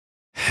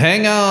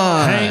Hang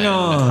on. Hang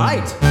on.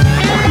 Right. This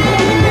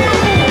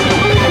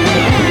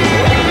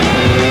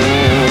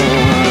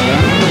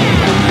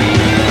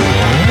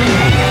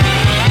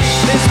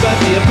might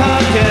be a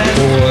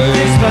podcast.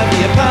 This might be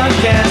a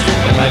podcast.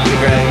 It might be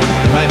Greg.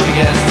 It might be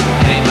guest.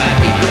 And it might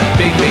be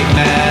Big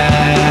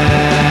Mass.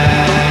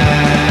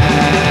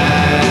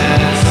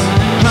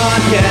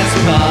 Podcast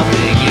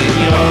popping in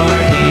your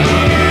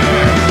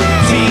ear.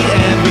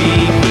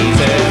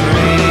 TMBG's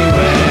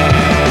everywhere.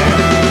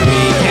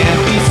 We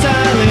can't be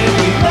silent.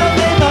 We love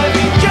they might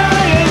be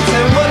giants.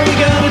 And what are we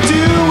gonna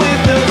do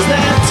with those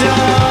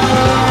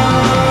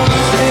laptops?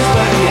 This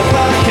might be a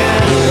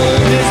podcast.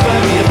 This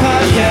might be a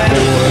podcast.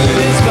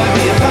 This might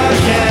be a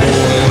podcast.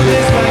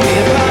 This might be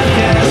a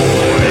podcast.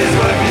 This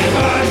might be a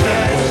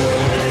podcast.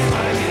 This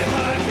might be a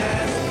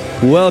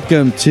podcast.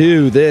 Welcome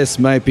to This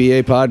Might Be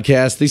a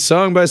Podcast, the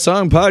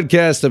song-by-song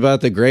podcast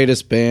about the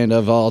greatest band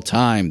of all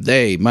time.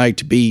 They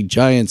might be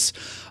giants.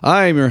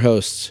 I'm your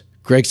host,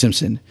 Greg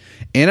Simpson,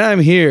 and I'm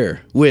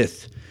here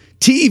with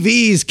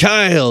TV's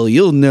Kyle.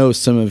 You'll know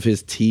some of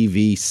his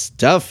TV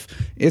stuff.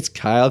 It's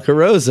Kyle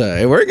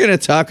Carrozza, and we're going to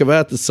talk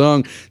about the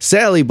song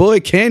Sally Boy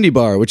Candy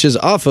Bar, which is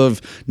off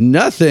of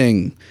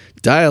Nothing.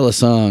 Dial a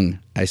song.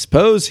 I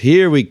suppose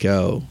here we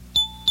go.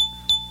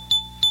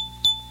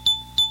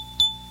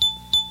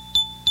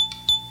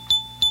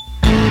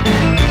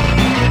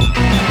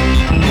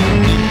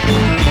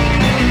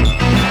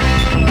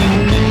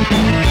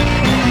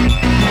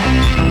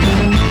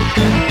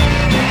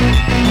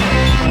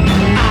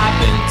 I've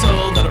been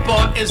told that a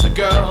boy is a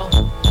girl.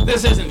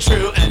 This isn't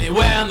true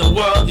anywhere in the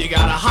world. You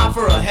got a hop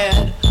for a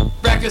head,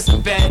 breakfast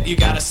in bed. You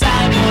got a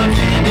Sally Boy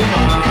candy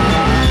bar,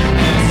 and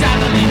it's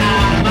driving me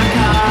out of my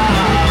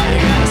car. You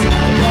got a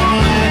Sally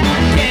Boy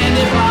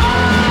candy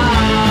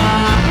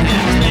bar, and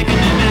it's making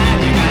me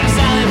mad. You got a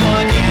Sally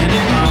Boy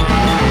candy bar,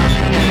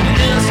 and it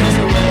is just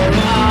the way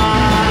we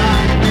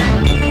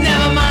are.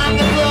 Never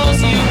mind the clothes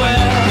you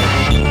wear,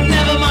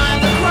 never mind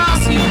the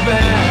cross you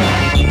bear.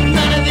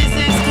 None of these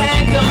things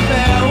can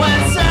compare when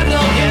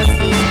circle gets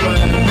the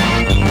square.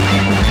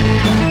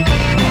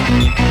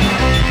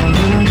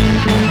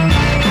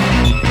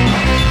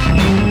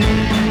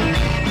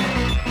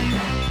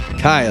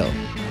 Kyle.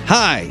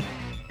 Hi.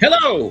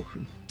 Hello.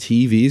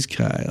 TV's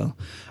Kyle.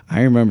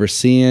 I remember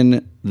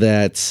seeing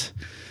that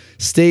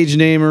stage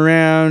name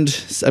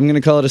around. I'm going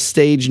to call it a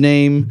stage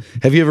name.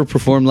 Have you ever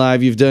performed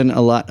live? You've done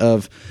a lot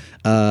of...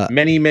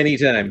 Many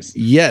times.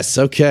 Yes.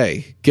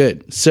 Okay.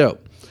 Good. So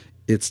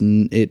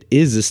it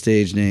is a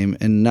stage name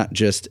and not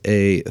just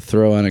a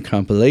throw on a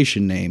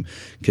compilation name,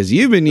 because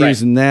you've been Right.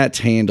 using that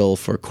handle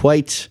for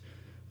quite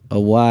a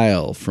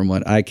while, from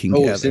what I can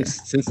gather.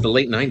 Since the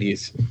late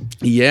 90s.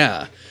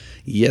 Yeah.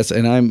 Yes,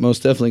 and I'm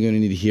most definitely going to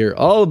need to hear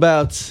all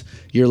about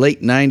your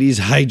late 90s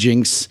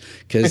hijinks,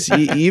 because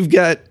you've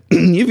got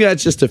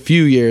just a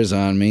few years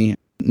on me.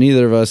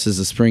 Neither of us is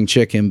a spring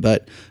chicken,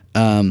 but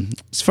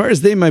as far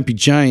as They Might Be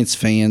Giants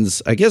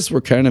fans, I guess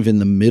we're kind of in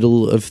the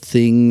middle of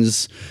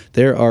things.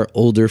 There are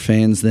older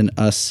fans than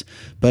us,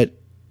 but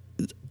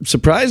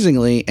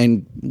surprisingly,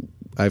 and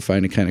I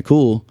find it kind of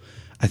cool,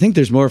 I think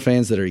there's more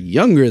fans that are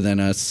younger than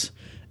us.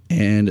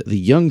 And the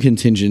young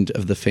contingent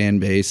of the fan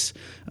base,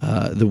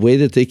 the way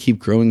that they keep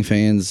growing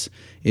fans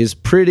is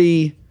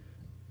pretty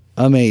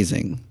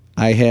amazing.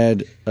 I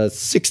had a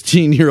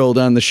 16-year-old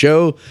on the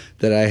show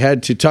that I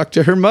had to talk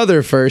to her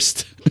mother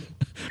first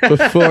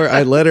before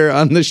I let her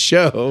on the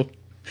show.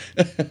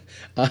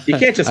 You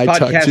can't just I podcast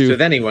talked with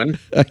anyone.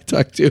 I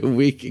talked to a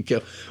week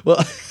ago.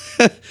 Well,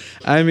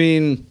 I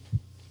mean,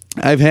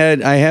 I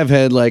have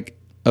had like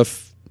a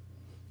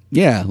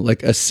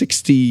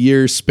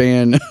 60-year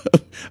span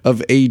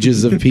of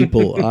ages of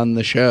people on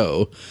the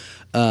show,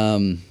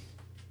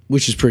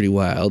 which is pretty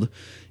wild.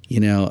 You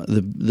know,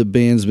 the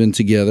band's been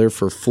together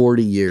for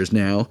 40 years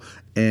now,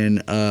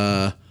 and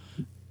I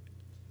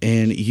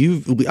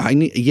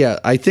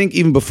think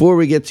even before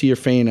we get to your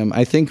fandom,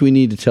 I think we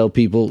need to tell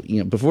people,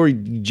 before we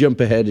jump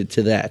ahead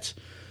to that,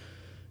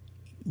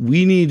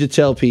 you need to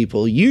tell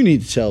people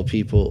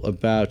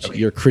about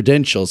your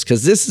credentials,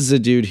 because this is a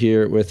dude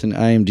here with an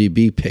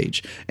IMDb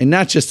page, and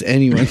not just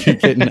anyone can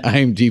get an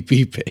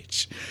IMDb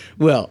page.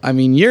 Well, I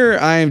mean, your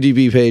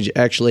IMDb page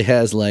actually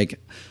has like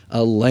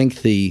a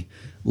lengthy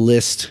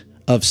list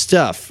of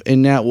stuff.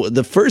 And now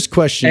the first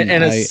question...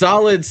 And a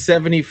solid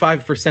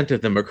 75%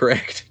 of them are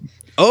correct.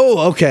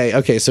 Oh, okay.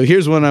 Okay, so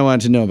here's one I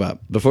wanted to know about.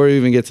 Before we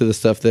even get to the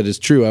stuff that is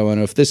true, I want to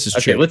know if this is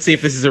true. Okay, let's see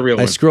if this is a real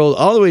one. I scrolled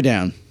all the way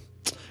down,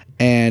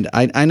 and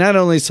I not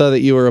only saw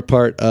that you were a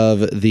part of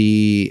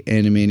the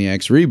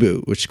Animaniacs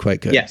reboot, which is quite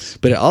good. Yes.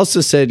 But it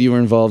also said you were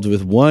involved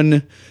with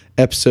one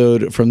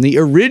episode from the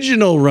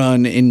original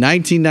run in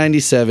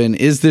 1997.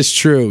 Is this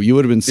true? You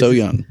would have been so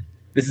young.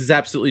 This is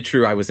absolutely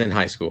true. I was in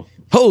high school.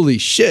 Holy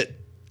shit.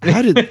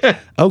 How did...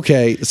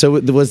 Okay, so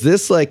was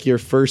this like your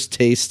first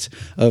taste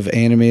of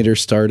animator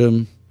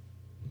stardom?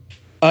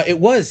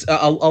 It was.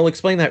 I'll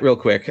explain that real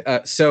quick.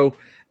 So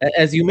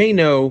As you may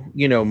know,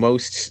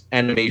 most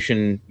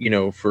animation,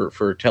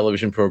 for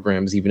television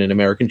programs, even in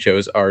American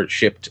shows, are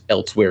shipped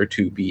elsewhere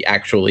to be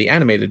actually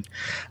animated.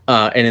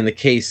 And in the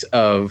case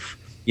of,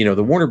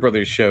 the Warner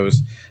Brothers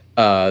shows,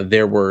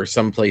 there were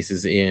some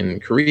places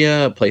in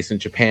Korea, a place in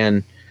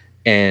Japan,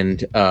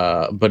 and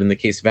but in the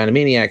case of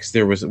Animaniacs,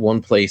 there was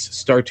one place,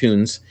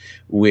 Startoons,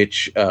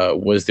 which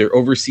was their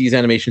overseas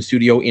animation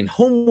studio in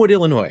Homewood,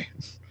 Illinois.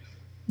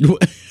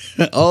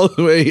 All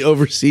the way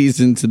overseas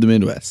into the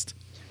Midwest.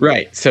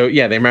 Right. So,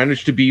 yeah, they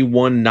managed to be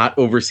one not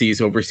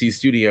overseas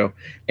studio.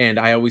 And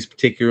I always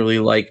particularly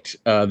liked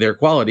their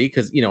quality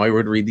because, I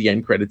would read the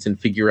end credits and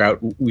figure out,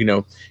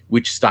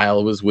 which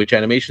style was which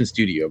animation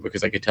studio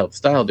because I could tell the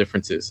style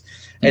differences.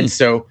 And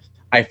so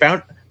I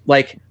found,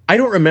 I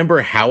don't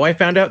remember how I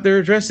found out their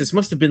address. This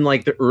must have been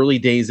like the early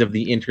days of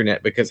the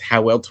internet because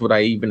how else would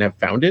I even have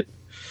found it?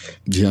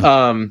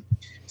 Yeah.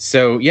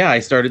 So, yeah, I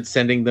started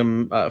sending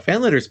them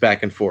fan letters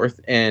back and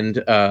forth,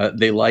 and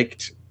they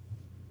liked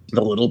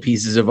the little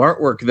pieces of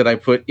artwork that I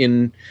put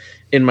in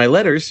my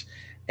letters,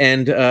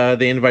 and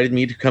they invited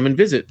me to come and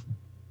visit.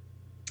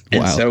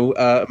 And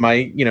so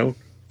my,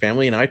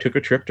 family and I took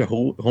a trip to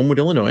Homewood,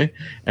 Illinois,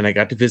 and I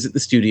got to visit the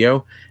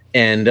studio,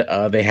 and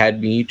they had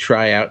me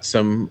try out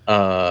some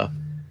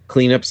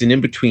cleanups and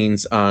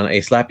in-betweens on a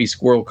Slappy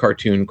Squirrel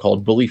cartoon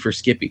called Bully for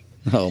Skippy.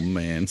 Oh,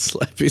 man.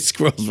 Slappy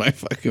Squirrel's my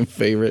fucking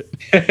favorite.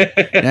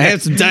 And I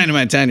have some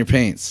dynamite on your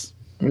paints.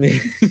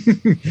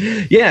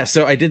 Yeah,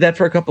 so I did that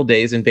for a couple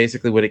days, and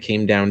basically what it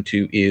came down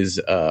to is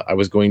I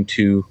was going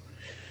to,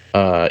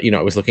 I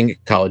was looking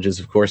at colleges,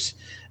 of course,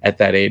 at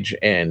that age,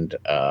 and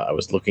I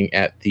was looking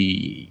at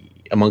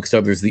amongst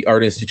others, the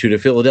Art Institute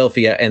of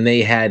Philadelphia, and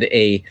they had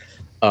a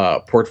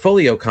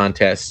portfolio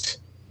contest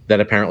that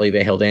apparently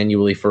they held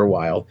annually for a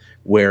while,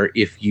 where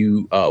if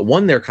you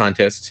won their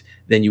contest,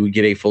 then you would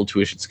get a full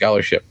tuition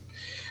scholarship.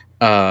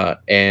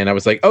 And I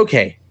was like,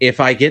 okay, if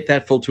I get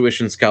that full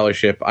tuition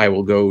scholarship, I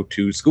will go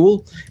to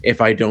school.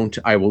 If I don't,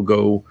 I will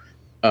go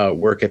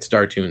work at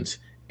Startoons.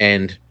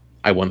 And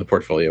I won the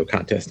portfolio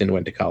contest and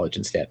went to college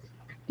instead.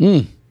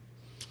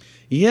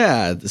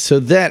 Yeah, so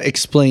that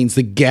explains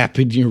the gap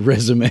in your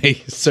resume,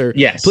 sir.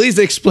 Yes. Please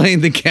explain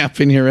the gap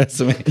in your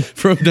resume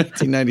from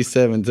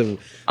 1997 to...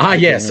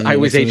 yes, I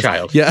was a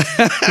child. Yeah,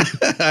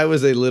 I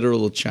was a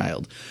literal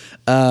child.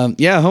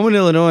 Homewood,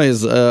 Illinois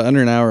is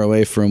under an hour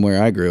away from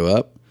where I grew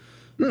up.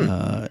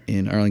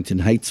 In Arlington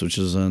Heights, which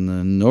is on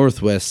the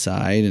northwest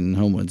side, and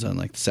Homewood's on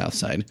like the south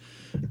side.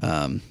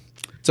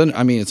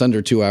 It's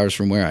under 2 hours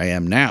from where I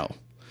am now,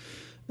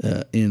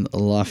 in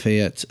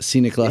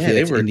scenic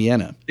Lafayette,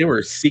 Indiana. They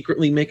were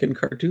secretly making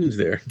cartoons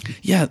there.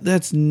 Yeah,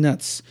 that's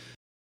nuts.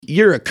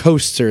 You're a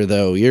coaster,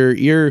 though.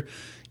 You're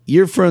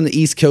from the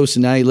East Coast,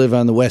 and now you live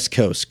on the West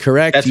Coast,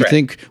 correct? That's you right.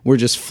 think we're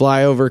just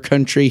flyover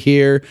country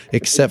here,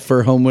 except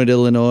for Homewood,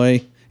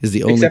 Illinois, is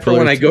the only. Except for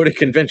when I go to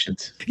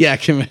conventions. Yeah,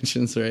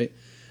 conventions, right?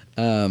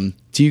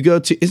 Do you go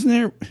to? Isn't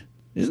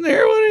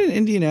there one in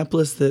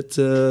Indianapolis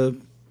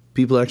that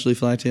people actually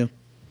fly to?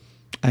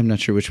 I'm not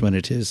sure which one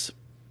it is.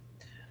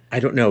 I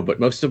don't know, but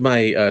most of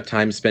my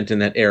time spent in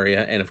that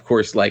area, and of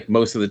course, like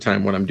most of the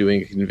time when I'm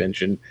doing a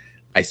convention,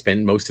 I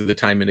spend most of the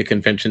time in a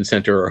convention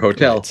center or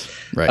hotel.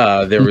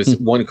 Right. There was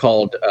one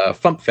called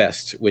Fump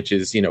Fest, which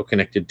is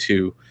connected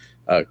to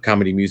a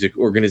comedy music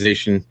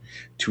organization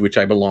to which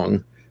I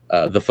belong,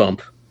 the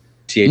Fump,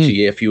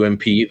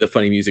 THEFUMP, the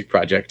Funny Music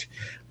Project.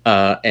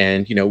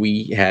 And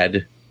we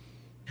had,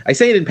 I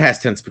say it in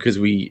past tense because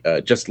we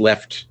just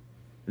left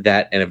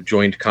that and have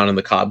joined Con on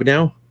the Cob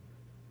now.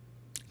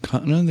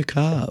 Con on the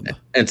Cob.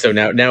 And so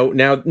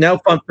now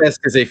Funk Fest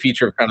is a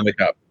feature of Con on the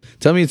Cob.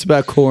 Tell me it's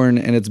about corn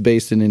and it's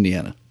based in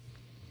Indiana.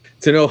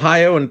 It's in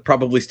Ohio and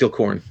probably still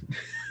corn.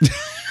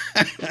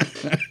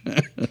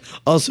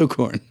 Also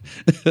corn.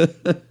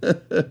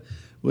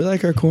 We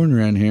like our corn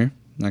around here.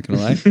 Not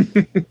gonna lie.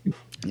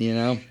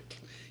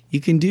 You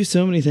can do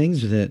so many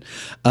things with it.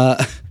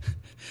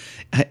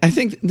 I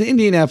think the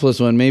Indianapolis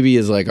one maybe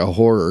is like a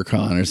horror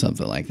con or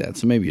something like that.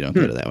 So maybe you don't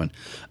go to that one.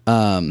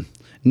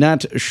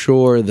 Not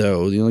sure,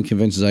 though. The only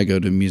conventions I go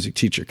to are music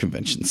teacher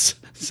conventions.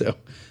 So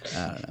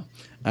I don't know.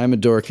 I'm a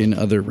dork in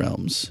other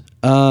realms.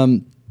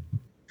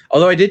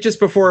 Although I did just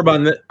perform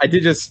on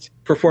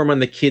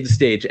the kids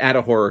stage at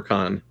a horror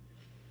con.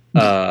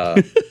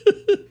 Yes,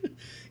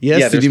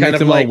 yeah, did you make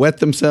them all wet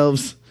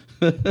themselves?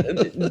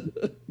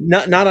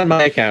 Not on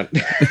my account.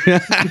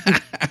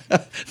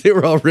 They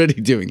were already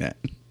doing that.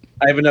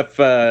 I have enough,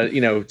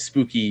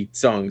 spooky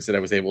songs that I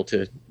was able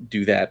to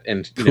do that.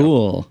 And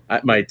cool.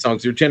 My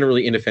songs are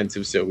generally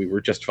inoffensive, so we were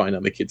just fine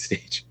on the kids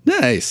stage.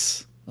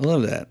 Nice. I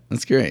love that.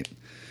 That's great.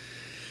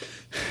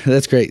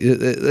 That's great.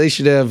 They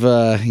should have,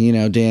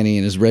 Danny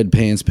and his Red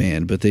Pants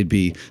Band, but they'd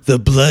be the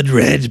Blood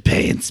Red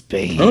Pants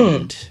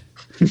Band.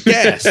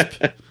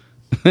 Gasp.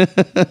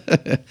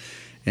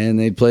 And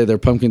they'd play their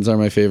Pumpkins Are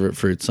My Favorite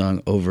Fruit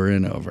song over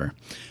and over.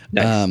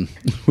 Nice.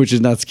 Which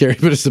is not scary,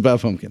 but it's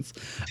about pumpkins.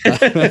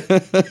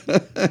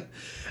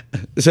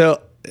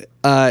 So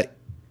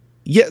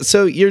Yeah,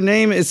 so your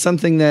name is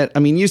something that, I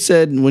mean, you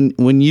said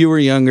when you were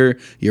younger,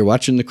 you're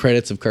watching the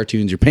credits of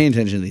cartoons, you're paying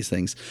attention to these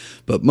things.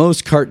 But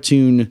most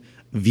cartoon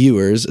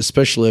viewers,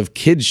 especially of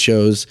kids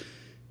shows,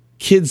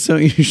 kids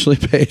don't usually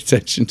pay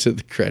attention to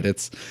the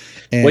credits.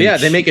 And well, yeah,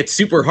 they make it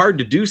super hard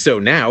to do so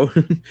now.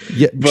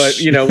 Yeah. But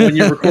when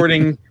you're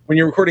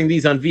recording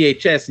these on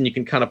VHS and you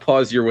can kind of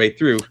pause your way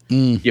through,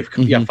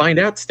 you find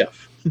out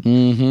stuff.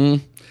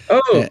 Mm-hmm.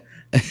 Oh,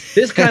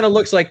 this kind of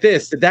looks like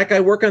this. Did that guy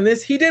work on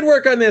this? He did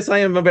work on this. I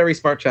am a very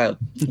smart child.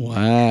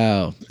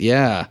 Wow.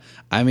 Yeah.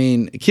 I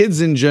mean, kids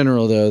in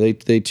general, though,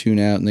 they tune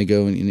out and they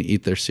go and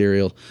eat their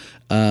cereal.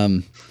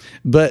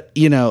 But,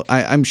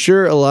 I'm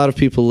sure a lot of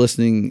people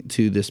listening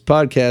to this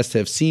podcast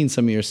have seen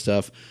some of your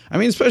stuff. I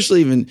mean,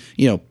 especially even,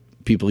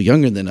 people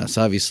younger than us,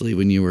 obviously,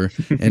 when you were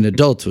an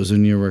adult was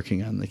when you were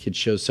working on the kids'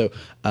 shows. So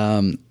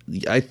I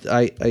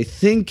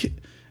think,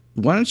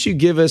 why don't you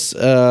give us,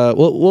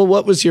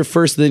 what was your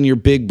first, then your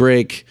big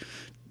break?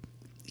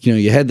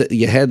 You dabbled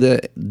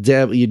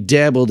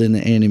in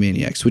the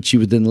Animaniacs, which you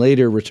would then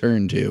later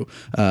return to,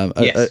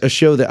 Yes. a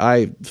show that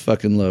I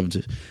fucking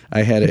loved.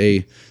 I had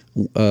a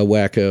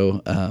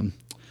wacko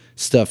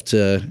stuffed,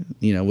 whatever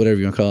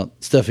you want to call it,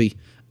 stuffy,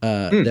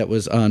 that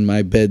was on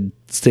my bed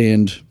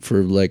stand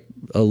for like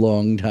a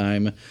long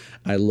time.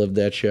 I loved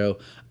that show.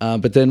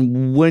 But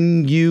then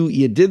when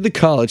you did the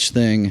college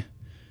thing,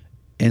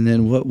 and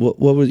then what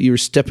was, you were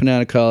stepping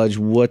out of college,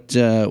 where'd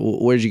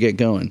you get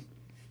going?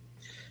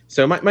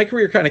 So my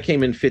career kind of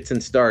came in fits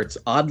and starts.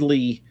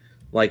 Oddly,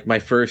 like my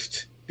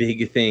first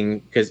big thing,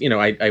 because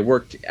I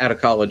worked out of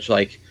college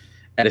like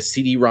at a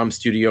CD-ROM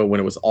studio when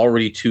it was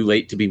already too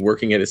late to be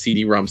working at a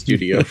CD-ROM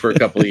studio for a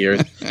couple of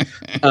years.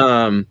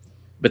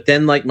 But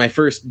then like my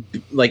first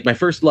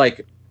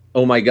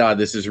oh my god,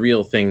 this is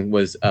real thing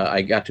was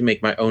I got to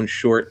make my own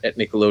short at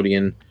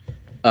Nickelodeon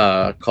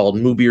called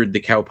Moobeard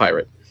the Cow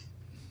Pirate.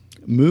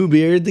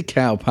 Moobeard the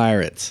Cow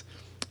Pirate.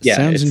 Yeah,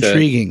 sounds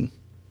intriguing.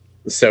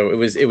 So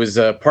it was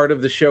part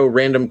of the show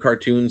Random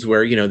Cartoons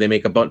where they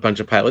make a bunch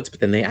of pilots, but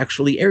then they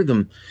actually air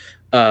them.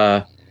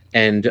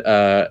 And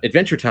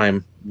Adventure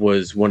Time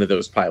was one of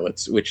those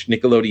pilots, which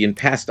Nickelodeon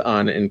passed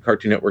on and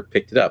Cartoon Network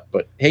picked it up.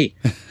 But hey,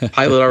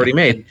 pilot already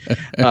made.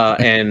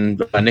 And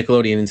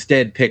Nickelodeon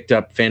instead picked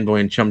up Fanboy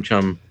and Chum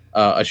Chum,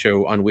 a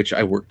show on which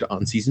I worked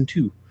on season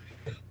 2.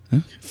 Huh?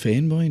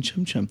 Fanboy and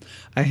Chum Chum.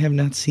 I have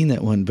not seen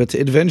that one, but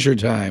Adventure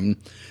Time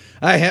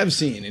I have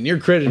seen, and you're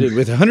credited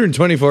with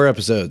 124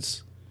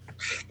 episodes.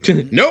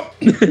 Nope.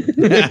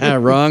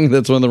 Wrong.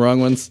 That's one of the wrong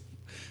ones.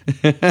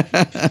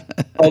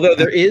 Although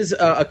there is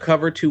a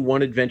cover to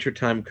one Adventure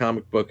Time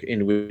comic book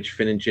in which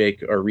Finn and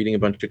Jake are reading a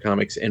bunch of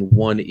comics, and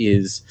one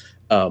is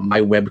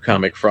my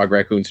webcomic, Frog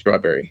Raccoon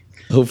Strawberry.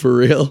 Oh, for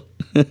real?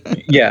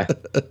 Yeah.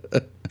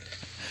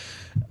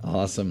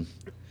 Awesome.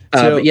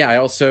 But yeah, I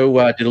also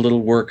did a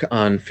little work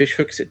on fish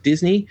hooks at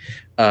Disney.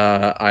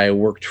 I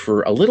worked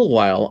for a little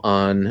while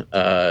on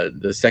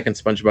the second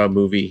SpongeBob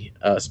movie,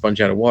 Sponge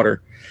Out of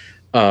Water.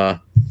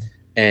 But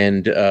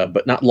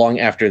not long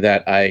after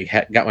that,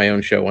 I got my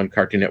own show on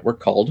Cartoon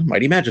Network called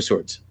Mighty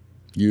Magiswords.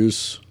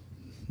 Yes.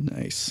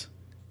 Nice.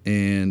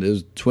 And it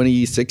was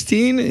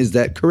 2016, is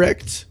that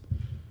correct?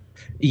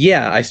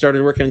 Yeah, I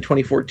started working in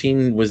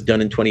 2014, was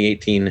done in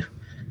 2018.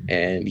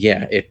 And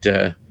yeah, it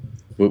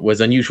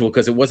was unusual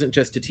because it wasn't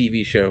just a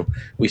TV show.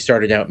 We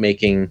started out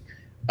making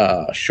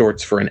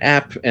shorts for an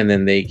app, and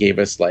then they gave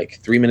us like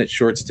 3-minute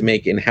shorts to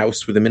make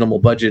in-house with a minimal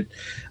budget.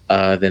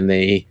 Then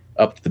they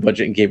upped the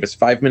budget and gave us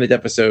 5-minute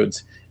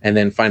episodes, and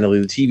then finally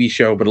the TV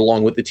show. But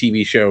along with the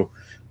TV show,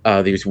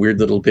 these weird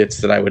little bits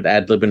that I would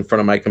ad-lib in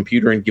front of my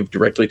computer and give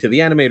directly to the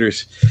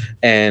animators,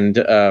 and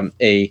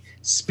a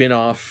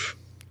spin-off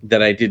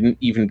that I didn't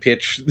even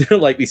pitch,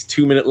 like these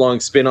 2-minute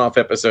long spin-off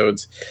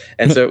episodes.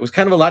 And so it was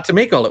kind of a lot to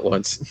make all at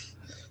once.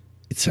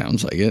 It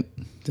sounds like it.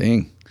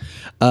 Dang.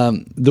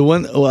 The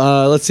one,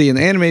 let's see, in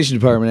the animation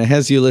department, it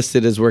has you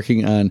listed as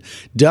working on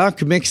Doc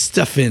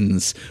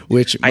McStuffins,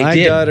 which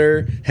my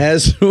daughter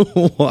has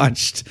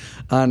watched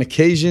on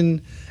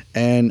occasion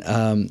and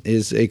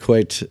is a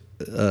quite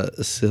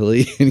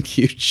silly and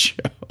cute show.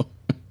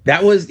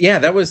 That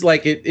was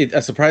like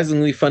a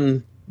surprisingly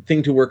fun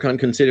thing to work on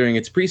considering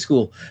it's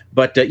preschool.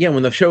 But yeah,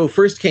 when the show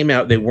first came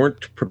out, they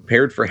weren't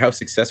prepared for how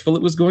successful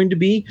it was going to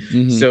be.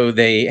 Mm-hmm. So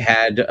they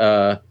had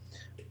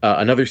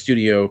another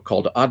studio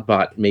called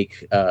Oddbot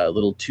make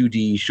little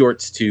 2D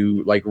shorts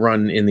to like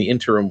run in the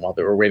interim while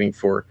they were waiting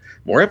for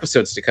more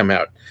episodes to come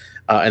out.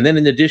 And then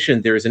in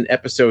addition, there's an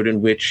episode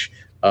in which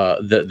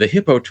the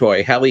hippo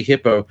toy, Hallie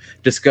Hippo,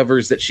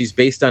 discovers that she's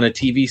based on a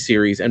TV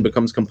series and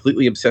becomes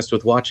completely obsessed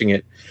with watching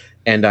it.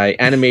 And I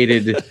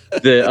animated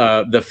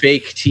the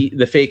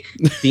fake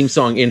theme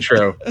song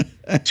intro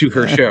to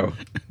her show.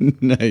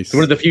 Nice.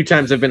 One of the few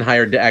times I've been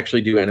hired to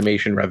actually do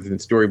animation rather than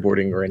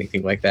storyboarding or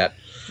anything like that.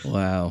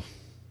 Wow.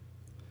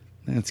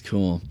 That's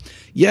cool.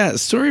 Yeah,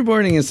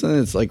 storyboarding is something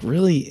that's like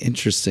really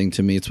interesting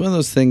to me. It's one of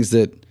those things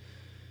that,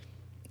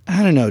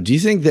 I don't know, do you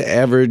think the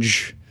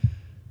average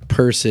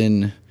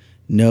person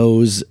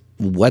knows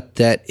what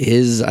that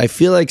is? I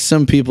feel like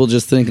some people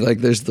just think like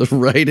there's the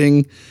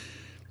writing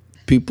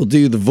people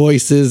do the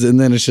voices and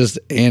then it's just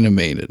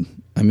animated.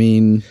 I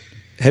mean,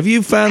 have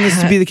you found this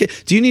to be the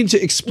case? Do you need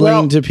to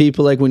explain to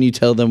people, like when you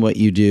tell them what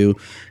you do,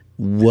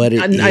 what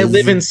it is? I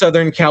live in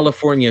Southern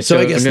California, so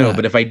I guess no,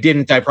 but if I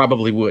didn't, I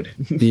probably would.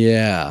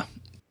 Yeah.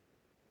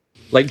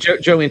 Like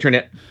Joe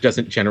Internet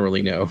doesn't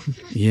generally know.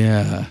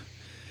 Yeah.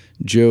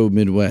 Joe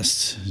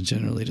Midwest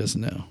generally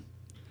doesn't know.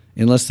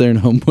 Unless they're in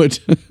Homewood.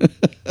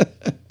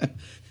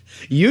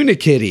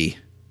 Unikitty.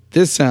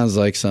 This sounds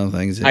like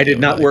something. I did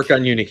not work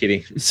on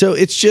Unikitty. So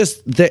it's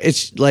just that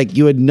it's like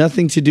you had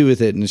nothing to do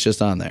with it and it's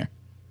just on there.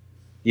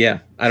 Yeah.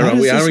 I don't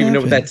know. I don't even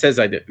know what that says.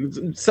 I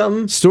did.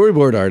 Some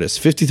storyboard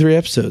artist, 53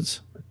 episodes.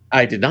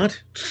 I did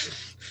not.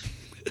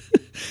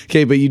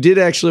 Okay, but you did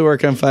actually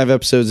work on 5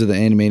 episodes of the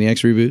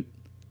Animaniacs reboot?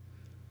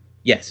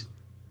 Yes.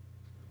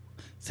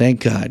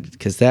 Thank God,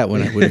 because that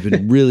one I would have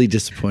been really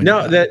disappointed.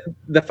 No,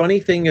 the funny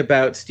thing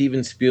about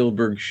Steven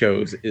Spielberg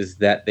shows is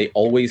that they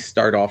always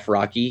start off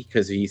rocky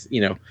because he's,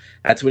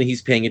 that's when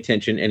he's paying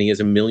attention and he has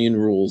a million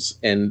rules,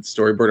 and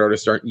storyboard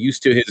artists aren't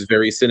used to his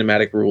very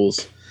cinematic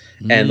rules.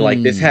 And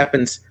like this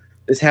happens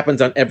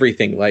on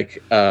everything.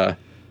 Like the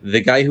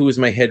guy who was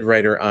my head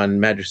writer on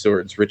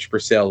Magiswords, Rich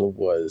Purcell,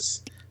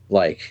 was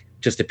like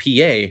just a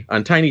PA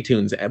on Tiny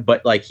Toons,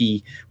 but like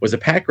he was a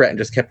pack rat and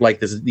just kept like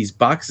these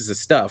boxes of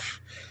stuff.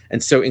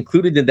 And so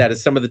included in that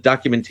is some of the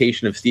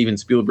documentation of Steven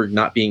Spielberg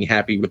not being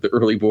happy with the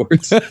early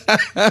boards.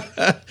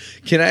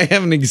 Can I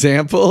have an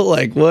example?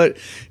 Like what?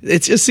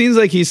 It just seems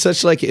like he's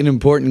such like an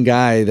important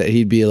guy that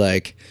he'd be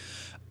like,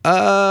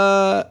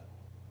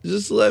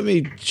 just let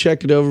me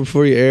check it over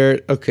before you air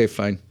it. Okay,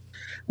 fine.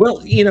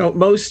 Well,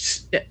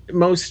 most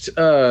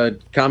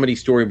comedy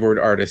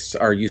storyboard artists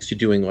are used to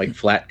doing like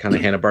flat kind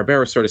of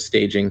Hanna-Barbera sort of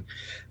staging,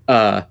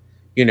 not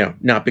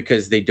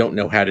because they don't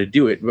know how to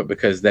do it, but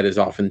because that is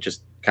often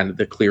just kind of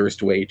the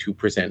clearest way to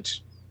present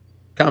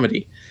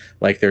comedy.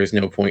 Like there's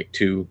no point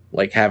to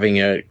like having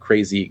a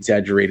crazy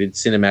exaggerated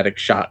cinematic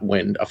shot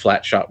when a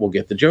flat shot will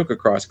get the joke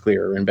across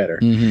clearer and better.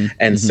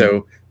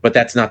 So, but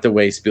that's not the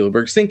way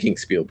Spielberg's thinking.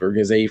 Spielberg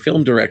is a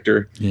film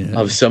director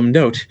of some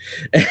note.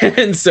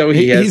 And so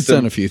he's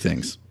done a few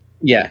things.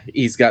 Yeah.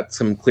 He's got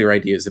some clear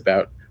ideas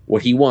about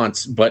what he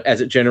wants, but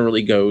as it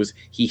generally goes,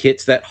 he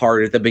hits that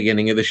hard at the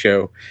beginning of the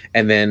show.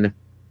 And then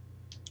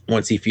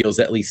once he feels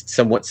at least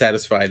somewhat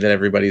satisfied that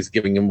everybody's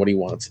giving him what he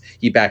wants,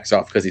 he backs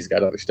off because he's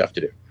got other stuff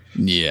to do.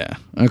 Yeah.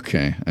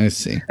 Okay. I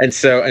see. And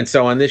so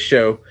on this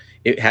show,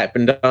 it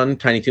happened on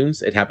Tiny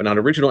Toons, it happened on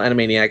original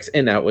Animaniacs,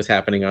 and now it was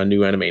happening on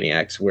new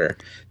Animaniacs where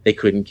they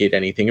couldn't get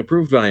anything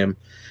approved by him.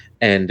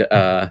 And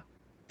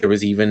there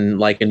was even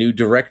like a new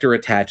director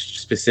attached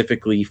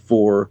specifically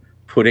for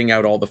putting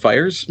out all the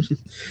fires.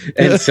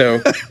 And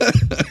so,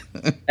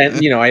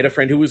 and I had a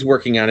friend who was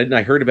working on it, and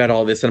I heard about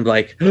all this, and I'm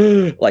like,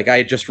 like I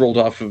had just rolled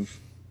off of,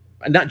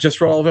 not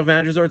just rolled off of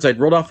Magiswords, I'd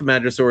rolled off of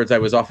Magiswords, I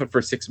was off it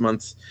for 6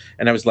 months,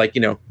 and I was like,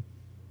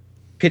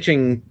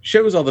 pitching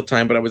shows all the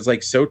time, but I was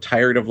like so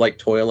tired of like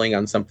toiling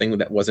on something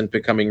that wasn't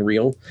becoming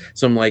real.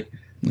 So I'm like,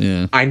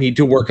 I need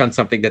to work on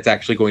something that's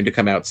actually going to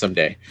come out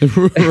someday.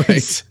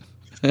 Right.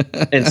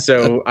 And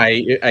so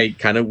I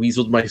kind of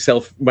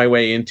weaseled my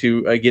way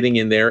into getting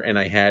in there, and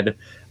I had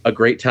a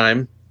great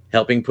time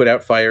helping put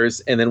out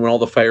fires. And then when all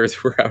the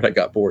fires were out, I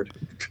got bored.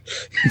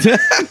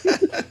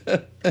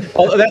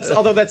 Although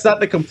that's not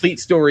the complete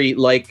story.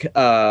 Like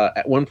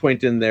at one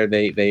point in there,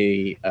 they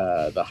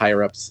the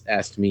higher ups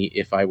asked me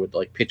if I would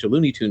like pitch a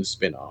Looney Tunes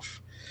spinoff.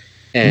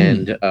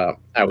 And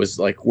I was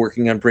like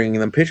working on bringing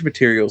them pitch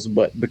materials,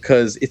 but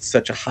because it's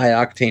such a high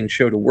octane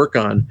show to work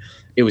on,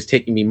 it was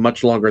taking me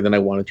much longer than I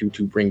wanted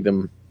to bring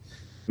them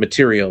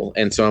material.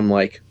 And so I'm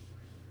like,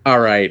 all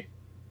right,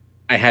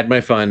 I had my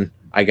fun.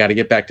 I got to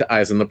get back to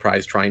Eyes on the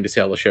Prize trying to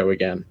sell the show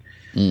again.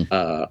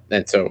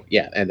 And so,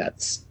 yeah, and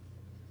that's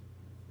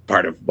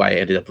part of why I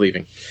ended up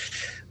leaving.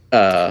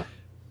 So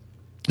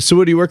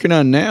what are you working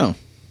on now?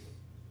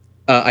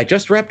 I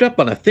just wrapped up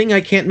on a thing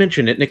I can't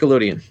mention at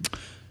Nickelodeon.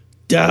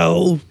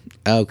 Oh,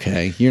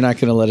 okay. You're not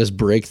going to let us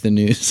break the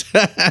news.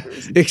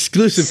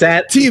 Exclusive.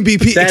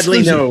 TMBP. Sadly,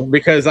 exclusive. No,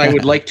 because I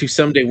would like to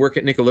someday work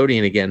at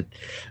Nickelodeon again.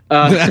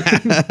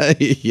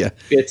 Yeah.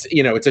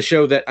 It's a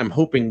show that I'm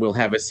hoping will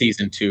have a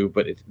season 2,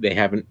 but they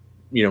haven't,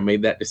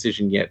 made that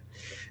decision yet.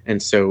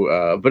 And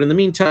so, but in the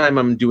meantime,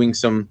 I'm doing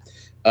some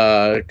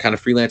kind of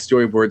freelance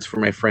storyboards for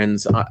my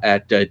friends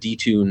at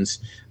D-Toons,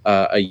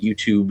 a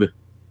YouTube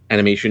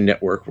animation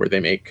network where they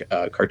make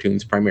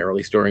cartoons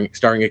primarily starring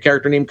a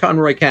character named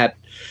Conroy Cat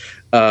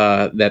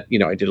that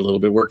I did a little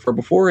bit of work for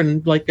before,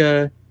 and like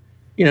I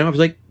was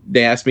like,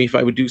 they asked me if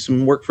I would do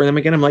some work for them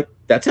again. I'm like,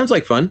 that sounds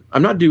like fun.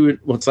 I'm not doing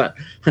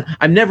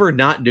I'm never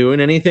not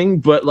doing anything,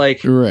 but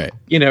like, right,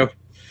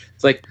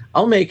 it's like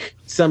I'll make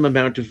some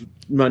amount of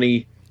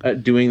money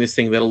doing this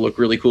thing that'll look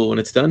really cool when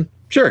it's done.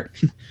 Sure.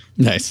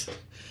 Nice.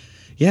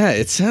 Yeah,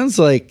 it sounds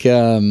like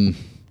a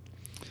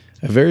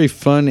very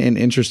fun and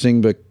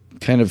interesting, but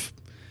kind of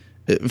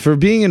for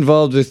being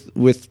involved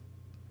with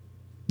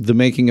the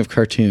making of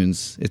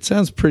cartoons, it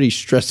sounds pretty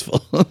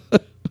stressful.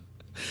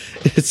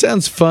 It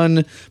sounds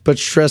fun but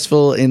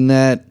stressful in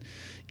that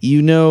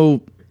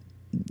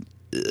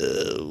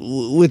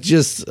with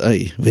just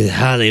with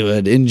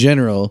Hollywood in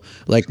general,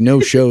 like no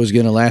show is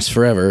going to last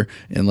forever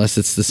unless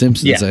it's The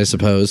Simpsons, I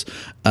suppose.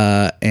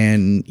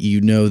 And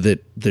you know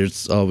that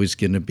there's always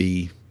going to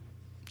be,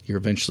 you're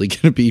eventually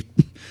going to be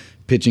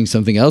pitching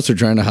something else or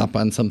trying to hop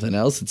on something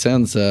else. It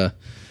sounds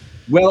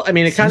well, I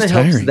mean, it kind of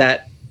helps tiring.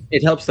 that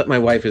it helps that my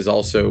wife is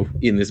also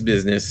in this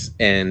business,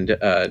 and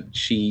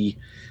she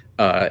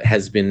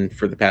has been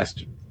for the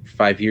past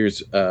 5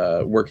 years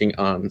working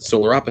on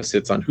Solar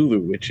Opposites on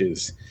Hulu, which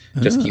is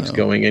just keeps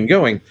going and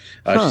going.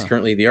 She's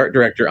currently the art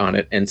director on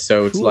it, and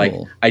so it's like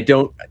I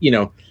don't,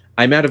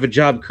 I'm out of a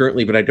job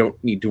currently, but I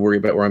don't need to worry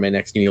about where my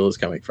next meal is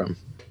coming from.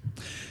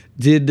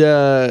 Did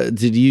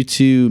you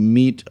two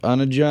meet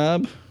on a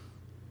job?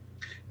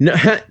 No,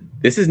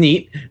 this is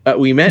neat.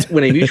 We met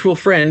when a mutual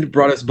friend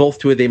brought us both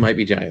to a They Might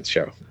Be Giants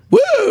show.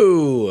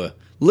 Woo!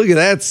 Look at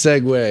that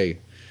segue.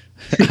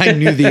 I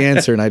knew the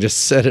answer and I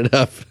just set it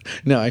up.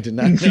 No, I did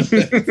not know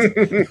that.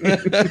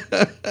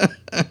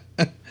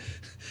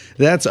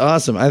 That's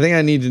awesome. I think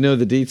I need to know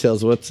the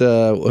details.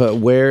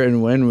 Where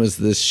and when was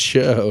this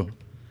show?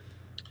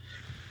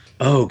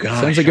 Oh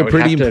gosh, sounds like a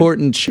pretty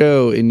important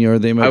show in your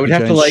They Might Be Giants. I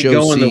would have to like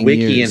go on the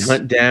wiki years. and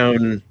hunt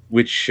down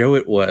which show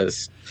it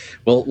was.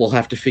 Well, we'll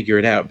have to figure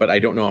it out, but I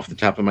don't know off the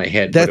top of my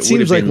head. That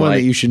seems like one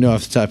that you should know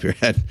off the top of your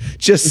head.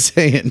 Just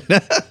saying.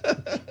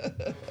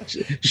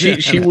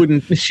 She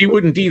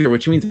wouldn't either,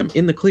 which means I'm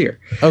in the clear.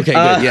 Okay,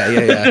 good.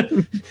 Yeah.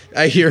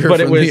 I hear her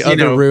from the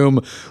other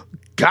room.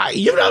 God,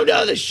 you don't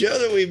know the show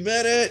that we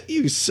met at,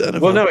 you son of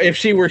a... Well, no, if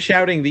she were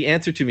shouting the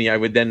answer to me, I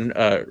would then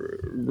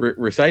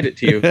recite it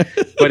to you.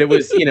 But it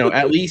was,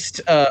 at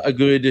least a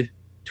good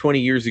 20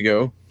 years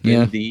ago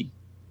in the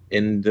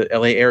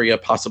LA area,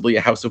 possibly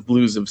a House of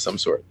Blues of some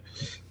sort.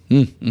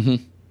 Mm-hmm.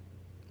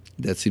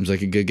 That seems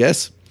like a good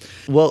guess.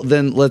 Well,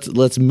 then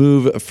let's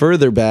move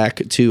further back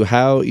to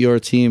how your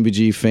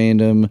TMBG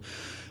fandom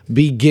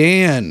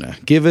began.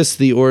 Give us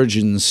the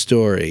origin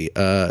story.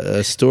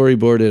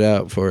 Storyboard it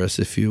out for us,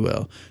 if you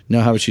will.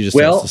 No, how about you just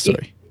tell us the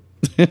story?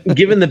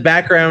 Given the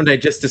background I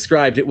just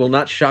described, it will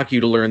not shock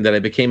you to learn that I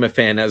became a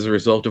fan as a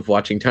result of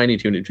watching Tiny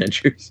Toon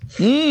Adventures.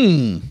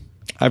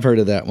 I've heard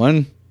of that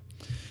one.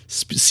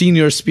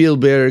 Senior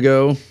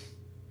Spielbergo.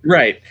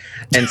 Right.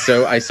 And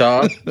so I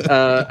saw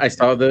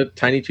the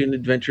Tiny Toon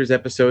Adventures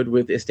episode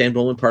with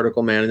Istanbul and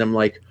Particle Man, and I'm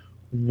like,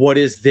 what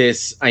is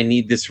this? I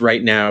need this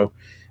right now.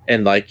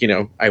 And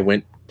I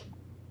went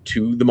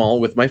to the mall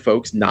with my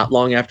folks not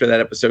long after that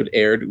episode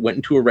aired, went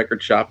into a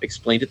record shop,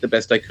 explained it the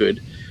best I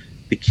could.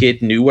 The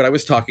kid knew what I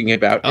was talking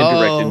about and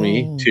directed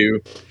me to,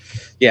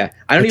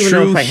 I don't even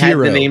know if I had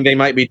the name They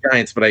Might Be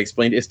Giants, but I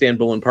explained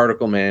Istanbul and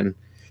Particle Man,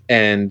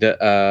 and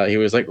he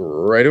was like,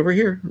 right over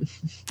here.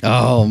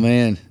 Oh,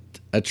 man.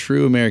 A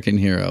true American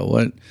hero.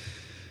 What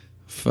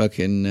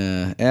fucking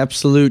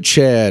absolute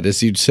Chad,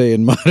 as you'd say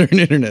in modern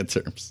internet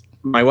terms.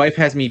 My wife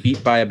has me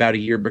beat by about a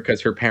year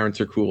because her parents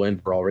are cool and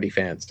we're already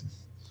fans.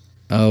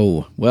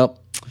 Oh, well,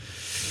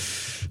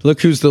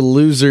 look who's the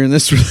loser in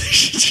this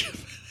relationship.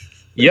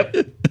 Yep.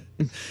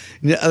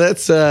 Yeah,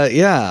 that's,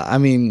 I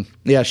mean,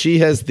 she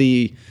has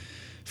the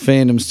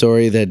fandom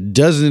story that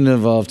doesn't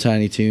involve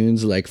Tiny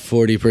Toons, like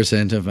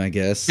 40% of my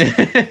guess.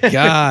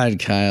 God,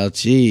 Kyle,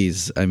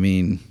 jeez. I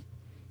mean,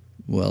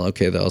 well,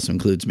 okay, that also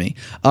includes me.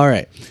 All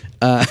right.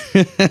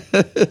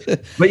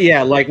 But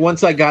yeah, like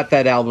once I got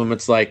that album,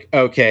 it's like,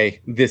 okay,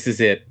 this is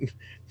it.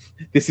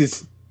 This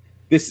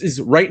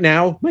is right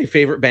now my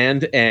favorite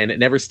band, and it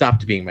never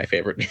stopped being my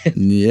favorite band.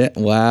 Yeah.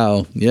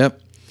 Wow. Yep.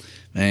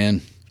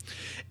 Man.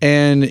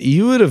 And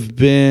you would have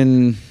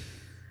been,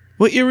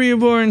 what year were you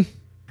born?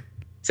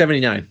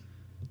 79.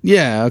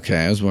 Yeah.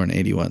 Okay. I was born in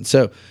 81.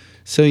 So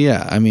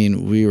yeah, I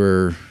mean, we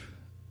were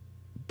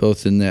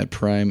both in that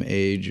prime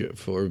age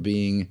for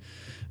being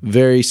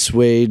very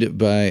swayed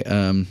by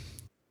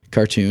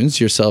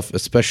cartoons, yourself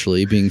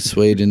especially being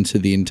swayed into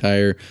the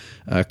entire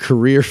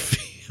career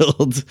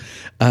field.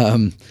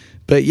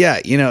 But yeah,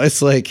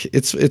 it's like,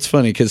 it's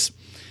funny because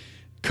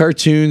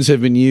cartoons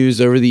have been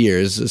used over the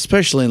years,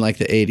 especially in like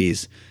the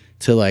 80s,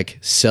 to like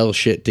sell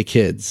shit to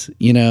kids,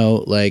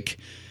 like,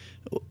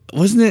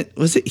 was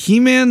it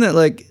He-Man that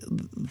like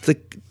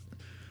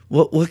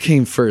what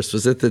came first?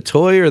 Was it the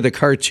toy or the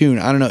cartoon?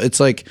 I don't know. It's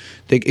like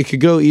it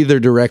could go either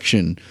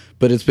direction,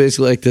 but it's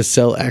basically like to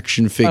sell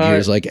action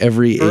figures like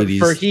every 80s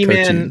for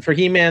He-Man. cartoon. For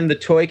He-Man, the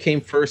toy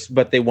came first,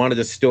 but they wanted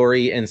a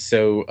story, and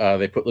so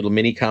they put little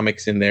mini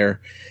comics in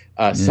there,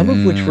 some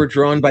of which were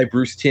drawn by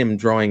Bruce Timm,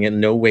 drawing in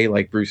no way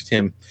like Bruce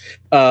Timm.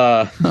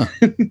 And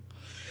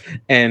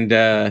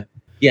there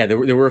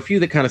were a few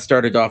that kind of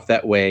started off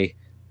that way.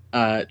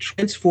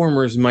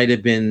 Transformers might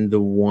have been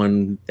the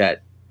one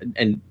that,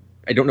 and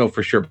I don't know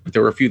for sure, but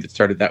there were a few that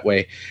started that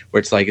way, where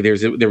it's like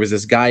there was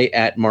this guy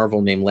at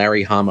Marvel named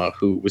Larry Hama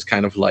who was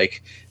kind of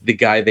like the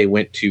guy they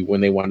went to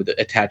when they wanted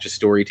to attach a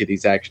story to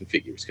these action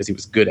figures because he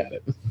was good at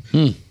it.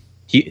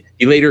 He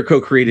later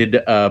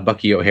co-created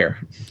Bucky O'Hare.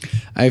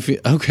 I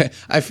feel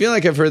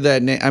like I've heard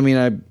that name. I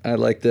mean, I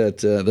like that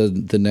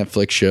the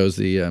Netflix shows,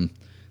 the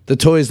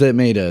toys that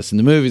made us and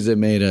the movies that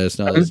made us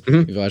and all this.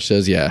 You've watched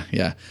those,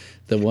 yeah.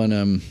 the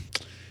one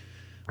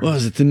what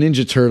was it? The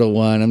Ninja Turtle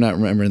one. I'm not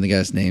remembering the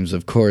guy's names,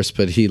 of course,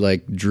 but he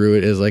like drew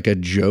it as like a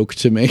joke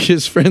to make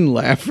his friend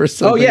laugh or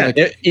something. Oh yeah,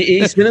 like,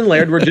 Eastman and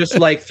Laird were just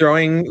like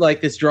throwing like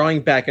this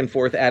drawing back and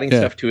forth, adding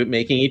stuff to it,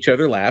 making each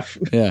other laugh.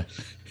 Yeah.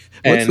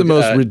 What's the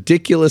most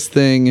ridiculous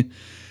thing?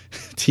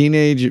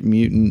 Teenage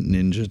Mutant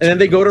Ninja Turtles. And then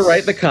they go to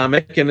write the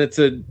comic, and it's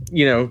a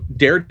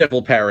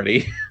Daredevil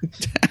parody.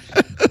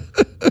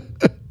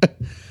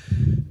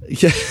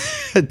 Yeah,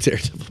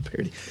 Daredevil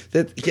parody.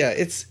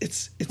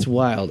 It's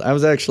wild. I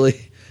was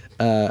actually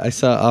I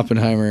saw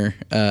Oppenheimer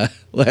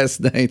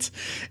last night,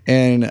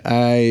 and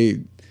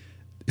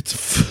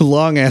it's a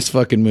long ass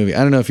fucking movie.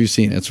 I don't know if you've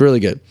seen it. It's really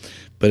good,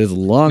 but it's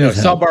long. No,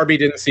 saw Barbie,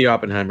 didn't see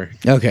Oppenheimer.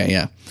 Okay,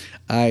 yeah.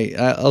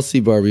 I'll see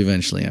Barbie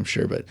eventually, I'm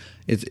sure, but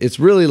it's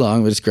really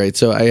long, but it's great.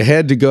 So I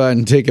had to go out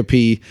and take a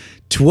pee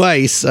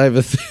twice. I have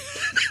a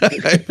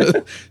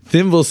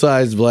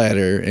thimble-sized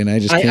bladder, and I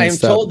just can't I'm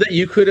stop. told that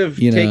you could have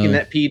taken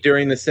that pee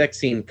during the sex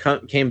scene,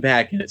 came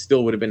back, and it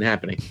still would have been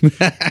happening. And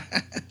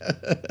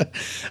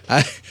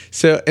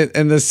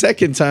the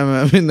second time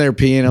I'm in there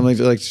peeing, I'm like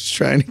just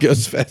trying to go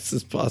as fast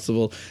as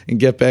possible and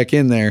get back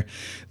in there.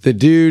 The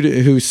dude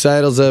who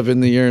sidles up in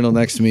the urinal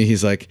next to me,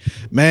 he's like,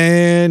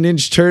 "Man,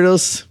 Ninja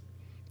Turtles,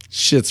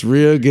 shit's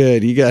real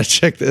good. You gotta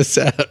check this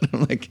out."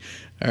 I'm like,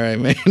 "All right,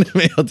 man.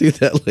 Maybe I'll do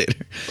that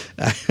later."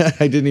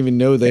 I didn't even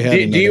know they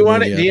had. Do you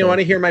want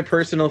to hear my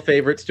personal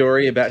favorite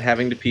story about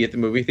having to pee at the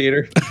movie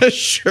theater?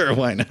 Sure,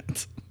 why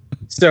not?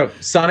 So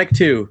Sonic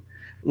 2,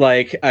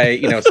 like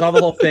I saw the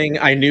whole thing.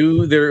 I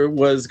knew there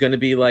was going to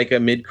be like a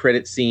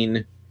mid-credit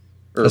scene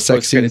or a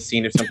post-credit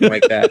scene or something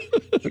like that.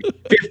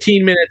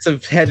 15 minutes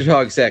of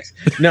hedgehog sex.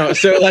 No,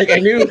 so like I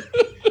knew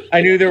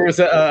there was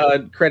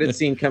a credit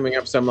scene coming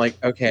up. So I'm like,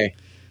 okay.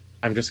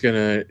 I'm just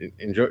gonna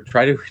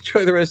try to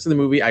enjoy the rest of the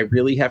movie. I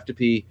really have to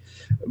pee,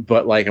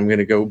 but like I'm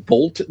gonna go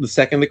bolt the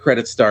second the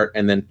credits start,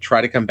 and then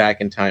try to come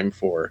back in time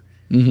for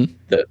the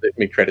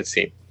mid-credit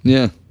scene.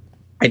 Yeah,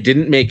 I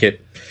didn't make it.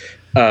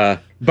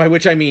 By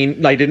which I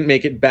mean I didn't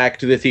make it back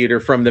to the theater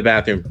from the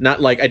bathroom. Not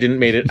like I didn't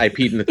make it. I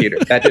peed in the theater.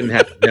 That didn't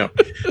happen. No,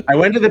 I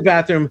went to the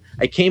bathroom.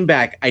 I came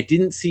back. I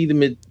didn't see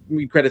the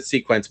mid-credit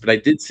sequence, but I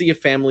did see a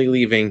family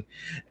leaving.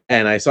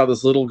 And I saw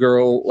this little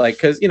girl, like,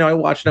 because, I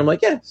watched it. I'm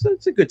like, yeah, so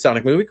it's a good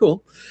Sonic movie.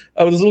 Cool.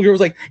 This little girl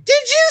was like,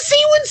 "Did you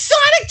see when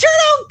Sonic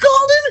turned on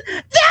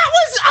golden? That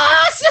was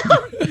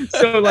awesome."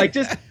 So, like,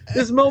 just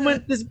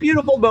this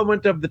beautiful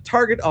moment of the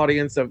target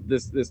audience of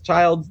this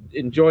child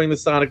enjoying the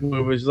Sonic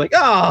movie was just like,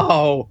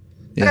 oh,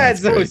 yeah,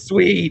 that's so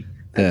sweet.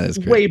 That's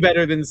way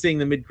better than seeing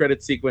the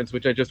mid-credit sequence,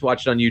 which I just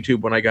watched on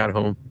YouTube when I got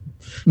home.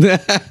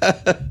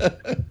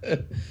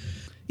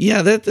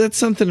 Yeah, that's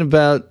something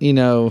about,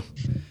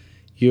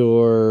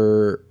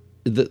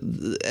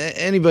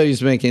 anybody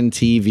who's making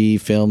TV,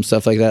 film,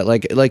 stuff like that,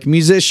 like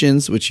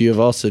musicians, which you have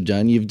also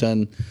done. You've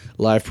done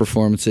live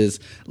performances.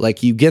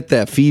 Like you get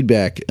that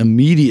feedback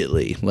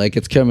immediately, like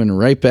it's coming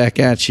right back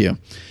at you.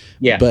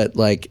 Yeah. But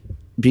like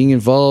being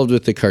involved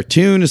with the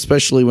cartoon,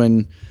 especially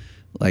when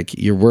like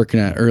you're working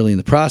on early in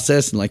the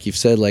process, and like you've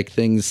said, like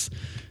things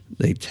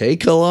they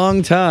take a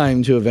long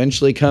time to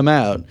eventually come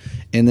out,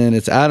 and then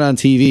it's out on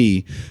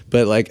TV.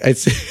 But like I'd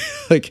say,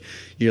 like.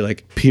 You're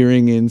like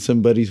peering in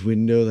somebody's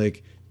window,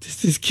 like,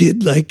 does this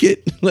kid like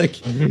it?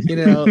 Like,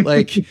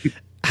 like,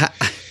 I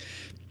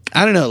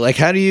don't know. Like,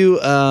 how do you,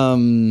 I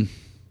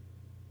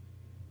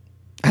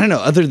don't know,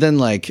 other than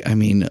like, I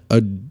mean,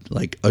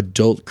 like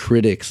adult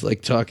critics,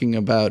 like talking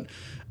about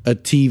a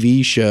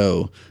TV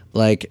show,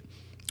 like,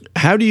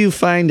 how do you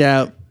find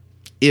out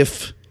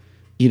if,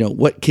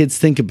 what kids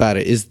think about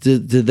it? Do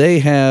they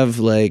have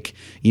like,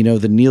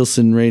 the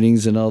Nielsen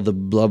ratings and all the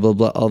blah, blah,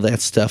 blah, all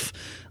that stuff?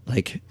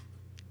 Like,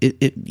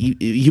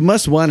 you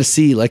must want to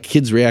see like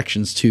kids'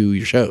 reactions to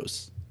your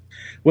shows.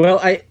 Well,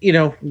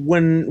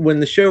 when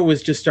the show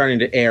was just starting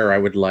to air, I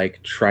would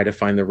like try to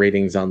find the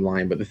ratings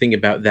online. But the thing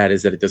about that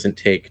is that it doesn't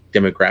take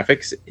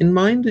demographics in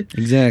mind.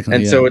 Exactly.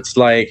 And so it's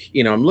like,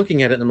 I'm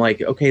looking at it and I'm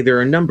like, okay, there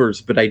are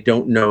numbers, but I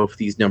don't know if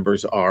these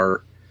numbers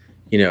are,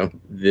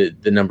 the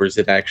numbers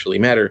that actually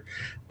matter.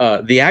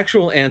 The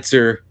actual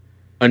answer,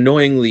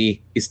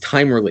 annoyingly, is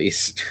time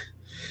released.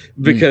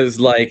 Because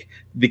like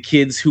the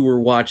kids who were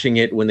watching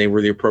it when they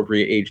were the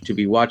appropriate age to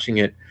be watching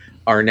it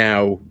are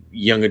now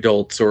young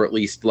adults, or at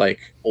least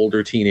like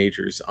older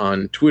teenagers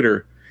on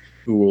Twitter,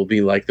 who will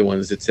be like the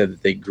ones that said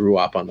that they grew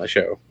up on the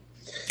show.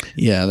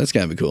 Yeah, that's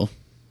gotta be cool.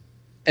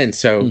 And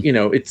so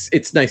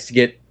it's nice to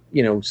get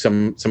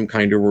some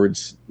kinder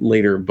words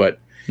later, but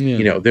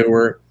there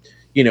were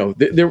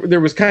there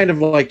was kind of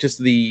like just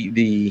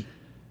the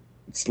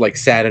it's like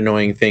sad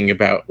annoying thing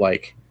about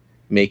like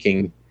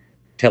making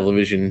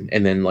television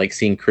and then like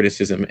seeing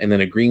criticism and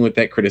then agreeing with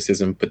that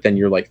criticism, but then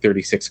you're like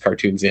 36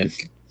 cartoons in.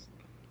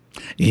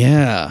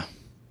 Yeah.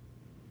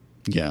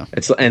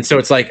 And so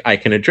it's like, I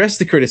can address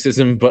the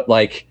criticism, but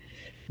like,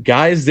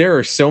 guys, there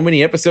are so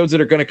many episodes that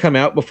are going to come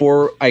out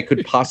before I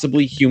could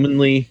possibly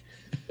humanly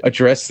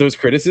address those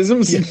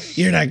criticisms.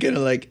 You're not going to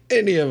like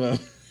any of them.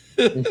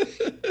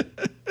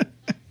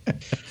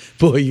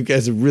 boy, you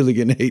guys are really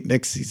gonna hate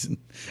next season.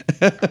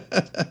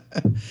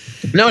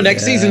 No,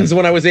 next season's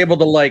when I was able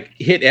to like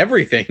hit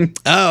everything.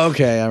 Oh,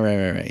 okay. All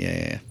right.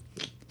 Yeah.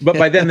 But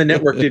by then the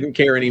network didn't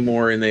care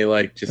anymore, and they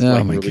like just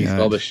released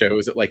all the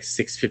shows at like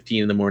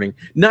 6:15 in the morning.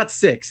 Not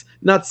 6,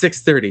 not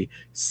 6:30,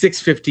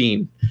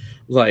 6:15.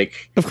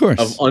 Like, of course,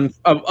 of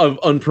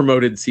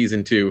unpromoted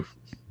season 2.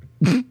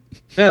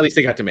 At least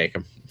they got to make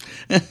them.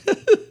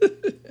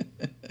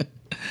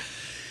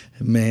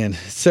 Man,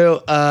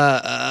 so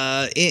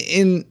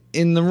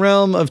in the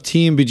realm of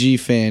TMBG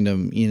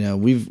fandom, you know,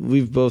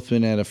 we've both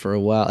been at it for a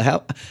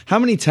while. How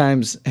many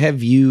times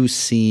have you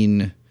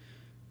seen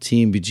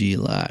TMBG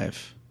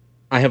live?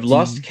 I have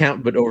lost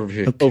count, but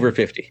over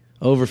 50.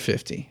 Over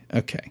 50.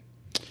 Okay.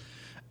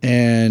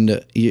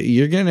 And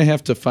you're going to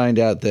have to find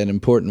out that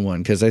important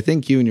one, because I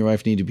think you and your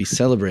wife need to be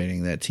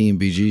celebrating that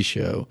TMBG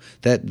show.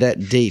 That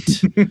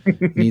date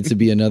needs to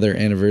be another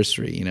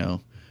anniversary, you know.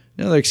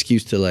 Another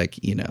excuse to,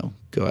 like, you know,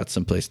 go out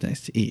someplace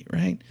nice to eat,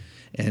 right?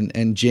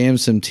 And jam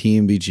some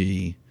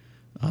TMBG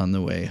on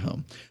the way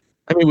home.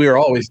 I mean, we were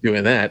always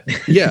doing that.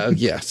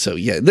 Yeah. So,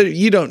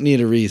 you don't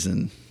need a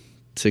reason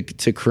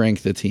to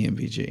crank the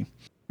TMBG.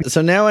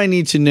 So now I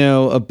need to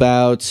know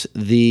about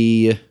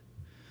the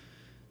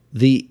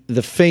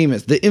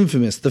infamous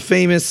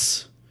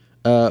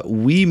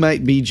We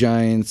Might Be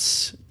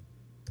Giants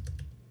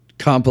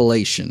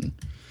compilation.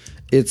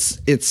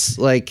 It's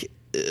like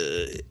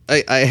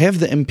I have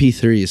the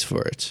MP3s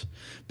for it,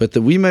 but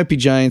the We Might Be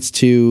Giants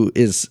 2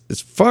 is,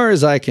 as far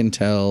as I can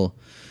tell,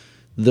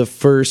 the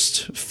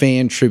first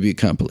fan tribute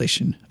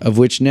compilation, of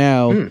which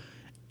now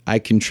I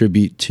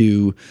contribute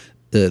to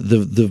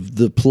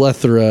the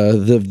plethora,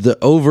 the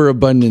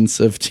overabundance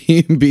of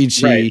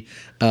TMBG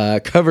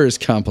covers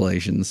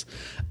compilations,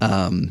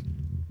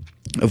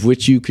 of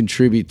which you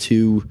contribute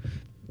to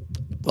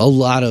a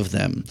lot of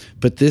them.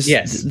 But this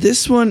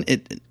one,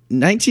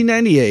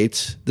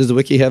 1998. Does the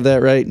wiki have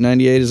that right?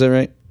 98, is that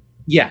right?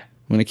 Yeah.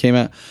 When it came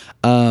out,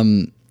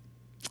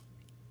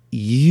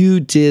 you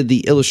did the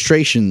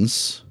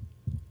illustrations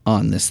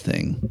on this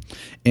thing,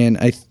 and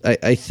I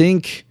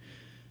think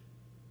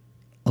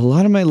a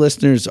lot of my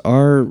listeners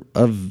are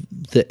of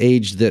the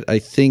age that I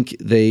think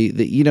they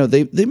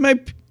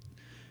might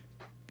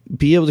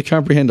be able to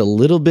comprehend a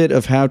little bit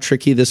of how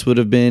tricky this would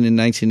have been in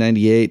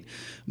 1998.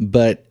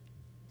 But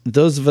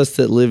those of us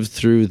that lived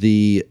through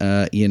the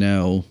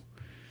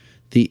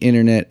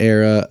internet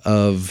era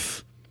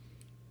of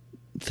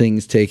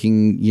things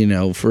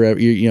taking, forever,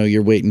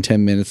 you're waiting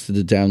 10 minutes to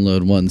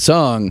download one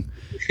song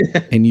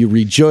and you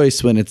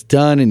rejoice when it's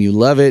done and you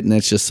love it. And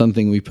that's just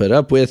something we put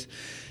up with.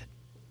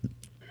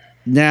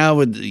 Now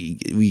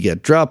we got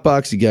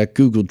Dropbox, you got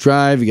Google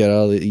Drive, you got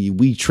all the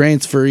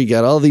WeTransfer, you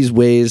got all these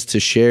ways to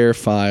share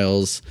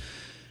files.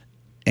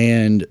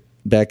 And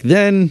back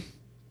then,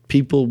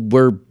 people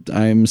were,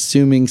 I'm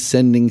assuming,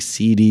 sending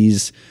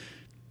CDs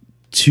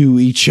to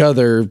each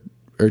other,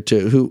 or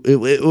to who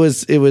it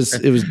was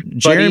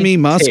Jeremy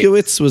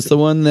Moskowitz was the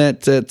one that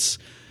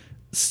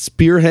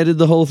spearheaded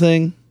the whole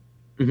thing.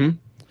 Mm-hmm.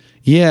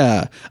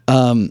 Yeah.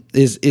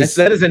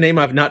 That is a name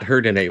I've not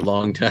heard in a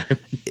long time.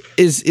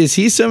 Is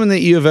he someone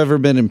that you have ever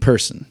been in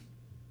person?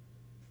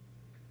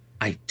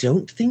 I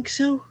don't think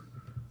so.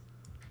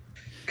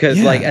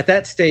 Because like at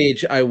that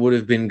stage, I would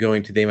have been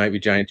going to They Might Be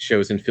Giants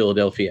shows in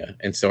Philadelphia.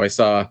 And so I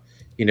saw,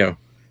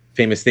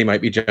 famous They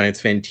Might Be Giants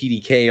fan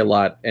TDK a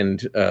lot, and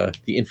the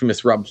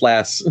infamous Rob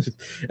Plass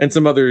and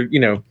some other,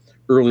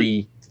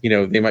 early,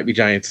 They Might Be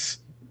Giants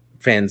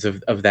fans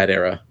of that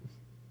era.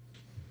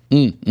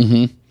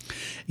 Mm-hmm.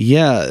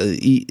 Yeah.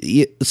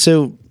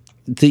 So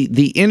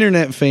the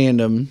internet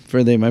fandom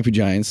for They Might Be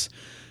Giants,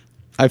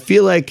 I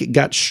feel like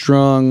got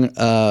strong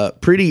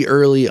pretty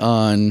early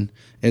on,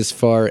 as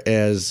far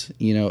as,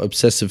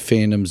 obsessive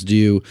fandoms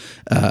do,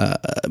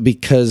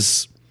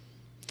 because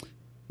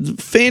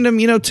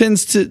fandom,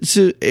 tends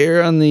to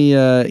err on the,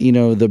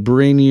 the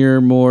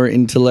brainier, more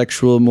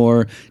intellectual,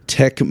 more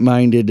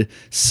tech-minded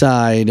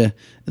side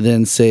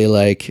than, say,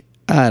 like,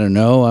 I don't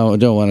know, I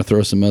don't want to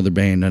throw some other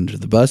band under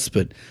the bus,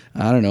 but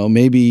I don't know,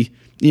 maybe,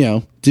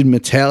 did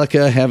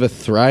Metallica have a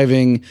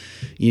thriving,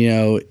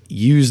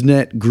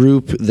 Usenet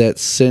group that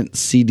sent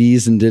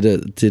CDs and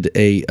did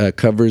a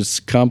covers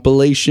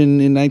compilation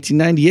in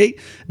 1998?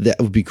 That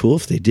would be cool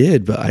if they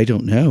did, but I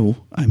don't know.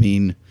 I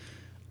mean,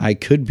 I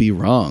could be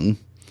wrong,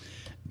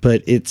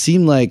 but it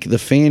seemed like the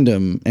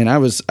fandom, and I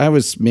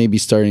was maybe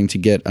starting to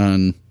get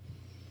on.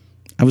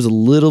 I was a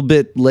little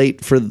bit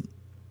late for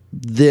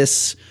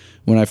this.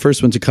 When I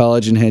first went to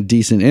college and had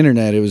decent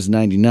internet, it was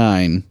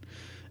 99,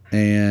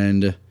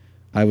 and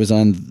I was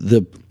on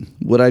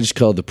what I just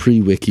call the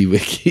pre-wiki,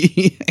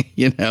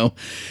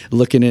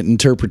 looking at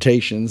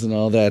interpretations and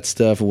all that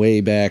stuff way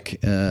back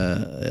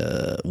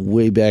in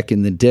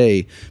the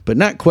day, but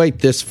not quite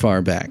this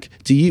far back.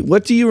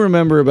 What do you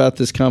remember about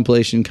this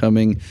compilation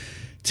coming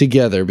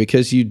together?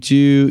 Because you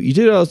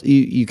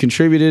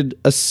contributed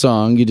a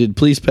song. You did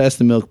 "Please Pass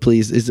the Milk,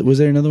 Please." Was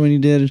there another one you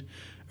did?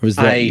 Or was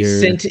that I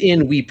sent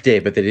in Weep Day,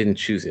 but they didn't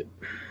choose it.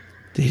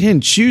 They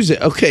didn't choose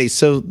it. Okay,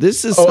 so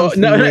this is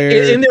something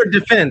where... In their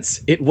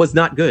defense, it was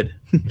not good.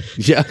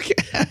 Yeah.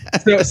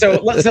 Okay.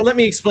 so let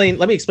me explain.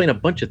 Let me explain a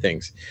bunch of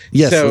things.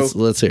 Yes, so,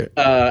 let's hear it.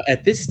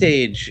 At this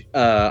stage,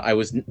 I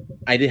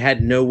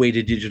had no way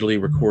to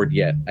digitally record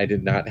yet. I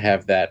did not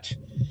have that.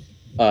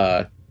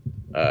 I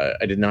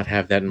did not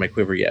have that in my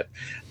quiver yet.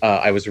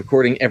 I was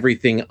recording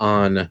everything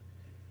on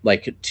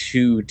like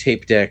 2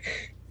 tape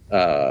deck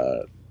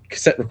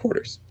cassette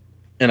recorders,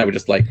 and I would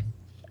just like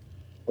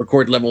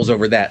record levels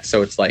over that.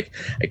 So it's like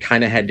I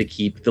kind of had to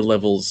keep the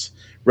levels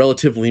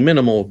relatively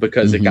minimal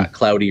because it got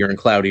cloudier and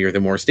cloudier the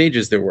more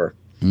stages there were.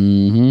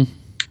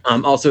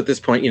 Also at this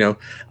point,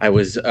 I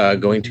was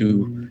going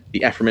to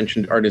the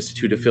aforementioned Art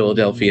Institute of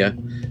Philadelphia,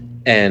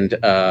 and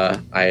I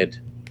had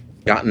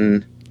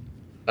gotten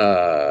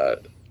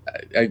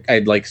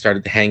I'd like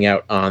started to hang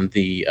out on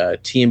the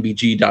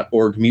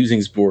TMBG.org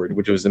musings board,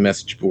 which was a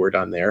message board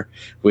on there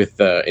with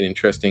an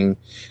interesting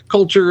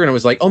culture. And I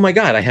was like, oh my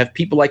God, I have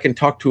people I can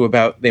talk to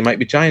about They Might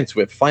Be Giants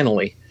with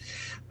finally.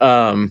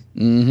 And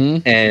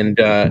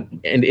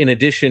in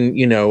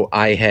addition,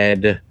 I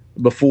had,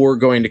 before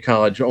going to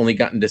college, only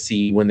gotten to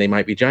see When They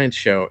Might Be Giants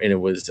show. And it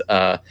was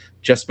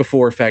just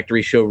before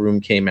Factory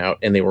Showroom came out,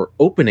 and they were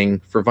opening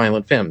for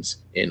Violent Femmes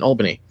in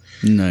Albany.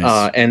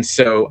 Nice. And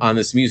so on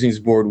this musings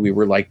board, we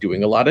were like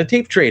doing a lot of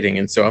tape trading.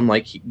 And so I'm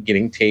like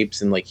getting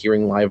tapes and like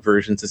hearing live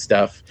versions of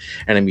stuff.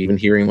 And I'm even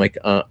hearing like,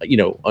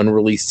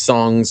 unreleased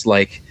songs,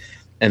 like,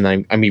 and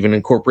I'm even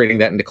incorporating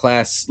that into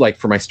class. Like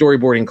for my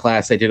storyboarding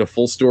class, I did a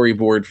full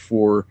storyboard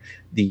for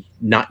the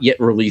not yet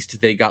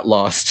released They Got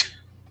Lost.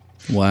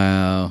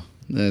 Wow.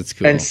 That's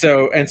cool.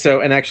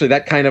 And actually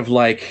that kind of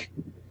like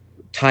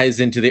ties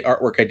into the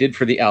artwork I did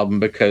for the album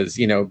because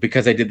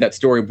I did that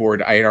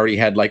storyboard, I had already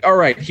had like, all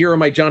right, here are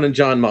my John and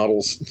John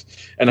models,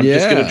 and I'm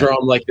just going to draw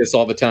them like this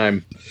all the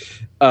time.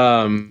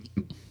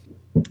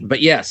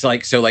 But yeah, so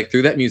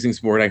through that musings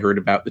board, I heard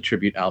about the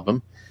tribute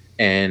album,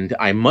 and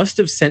I must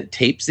have sent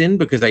tapes in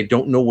because I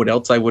don't know what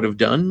else I would have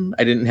done.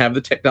 I didn't have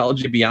the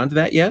technology beyond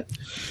that yet.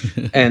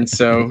 And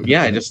so,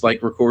 yeah, I just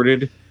like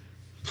recorded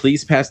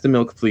Please Pass the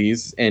Milk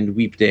Please and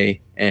Weep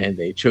Day, and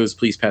they chose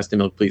Please Pass the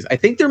Milk Please. I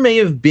think there may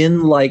have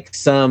been like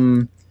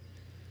some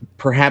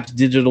perhaps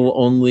digital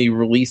only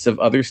release of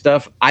other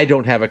stuff. I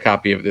don't have a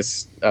copy of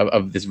this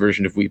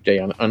version of Weep Day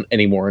on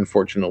anymore,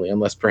 unfortunately,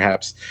 unless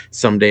perhaps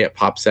someday it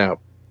pops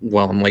out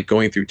while I'm like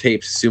going through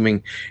tapes,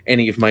 assuming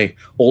any of my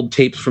old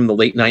tapes from the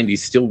late 90s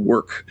still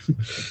work.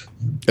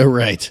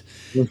 Right.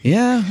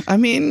 Yeah, I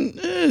mean,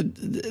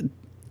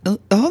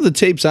 all the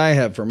tapes I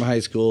have from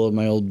high school of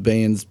my old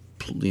bands,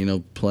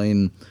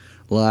 playing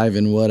live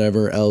and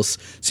whatever else,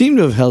 seem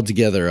to have held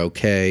together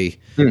okay.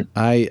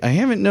 I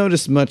haven't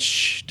noticed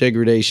much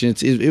degradation.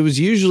 It was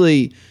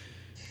usually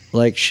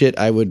like shit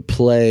I would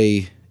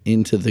play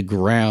into the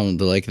ground,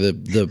 like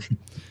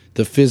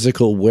the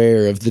physical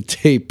wear of the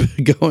tape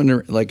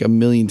going like a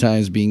million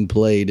times being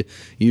played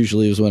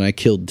usually was when I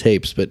killed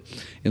tapes. But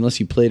unless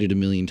you played it a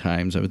million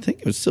times, I would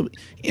think it was still,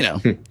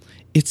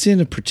 it's in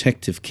a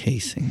protective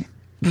casing.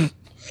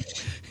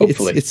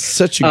 Hopefully. It's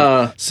such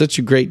a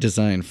great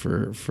design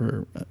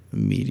for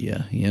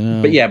media,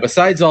 But yeah,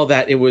 besides all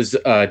that, it was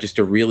just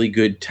a really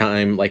good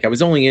time. Like I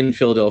was only in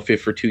Philadelphia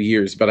for 2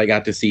 years, but I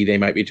got to see They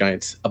Might Be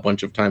Giants a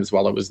bunch of times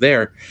while I was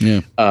there.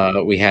 Yeah.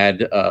 We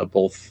had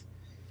both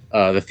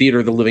the Theater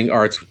of the Living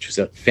Arts, which was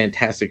a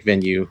fantastic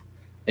venue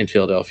in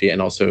Philadelphia,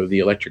 and also the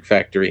Electric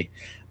Factory.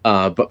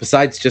 But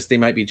besides just They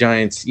Might Be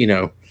Giants,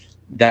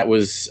 that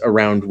was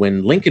around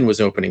when Lincoln was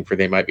opening for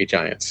They Might Be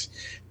Giants.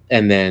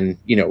 And then,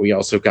 we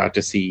also got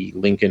to see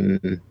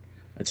Lincoln.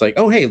 It's like,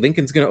 oh, hey,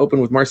 Lincoln's going to open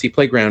with Marcy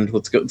Playground.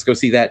 Let's go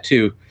see that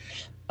too.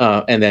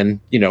 And then,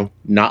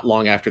 not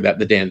long after that,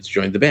 the Dans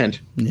joined the band.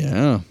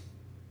 Yeah.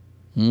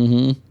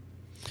 Mm-hmm.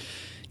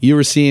 You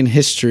were seeing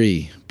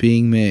history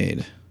being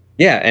made.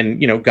 Yeah,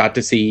 and, got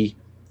to see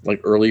like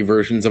early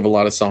versions of a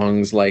lot of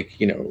songs, like,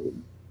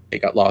 They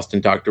Got Lost in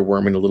Dr.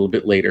 Worm, a little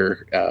bit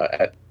later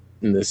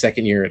in the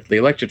second year at the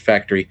Electric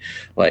Factory,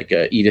 like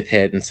Edith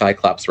Head and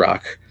Cyclops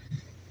Rock.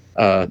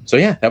 So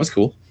yeah, that was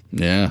cool.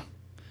 Yeah,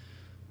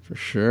 for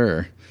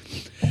sure.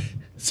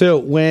 So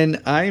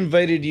when I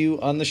invited you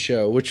on the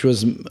show, which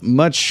was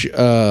much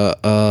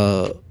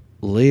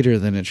later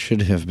than it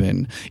should have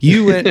been,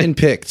 you went and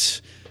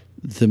picked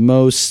the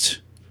most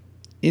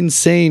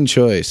insane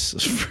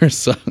choice for a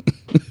song,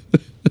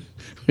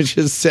 which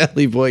is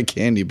Sally Boy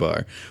Candy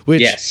Bar.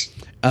 Which, yes,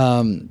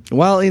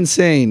 while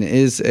insane,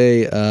 is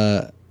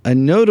a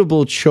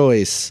notable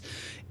choice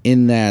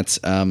in that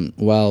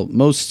while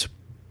most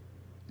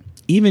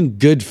even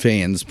good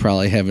fans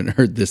probably haven't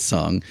heard this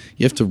song.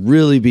 You have to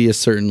really be a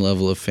certain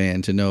level of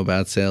fan to know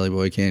about Sally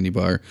Boy Candy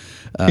Bar.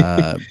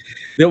 Well,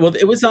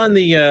 it was on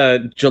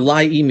the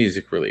July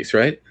eMusic release,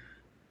 right?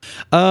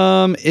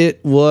 It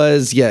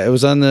was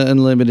on the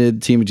Unlimited,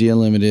 TMBG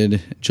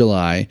Unlimited,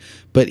 July.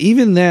 But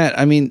even that,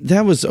 I mean,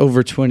 that was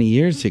over 20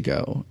 years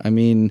ago. I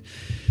mean,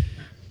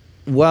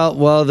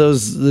 while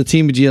the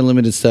TMBG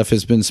Unlimited stuff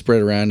has been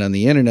spread around on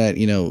the internet,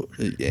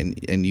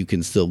 and you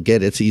can still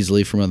get it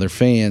easily from other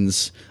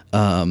fans,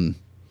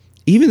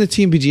 even the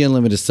TMBG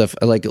Unlimited stuff,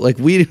 like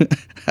we,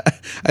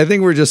 I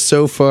think we're just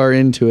so far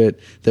into it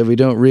that we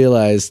don't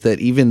realize that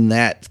even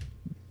that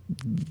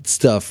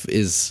stuff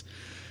is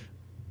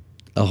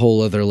a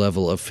whole other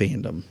level of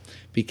fandom,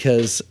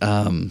 because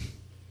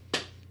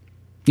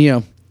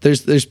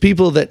there's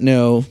people that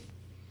know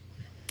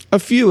a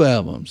few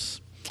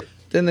albums.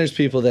 Then there's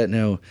people that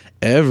know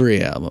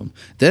every album.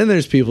 Then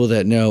there's people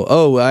that know,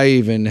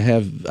 I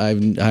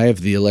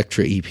have the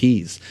Elektra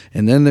EPs.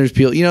 And then there's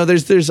people,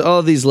 there's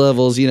all these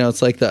levels.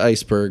 It's like the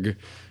iceberg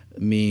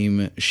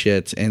meme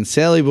shit. And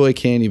Sally Boy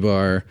Candy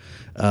Bar,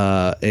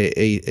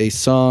 a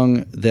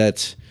song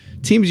that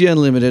TMBG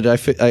Unlimited, I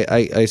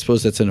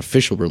suppose that's an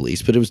official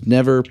release, but it was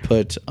never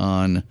put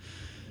on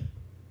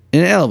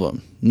an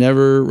album,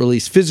 never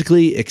released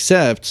physically,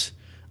 except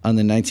on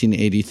the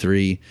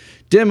 1983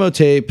 demo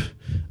tape,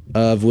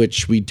 of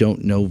which we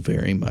don't know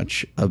very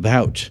much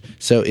about.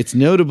 So it's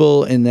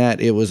notable in that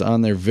it was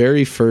on their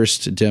very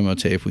first demo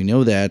tape. We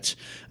know that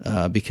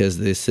because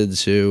they said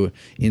so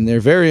in their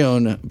very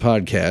own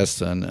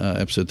podcast on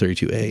episode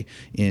 32A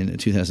in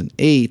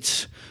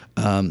 2008.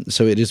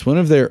 So it is one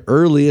of their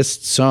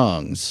earliest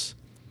songs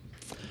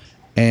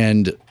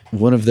and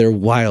one of their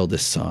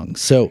wildest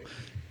songs. So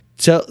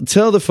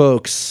tell the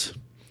folks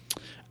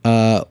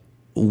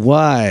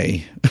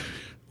why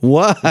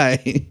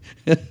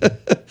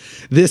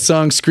this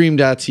song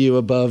screamed out to you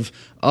above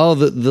all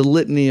the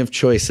litany of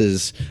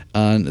choices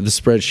on the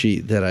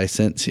spreadsheet that I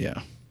sent to you.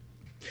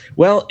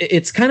 Well,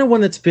 it's kind of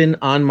one that's been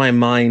on my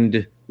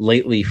mind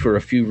lately for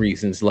a few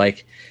reasons.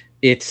 Like,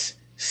 it's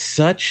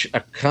such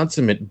a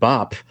consummate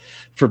bop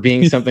for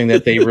being something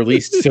that they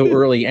released so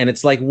early. And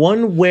it's like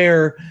one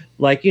where,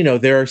 like,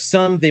 there are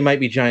some They Might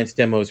Be Giants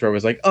demos where I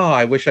was like,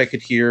 I wish I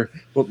could hear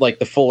like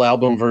the full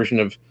album version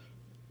of,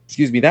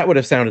 that would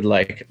have sounded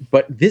like.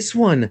 But this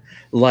one,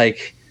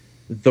 like,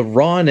 the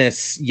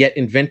rawness yet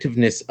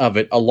inventiveness of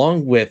it,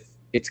 along with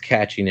its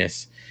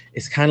catchiness,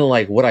 is kind of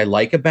like what I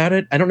like about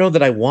it. I don't know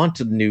that I want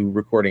a new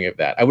recording of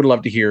that. I would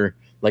love to hear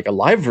like a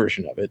live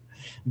version of it,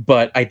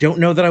 but I don't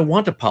know that I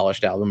want a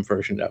polished album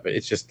version of it.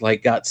 It's just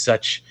like got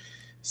such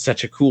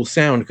a cool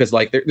sound, because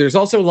like there's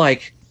also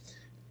like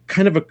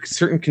kind of a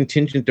certain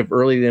contingent of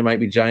early They Might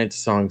Be Giants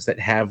songs that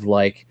have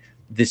like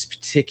this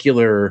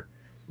particular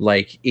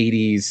like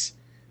 80s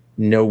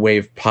no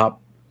wave pop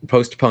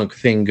post-punk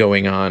thing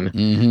going on.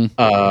 Mm-hmm.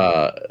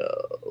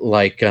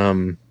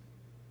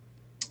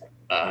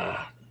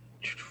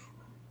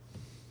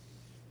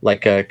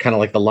 Like a kind of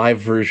like the live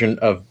version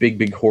of Big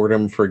Big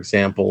Whoredom, for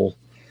example,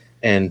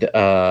 and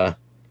Hiya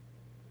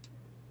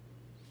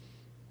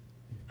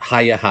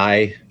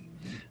High.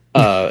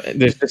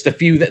 There's just a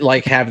few that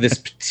like have this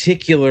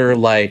particular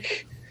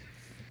like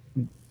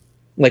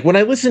when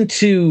I listen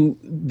to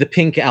the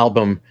Pink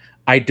album,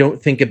 I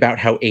don't think about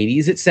how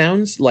 80s it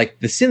sounds. Like,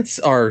 the synths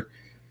are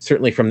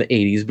certainly from the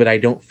 80s, but I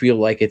don't feel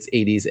like it's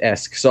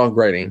 80s-esque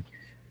songwriting.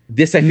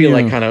 This I feel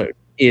like kind of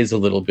is a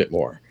little bit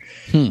more.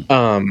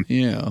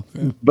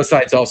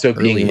 Besides also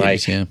being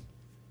like,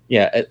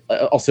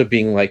 also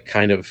being like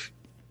kind of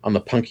on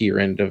the punkier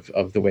end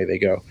of the way they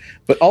go.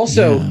 But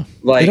also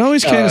like, it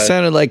always kind of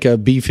sounded like a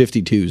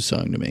B-52s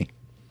song to me.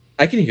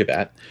 I can hear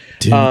that.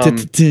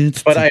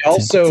 But I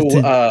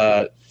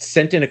also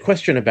sent in a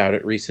question about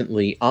it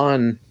recently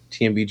on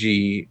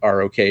TMBG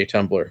ROK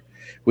Tumblr,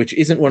 which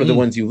isn't one of the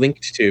ones you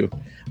linked to.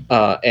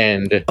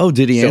 And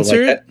did he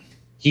answer it?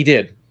 He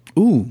did.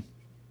 Ooh.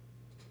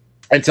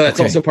 And so that's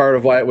also part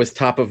of why it was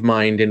top of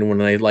mind. And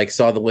when I like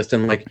saw the list,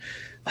 I'm like,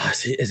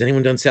 has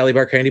anyone done Sally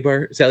Boy Candy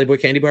Bar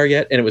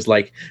yet? And it was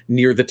like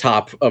near the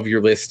top of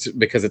your list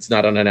because it's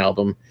not on an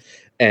album,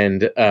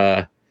 and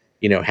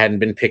hadn't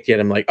been picked yet.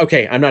 I'm like,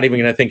 okay, I'm not even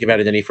going to think about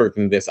it any further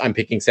than this. I'm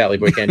picking Sally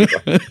Boy Candy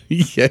Bar.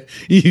 Yeah,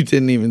 you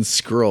didn't even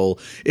scroll.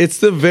 It's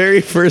the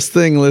very first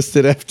thing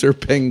listed after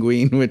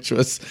Penguin, which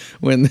was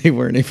when they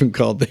weren't even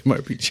called They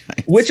Might Be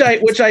Giants. Which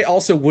I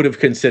also would have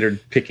considered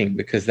picking,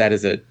 because that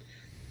is a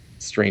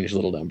strange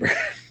little number.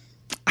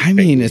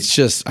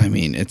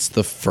 It's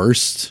the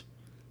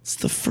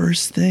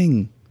first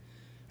thing.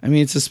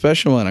 It's a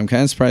special one. I'm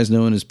kind of surprised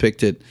no one has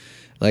picked it.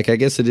 Like, I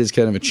guess it is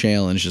kind of a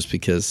challenge just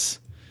because,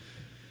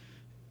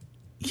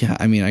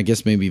 I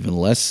guess maybe even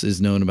less is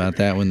known about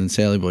that one than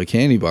Sally Boy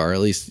Candy Bar.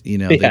 At least,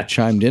 they've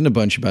chimed in a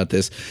bunch about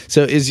this.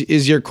 So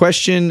is your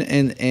question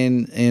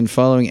and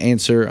following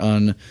answer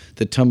on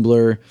the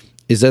Tumblr,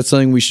 is that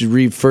something we should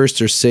read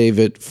first or save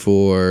it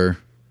for...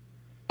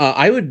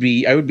 I would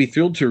be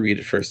thrilled to read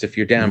it first if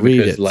you're down,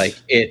 because like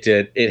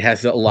it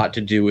has a lot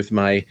to do with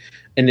my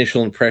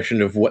initial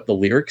impression of what the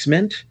lyrics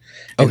meant.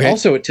 And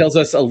also it tells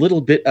us a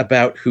little bit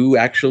about who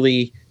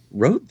actually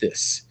wrote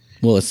this.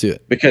 Well, let's do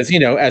it. Because,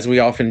 as we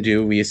often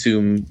do, we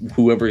assume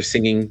whoever's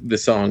singing the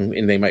song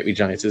in They Might Be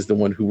Giants is the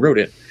one who wrote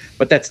it.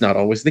 But that's not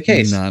always the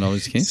case. Not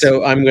always the case.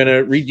 So I'm going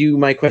to read you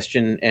my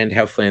question and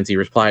how Flanzy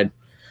replied.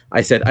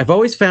 I said, I've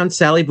always found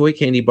Sally Boy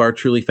Candy Bar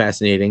truly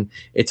fascinating.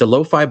 It's a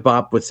lo-fi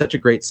bop with such a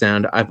great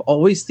sound. I've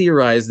always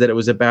theorized that it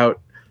was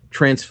about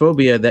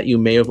transphobia that you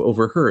may have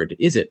overheard.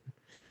 Is it?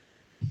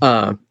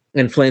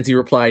 And Flanzy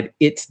replied,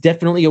 "It's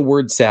definitely a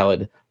word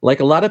salad. Like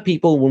a lot of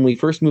people, when we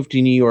first moved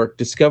to New York,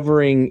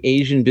 discovering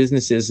Asian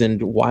businesses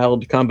and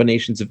wild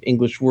combinations of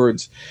English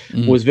words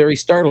was very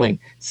startling.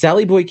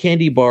 Sally Boy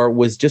Candy Bar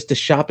was just a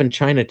shop in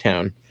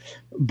Chinatown,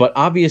 but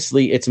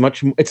obviously it's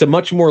a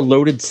much more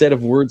loaded set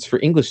of words for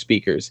English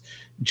speakers.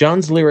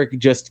 John's lyric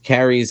just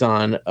carries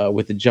on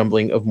with the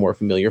jumbling of more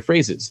familiar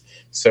phrases."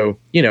 So,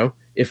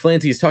 if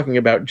Flancy is talking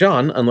about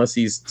John, unless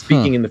he's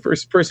speaking in the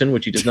first person,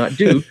 which he does not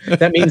do,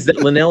 that means that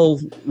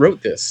Linnell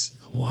wrote this.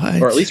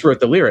 What? Or at least wrote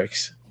the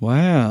lyrics.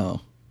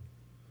 Wow.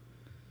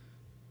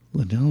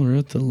 Linnell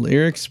wrote the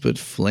lyrics, but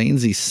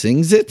Flanzy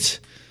sings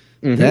it?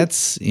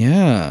 That's,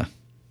 yeah.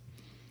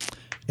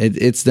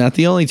 It's not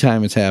the only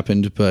time it's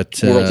happened, but...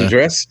 World's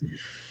Address?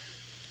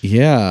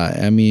 Yeah,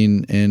 I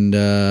mean,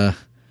 and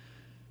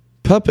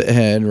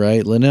Puppet-Head,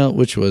 right? Linnell,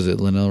 which was it?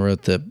 Linnell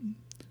wrote the...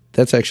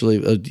 That's actually,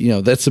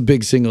 that's a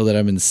big single that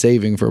I've been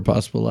saving for a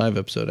possible live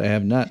episode. I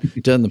have not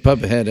done the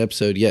Puppet-Head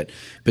epised yet,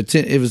 but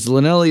it was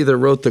Linnell either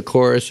wrote the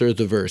chorus or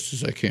the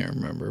verses. I can't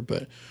remember,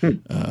 but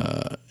and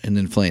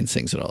then Flane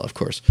sings it all, of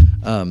course.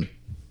 Well,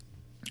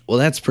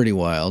 that's pretty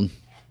wild.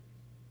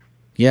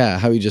 Yeah,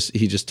 how he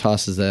just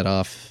tosses that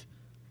off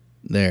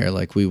there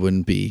like we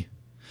wouldn't be.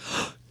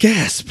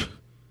 Gasp!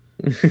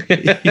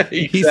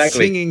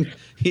 Exactly.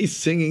 He's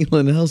singing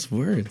Linnell's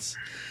words.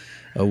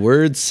 A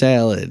word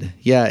salad.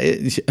 Yeah.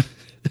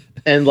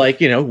 And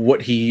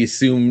what he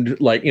assumed,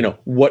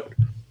 what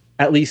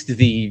at least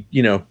the,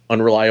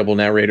 unreliable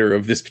narrator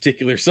of this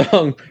particular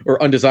song,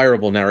 or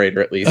undesirable narrator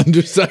at least.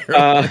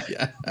 Undesirable.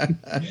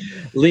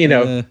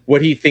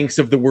 What he thinks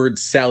of the word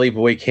Sally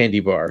Boy Candy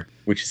Bar,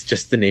 which is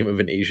just the name of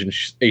an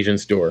Asian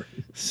store.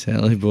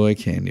 Sally Boy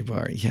Candy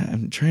Bar. Yeah,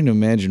 I'm trying to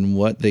imagine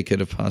what they could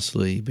have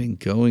possibly been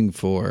going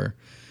for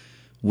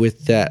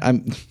with that.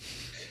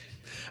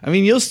 I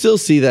mean, you'll still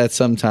see that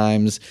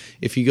sometimes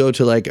if you go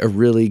to like a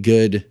really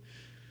good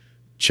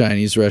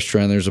Chinese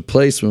restaurant. There's a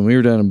place when we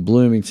were down in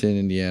Bloomington,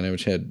 Indiana,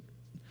 which had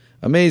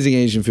amazing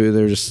Asian food.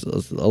 There were just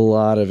a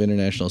lot of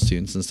international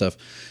students and stuff.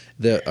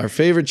 Our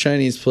favorite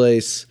Chinese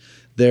place,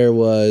 there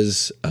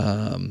was,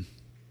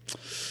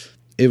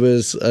 it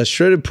was a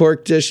shredded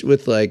pork dish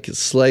with like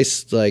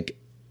sliced like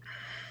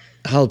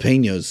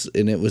jalapenos,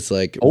 and it was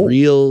like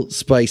real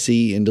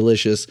spicy and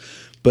delicious,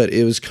 but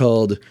it was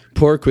called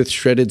pork with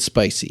shredded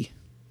spicy.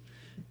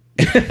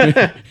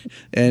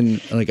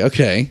 And I'm like,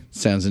 okay,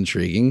 sounds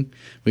intriguing.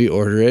 We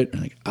order it. I'm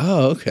like,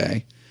 oh,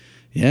 okay.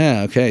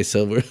 Yeah, okay.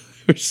 So we're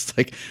just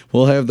like,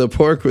 we'll have the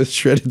pork with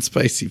shredded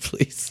spicy,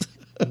 please.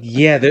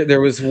 Yeah,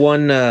 there was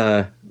one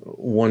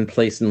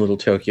place in Little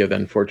Tokyo that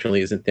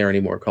unfortunately isn't there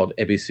anymore called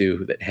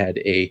Ebisu that had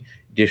a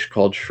dish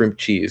called shrimp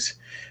cheese,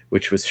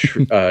 which was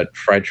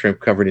fried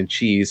shrimp covered in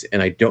cheese.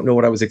 And I don't know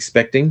what I was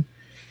expecting,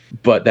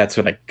 but that's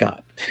what I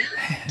got.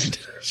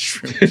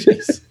 Shrimp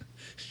cheese.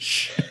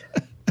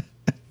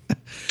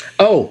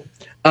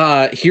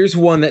 Here's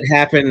one that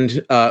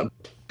happened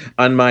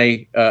on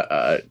my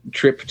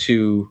trip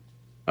to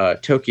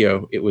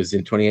Tokyo. It was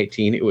in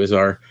 2018. It was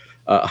our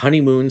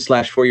honeymoon /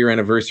 4-year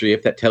anniversary,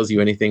 if that tells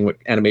you anything what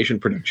animation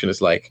production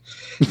is like.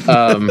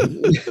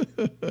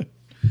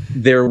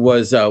 There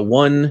was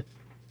one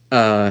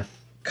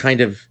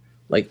kind of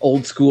like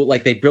old school,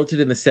 like they built it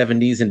in the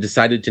 70s and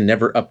decided to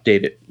never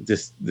update it.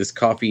 This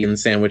coffee and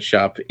sandwich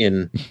shop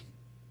in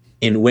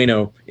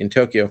Ueno in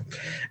Tokyo.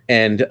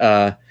 And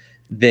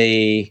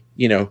they,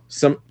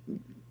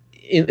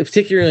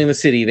 particularly in the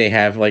city, they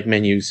have like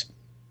menus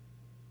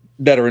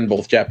that are in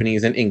both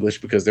Japanese and English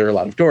because there are a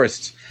lot of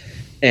tourists.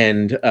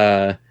 And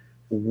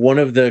one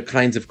of the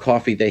kinds of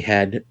coffee they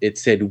had, it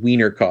said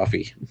Wiener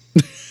coffee.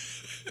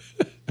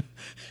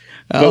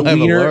 I'll have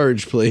Wiener, a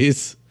large,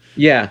 please.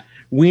 Yeah.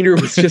 Wiener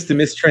was just a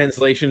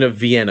mistranslation of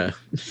Vienna.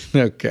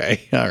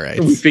 Okay. All right.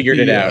 We figured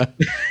it out.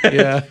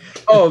 Yeah.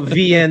 Oh,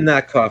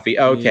 Vienna coffee.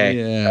 Okay.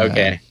 Yeah.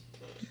 Okay.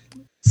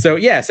 So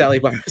yeah, Sally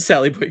Boy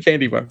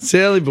Candy Bar.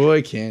 Sally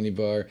Boy Candy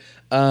Bar.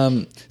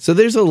 So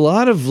there's a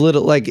lot of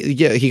little, like,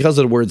 yeah, he calls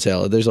it a word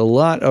salad. There's a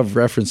lot of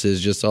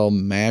references just all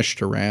mashed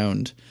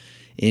around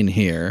in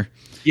here.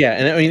 Yeah,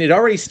 and I mean, it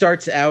already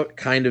starts out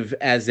kind of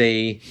as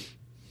a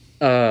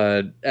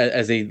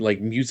like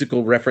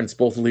musical reference,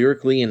 both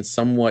lyrically and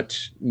somewhat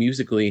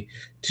musically,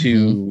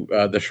 to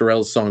the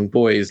Shirelles song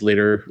 "Boys,"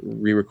 later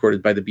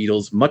re-recorded by the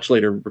Beatles, much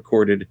later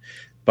recorded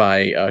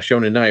by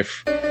Shonen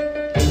Knife.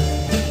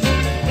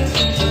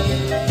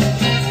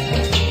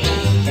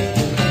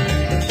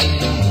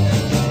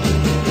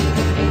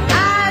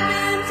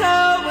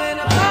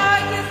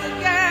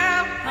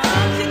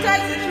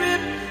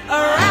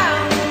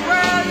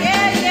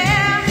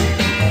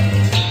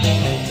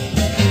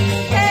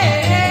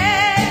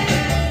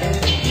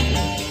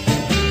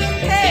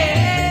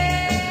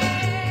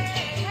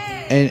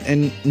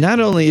 And not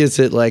only is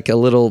it like a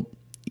little,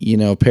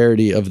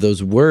 parody of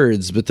those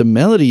words, but the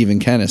melody even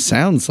kind of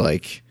sounds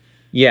like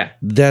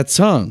that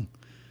song.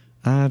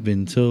 I've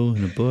been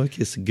told a boy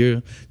kiss a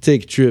girl,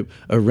 take a trip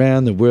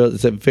around the world.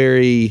 It's a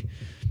very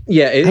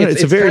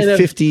it's a very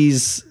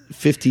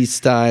 50s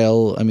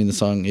style. I mean, the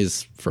song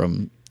is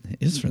from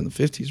is from the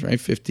 50s, right?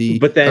 50,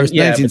 but then, or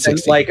yeah,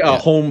 1960. like a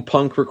home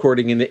punk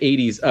recording in the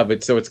 80s of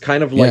it. So it's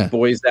kind of like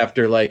Boys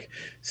After, like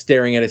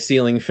staring at a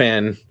ceiling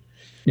fan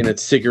in a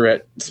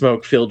cigarette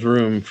smoke filled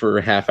room for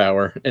a half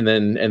hour and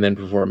then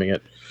performing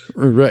it.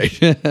 Right.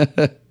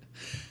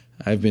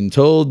 I've been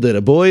told that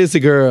a boy is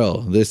a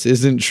girl. This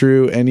isn't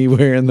true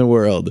anywhere in the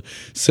world.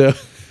 So,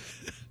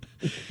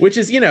 which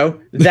is,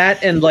 that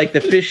and like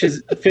the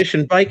fish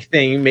and bike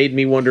thing made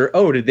me wonder,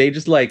 oh, did they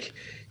just like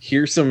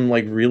hear some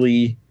like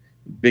really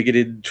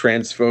bigoted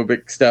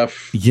transphobic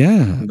stuff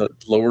on the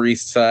Lower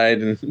East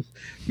Side and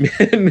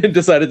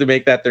decided to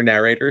make that their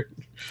narrator?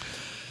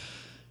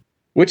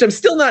 Which I'm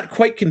still not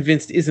quite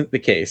convinced isn't the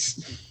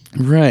case.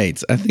 Right.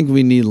 I think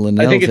we need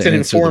Linnell. I think it's an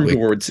informed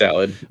word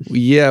salad.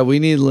 Yeah, we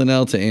need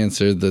Linnell to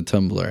answer the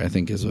Tumblr, I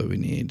think is what we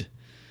need.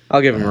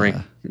 I'll give him a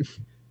ring.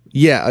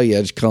 Yeah. Oh,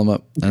 yeah. Just call him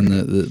up on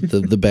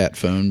the bat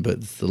phone, but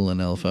it's the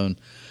Linnell phone.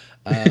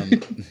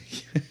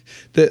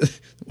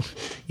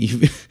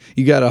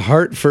 You got a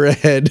heart for a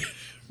head,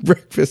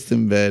 breakfast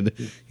in bed.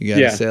 You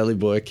got a Sally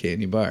Boy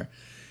candy bar.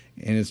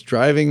 And it's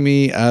driving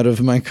me out of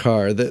my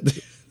car.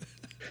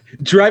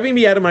 Driving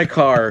me out of my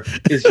car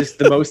is just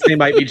the most They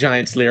Might Be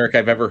Giants lyric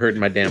I've ever heard in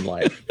my damn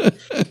life.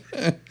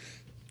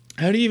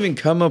 How do you even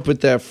come up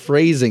with that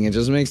phrasing? It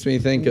just makes me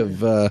think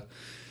of, I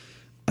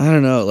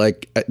don't know,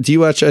 like, do you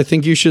watch I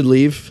Think You Should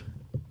Leave?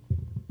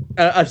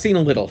 I've seen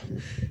a little.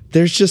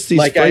 There's just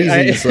these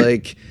phrasings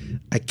like,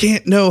 I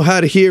can't know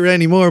how to hear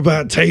any more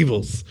about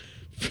tables.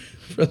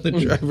 From the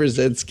Driver's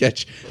Ed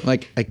sketch. I'm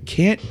like, I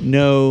can't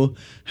know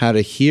how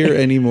to hear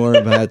any more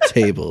about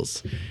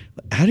tables.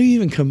 How do you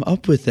even come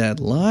up with that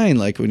line?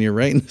 Like when you're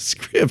writing the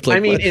script,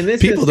 like, in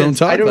this people instance,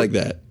 don't talk like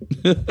that.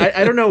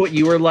 I don't know what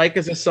you were like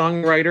as a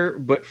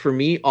songwriter, but for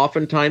me,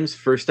 oftentimes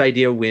first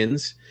idea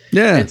wins.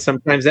 Yeah. And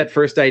sometimes that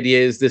first idea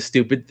is this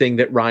stupid thing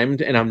that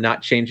rhymed and I'm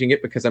not changing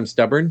it because I'm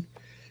stubborn.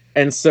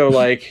 And so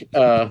like,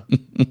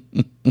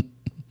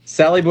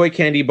 Sally Boy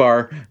candy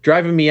bar,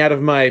 driving me out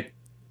of my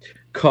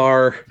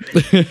car.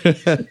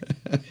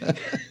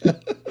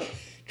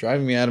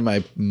 Driving me out of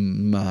my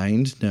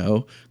mind.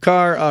 No.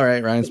 Car. All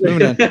right, Ryan's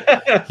moving on.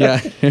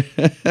 Yeah.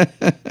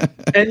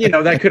 And,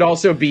 that could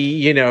also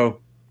be,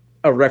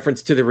 a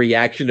reference to the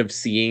reaction of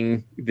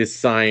seeing this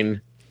sign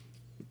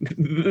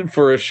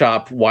for a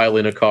shop while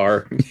in a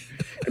car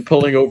and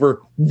pulling over.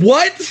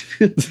 What?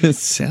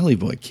 Sally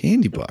Boy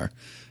candy bar.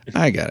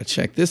 I got to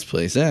check this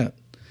place out.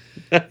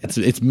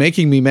 It's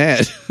making me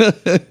mad.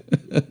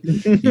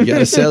 You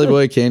got a Sally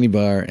Boy candy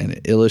bar and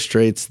it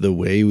illustrates the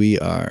way we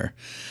are.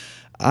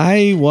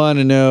 I want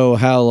to know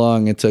how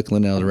long it took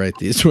Linnell to write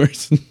these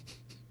words.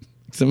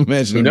 So I'm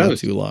imagining not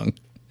too long.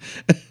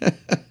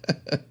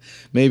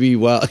 Maybe,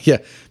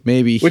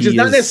 maybe. Which is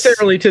not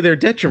necessarily to their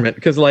detriment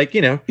because,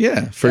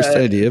 Yeah, first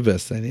idea,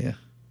 best idea.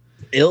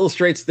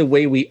 Illustrates the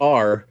way we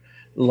are.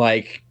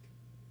 Like,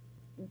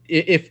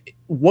 if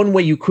one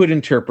way you could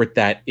interpret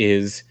that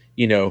is,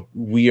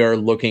 we are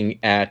looking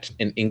at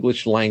an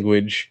English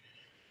language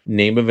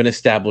name of an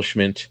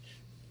establishment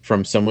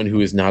from someone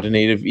who is not a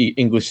native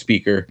English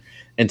speaker.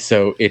 And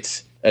so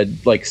it's a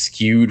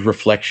skewed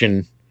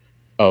reflection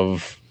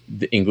of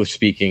the English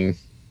speaking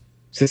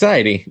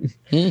society.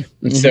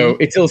 Mm-hmm. So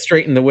it's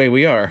illustrating the way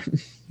we are.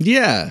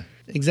 Yeah,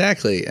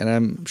 exactly. And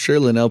I'm sure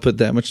Linnell put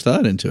that much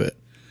thought into it.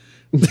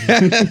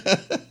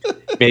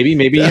 maybe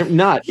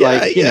not.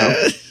 Yeah,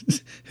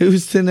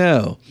 Who's to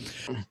know?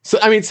 So,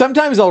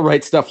 sometimes I'll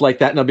write stuff like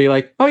that and I'll be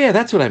like, oh yeah,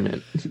 that's what I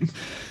meant.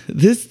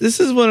 This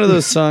is one of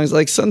those songs,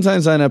 like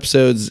sometimes on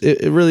episodes,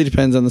 it really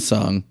depends on the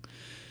song.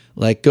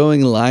 Like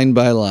going line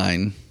by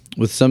line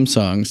with some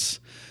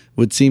songs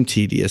would seem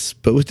tedious,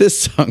 but with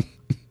this song,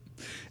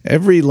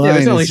 every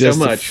line is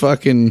just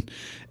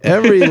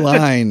every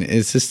line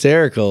is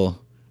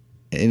hysterical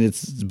and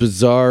it's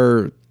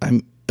bizarre.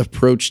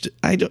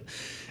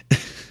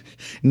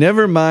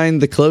 Never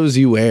mind the clothes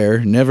you wear,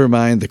 never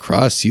mind the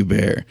cross you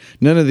bear.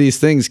 None of these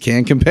things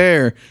can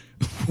compare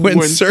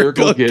when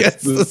circle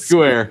gets the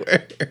square.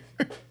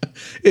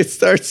 It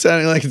starts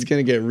sounding like it's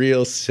going to get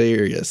real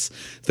serious.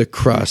 The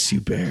cross you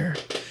bear.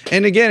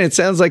 And again, it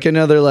sounds like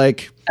another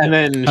and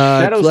then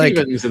Shadow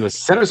Stevens in the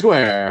center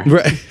square.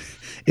 Right.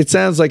 It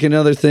sounds like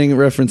another thing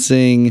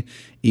referencing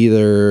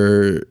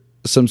either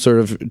some sort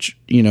of,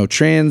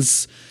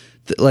 trans,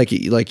 like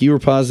you were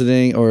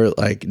positing, or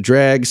like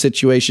drag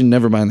situation.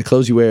 Never mind the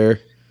clothes you wear.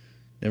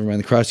 Never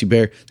mind the cross you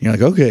bear. And you're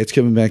like, okay, it's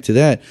coming back to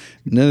that.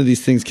 None of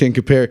these things can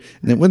compare.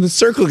 And then when the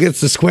circle gets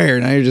the square,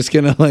 now you're just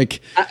gonna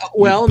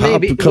pop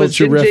maybe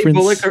culture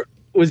reference.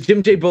 Was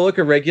Jim J. Bullock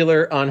a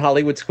regular on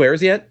Hollywood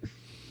Squares yet?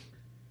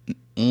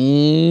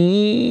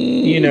 Notable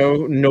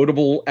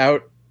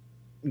out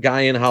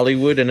guy in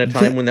Hollywood in a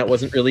time when that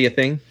wasn't really a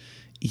thing.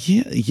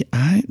 Yeah,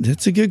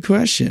 that's a good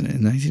question.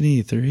 In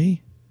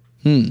 1983,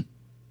 I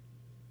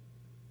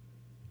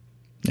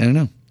don't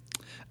know.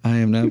 I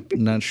am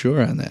not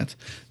sure on that.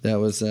 That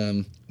was.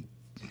 I'm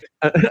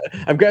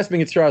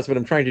grasping at straws, but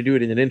I'm trying to do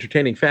it in an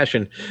entertaining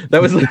fashion.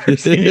 That was.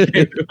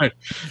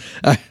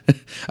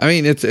 I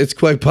mean, it's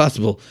quite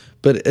possible,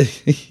 but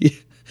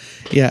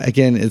Yeah,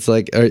 again, it's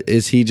like,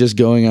 is he just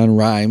going on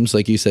rhymes?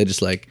 Like you said,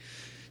 just like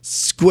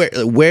square,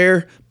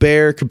 where,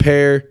 bear,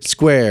 compare,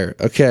 square.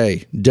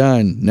 Okay,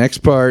 done. Next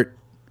part.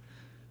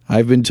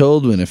 I've been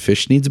told when a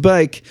fish needs a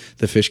bike,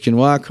 the fish can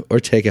walk or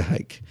take a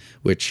hike,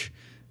 which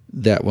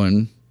that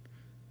one,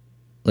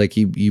 like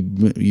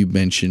you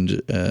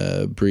mentioned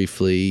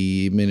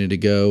briefly a minute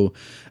ago.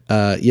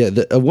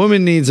 A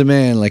woman needs a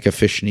man like a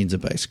fish needs a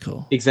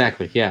bicycle.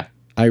 Exactly, yeah.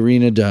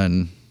 Irina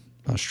Dunn,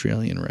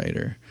 Australian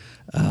writer.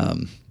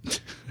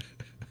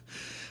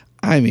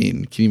 I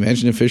mean, can you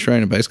imagine a fish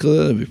riding a bicycle?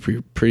 That'd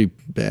be pretty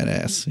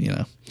badass, you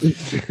know.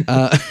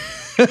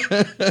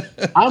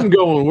 I'm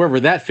going wherever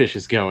that fish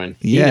is going.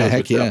 Yeah,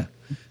 heck yeah.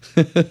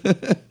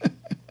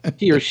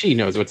 He or she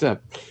knows what's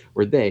up,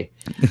 or they.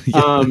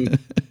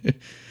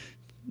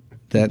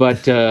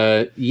 But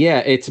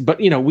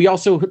we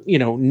also,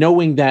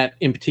 knowing that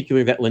in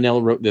particular that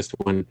Linnell wrote this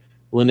one,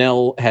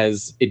 Linnell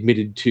has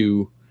admitted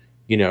to,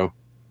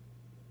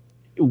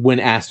 when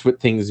asked what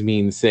things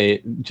mean,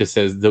 just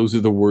says those are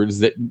the words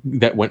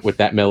that went with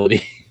that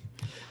melody.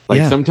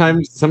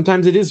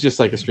 Sometimes it is just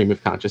like a stream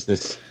of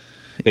consciousness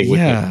thing.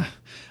 Yeah.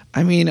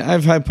 I mean,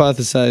 I've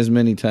hypothesized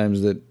many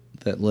times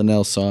that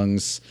Linnell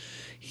songs,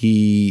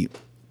 and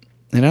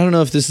I don't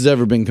know if this has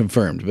ever been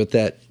confirmed, but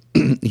that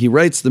he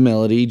writes the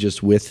melody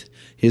just with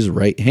his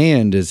right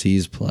hand as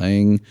he's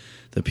playing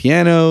the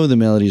piano. The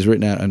melody is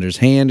written out under his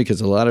hand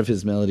because a lot of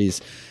his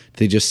melodies,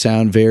 they just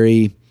sound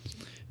very,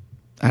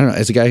 I don't know,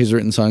 as a guy who's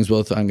written songs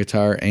both on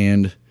guitar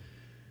and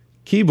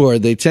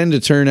keyboard, they tend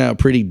to turn out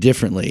pretty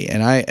differently.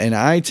 And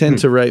I tend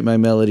to write my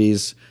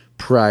melodies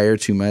prior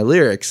to my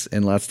lyrics,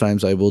 and lots of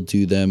times I will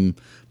do them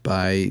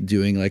by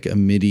doing like a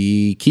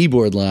MIDI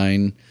keyboard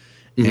line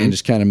and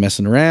just kind of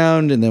messing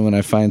around. And then when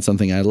I find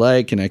something I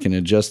like and I can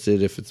adjust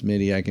it, if it's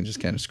MIDI, I can just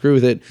kind of screw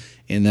with it.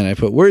 And then I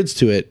put words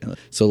to it.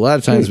 So a lot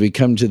of times we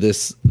come to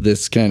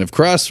this kind of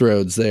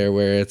crossroads there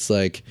where it's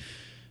like,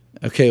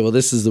 okay, well,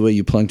 this is the way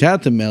you plunked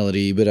out the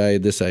melody, but I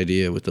had this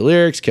idea with the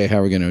lyrics. Okay, how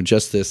are we going to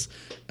adjust this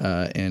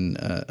and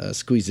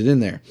squeeze it in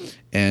there?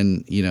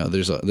 And,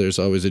 there's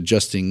always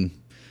adjusting,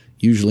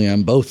 usually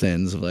on both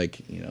ends, of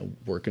like,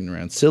 working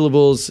around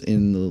syllables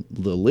in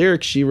the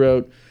lyrics she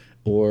wrote,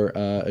 or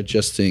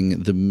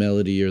adjusting the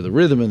melody or the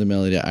rhythm of the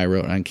melody that I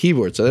wrote on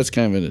keyboard. So that's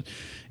kind of an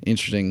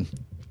interesting,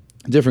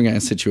 different kind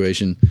of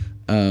situation.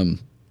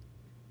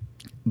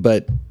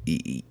 But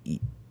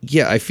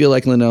yeah, I feel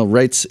like Linnell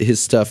writes his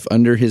stuff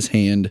under his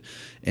hand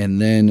and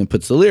then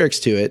puts the lyrics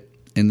to it,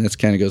 and this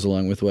kind of goes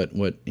along with what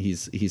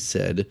he's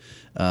said.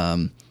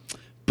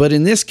 But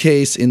in this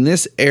case, in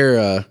this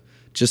era,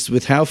 just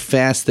with how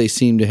fast they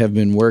seem to have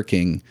been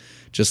working,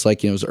 just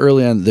like, it was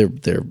early on,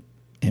 they're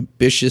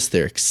ambitious,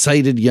 they're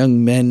excited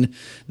young men,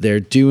 they're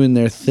doing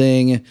their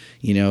thing.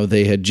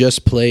 They had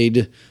just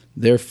played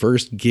their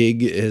first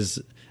gig as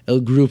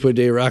El Grupo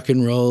de Rock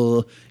and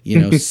Roll,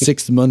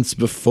 6 months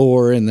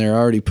before, and they're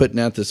already putting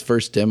out this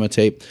first demo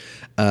tape.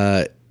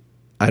 I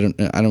don't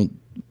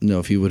know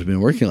if he would have been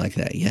working like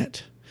that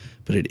yet,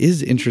 but it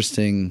is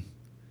interesting.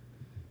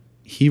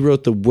 He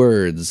wrote the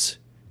words.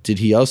 Did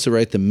he also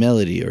write the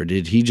melody, or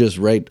did he just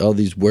write all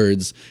these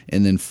words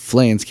and then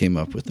Flans came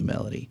up with the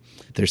melody?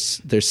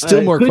 There's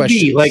still more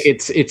questions. Be. Like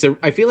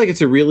I feel like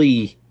it's a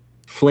really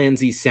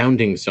Flansy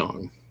sounding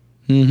song,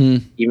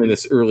 even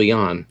this early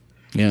on.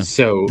 Yeah.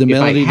 So the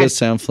melody does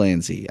sound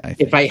Flansy, I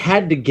think. If I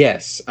had to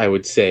guess, I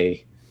would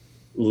say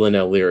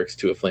Linnell lyrics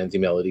to a Flansy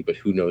melody, but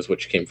who knows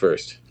which came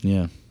first?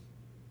 Yeah.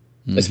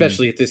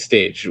 Especially at this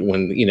stage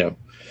when,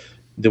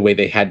 the way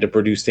they had to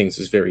produce things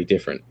was very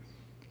different.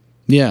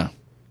 Yeah.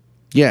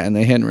 Yeah, and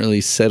they hadn't really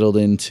settled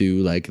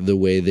into like the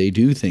way they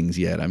do things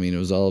yet. I mean, it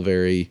was all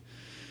very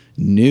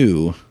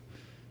new.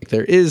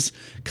 There is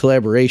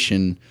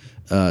collaboration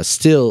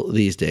still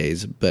these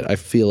days, but I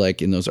feel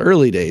like in those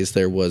early days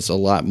there was a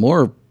lot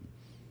more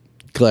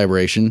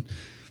collaboration.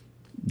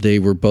 They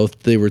were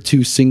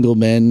two single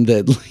men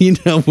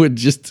that would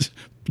just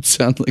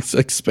sound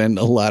like spend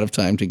a lot of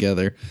time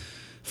together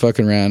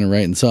fucking around and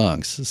writing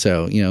songs.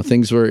 So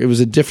it was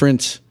a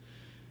different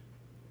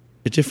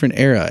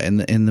era, and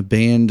the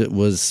band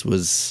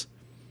was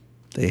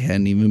they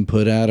hadn't even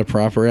put out a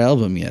proper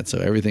album yet, so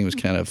everything was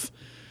kind of,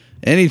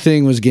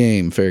 anything was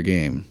fair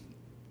game.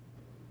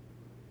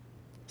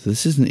 So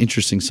this is an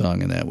interesting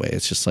song in that way.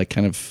 It's just like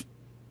kind of,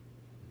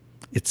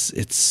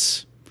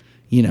 it's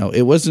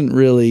it wasn't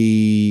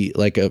really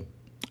like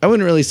I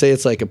wouldn't really say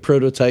it's like a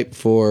prototype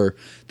for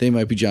They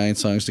Might Be Giant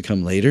songs to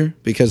come later,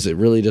 because it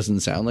really doesn't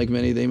sound like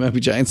many They Might Be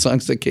Giant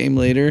songs that came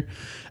later.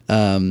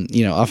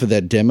 Off of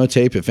that demo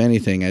tape, if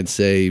anything, I'd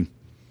say,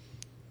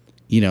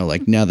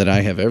 like Now That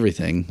I Have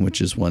Everything,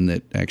 which is one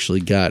that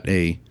actually got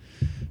a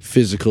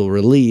physical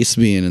release,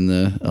 being in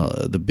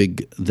the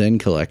Big Then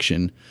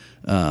collection.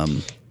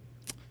 And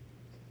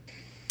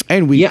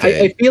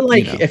I feel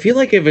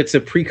like if it's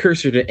a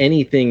precursor to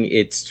anything,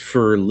 it's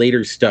for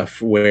later stuff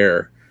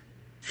where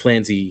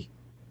Flansy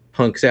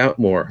punks out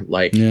more.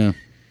 Like,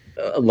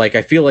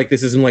 I feel like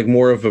this is like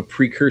more of a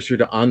precursor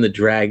to On the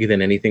Drag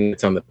than anything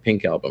that's on the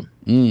Pink album.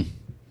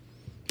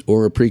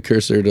 Or a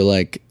precursor to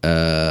like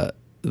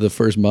the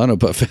first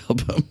Monopuff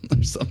album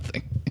or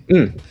something.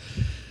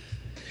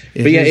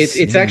 But yeah,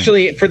 it's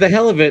actually, for the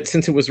hell of it,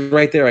 since it was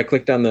right there, I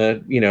clicked on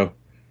the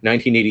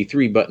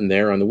 1983 button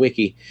there on the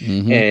wiki,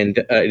 and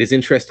it is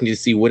interesting to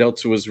see what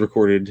else was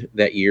recorded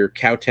that year.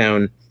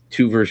 Cowtown,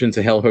 2 versions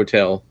of Hell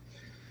Hotel.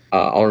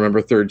 I'll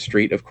Remember 3rd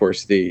Street, of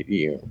course,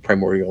 the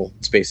Primordial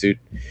Spacesuit.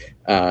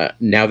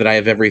 Now That I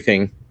Have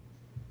Everything,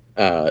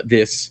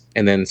 this,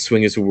 and then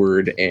Swing Is a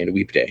Word and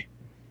Weep Day.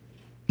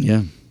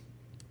 Yeah.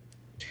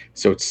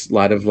 So it's a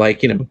lot of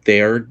like,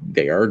 they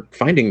are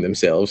finding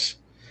themselves.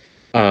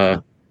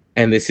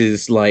 And this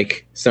is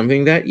like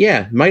something that,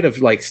 might have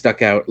like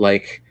stuck out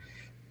like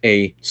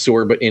a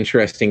sore but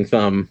interesting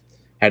thumb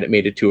had it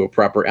made it to a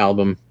proper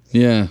album.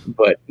 Yeah.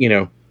 But,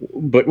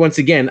 but once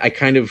again, I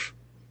kind of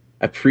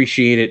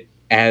appreciate it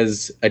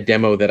as a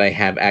demo that I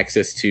have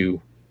access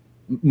to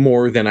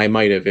more than I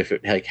might have if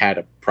it like had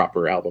a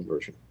proper album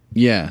version.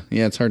 Yeah.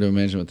 Yeah. It's hard to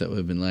imagine what that would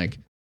have been like.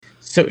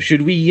 So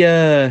should we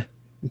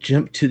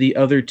jump to the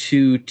other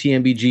 2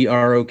 TMBG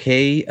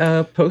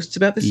ROK posts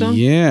about this song?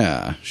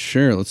 Yeah,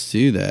 sure. Let's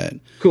do that.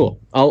 Cool.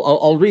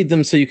 I'll read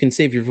them so you can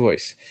save your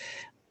voice.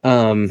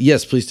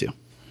 Yes, please do.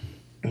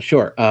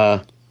 Sure.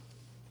 How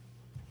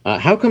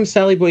come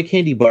Sally Boy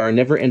Candy Bar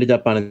never ended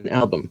up on an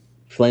album?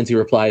 Flanzy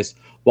replies,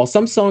 while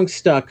some songs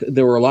stuck,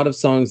 there were a lot of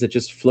songs that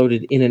just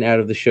floated in and out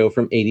of the show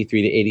from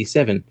 83 to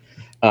 87.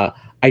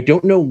 I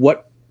don't know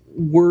what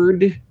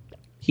word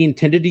he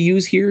intended to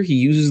use here. He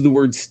uses the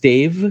word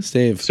stave.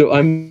 So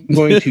I'm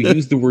going to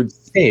use the word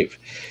stave.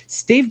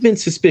 Stave Been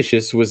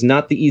Suspicious was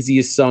not the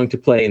easiest song to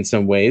play in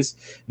some ways.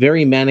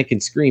 Very manic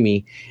and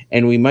screamy,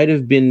 and we might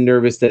have been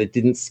nervous that it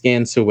didn't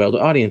scan so well to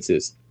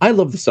audiences. I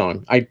love the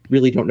song. I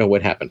really don't know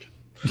what happened.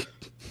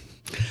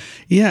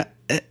 Yeah,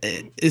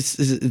 it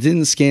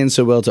didn't scan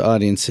so well to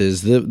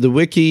audiences. The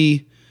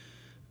wiki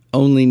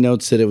only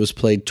notes that it was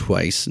played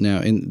twice. Now,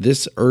 in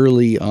this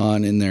early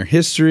on in their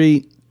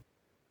history,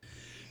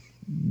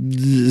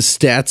 the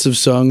stats of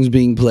songs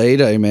being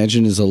played, I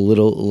imagine, is a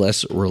little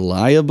less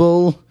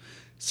reliable.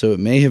 So it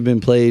may have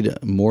been played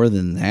more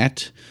than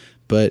that,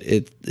 but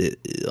it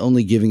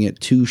only giving it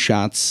 2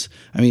 shots.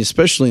 I mean,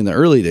 especially in the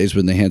early days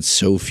when they had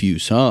so few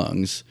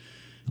songs,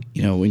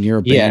 when you're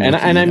a band. Yeah,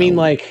 and I mean,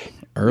 like,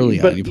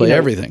 early on, you play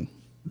everything.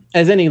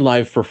 As any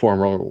live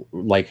performer,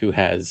 like, who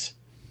has,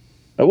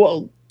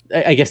 well,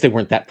 I guess they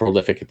weren't that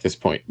prolific at this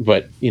point,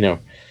 but,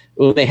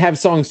 they have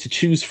songs to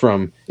choose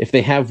from. If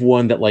they have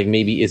one that like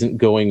maybe isn't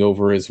going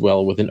over as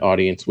well with an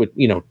audience,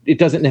 it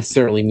doesn't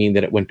necessarily mean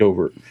that it went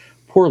over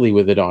poorly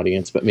with an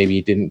audience, but maybe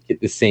it didn't get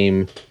the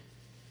same,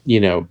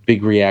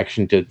 big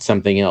reaction to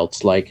something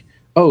else. Like,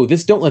 oh,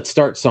 this Don't Let's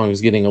Start song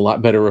is getting a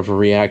lot better of a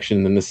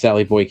reaction than the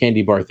Sally Boy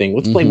Candy Bar thing.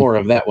 Let's play more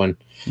of that one.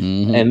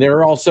 And there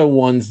are also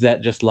ones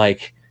that just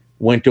like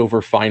went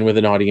over fine with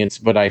an audience,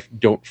 but I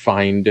don't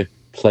find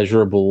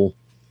pleasurable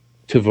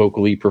to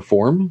vocally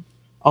perform.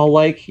 I'll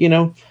like,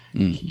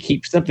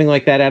 keep something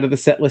like that out of the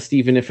set list,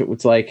 even if it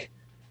was like,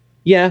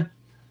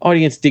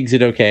 audience digs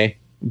it okay,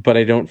 but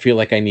I don't feel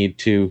like I need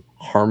to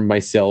harm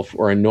myself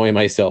or annoy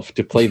myself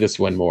to play this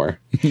one more.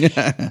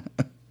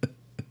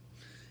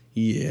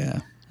 Yeah.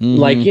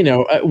 Like,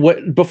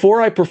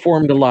 before I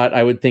performed a lot,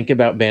 I would think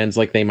about bands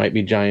like They Might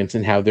Be Giants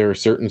and how there are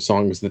certain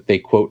songs that they,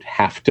 quote,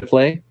 have to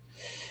play.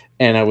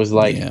 And I was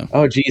like,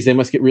 oh, geez, they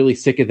must get really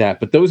sick of that.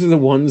 But those are the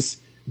ones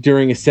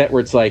during a set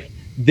where it's like,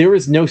 there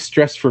is no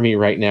stress for me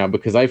right now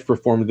because I've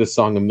performed this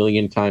song a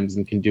million times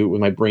and can do it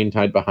with my brain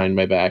tied behind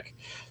my back.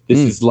 This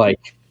is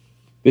like,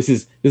 this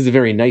is a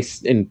very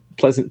nice and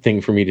pleasant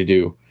thing for me to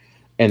do.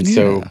 And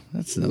so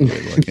that's another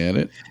way to look at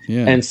it.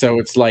 Yeah. And so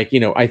it's like,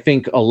 I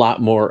think a lot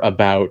more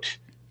about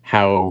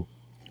how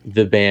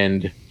the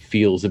band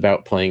feels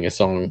about playing a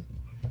song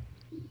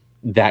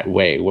that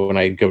way when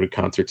I go to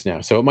concerts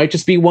now. So it might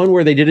just be one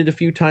where they did it a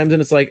few times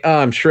and it's like,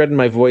 I'm shredding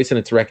my voice and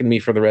it's wrecking me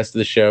for the rest of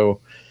the show.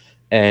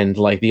 And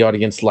like the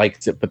audience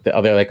likes it, but the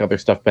other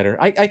stuff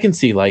better. I can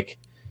see like,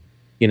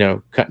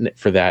 cutting it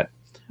for that.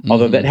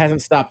 Although that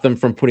hasn't stopped them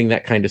from putting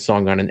that kind of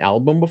song on an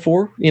album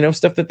before,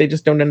 stuff that they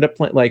just don't end up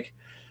playing. Like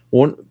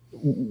one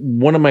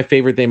of my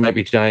favorite They Might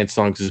Be Giants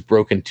songs is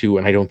Broken 2,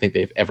 and I don't think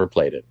they've ever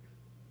played it.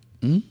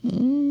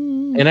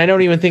 And I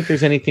don't even think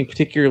there's anything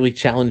particularly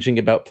challenging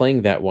about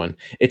playing that one.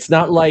 It's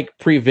not like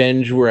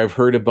Prevenge where I've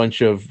heard a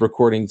bunch of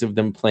recordings of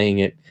them playing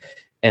it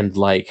and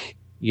like,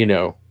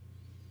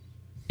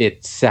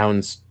 it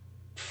sounds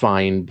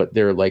fine, but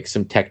there are like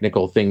some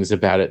technical things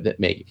about it that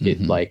make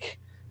it like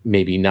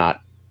maybe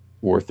not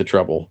worth the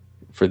trouble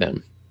for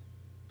them.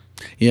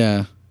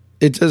 Yeah.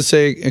 It does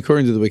say,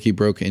 according to the wiki,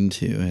 Broken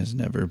 2 has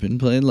never been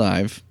played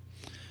live.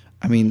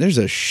 I mean, there's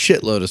a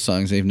shitload of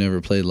songs they've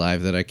never played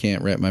live that I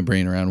can't wrap my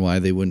brain around why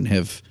they wouldn't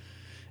have,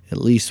 at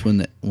least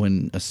when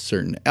a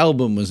certain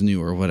album was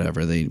new or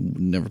whatever, they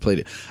never played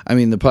it. I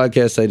mean, the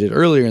podcast I did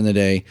earlier in the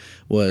day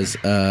was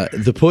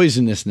The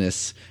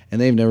Poisonousness, and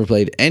they've never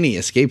played any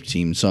Escape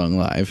Team song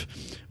live,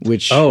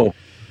 which... Oh,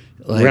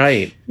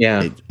 right.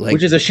 Yeah.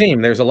 Which is a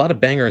shame. There's a lot of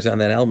bangers on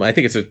that album. I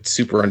think it's a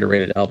super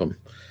underrated album.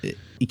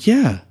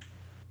 Yeah,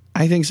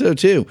 I think so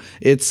too.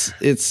 It's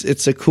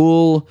a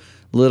cool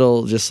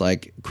little, just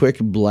like quick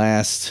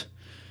blast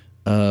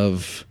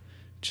of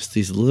just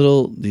these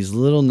little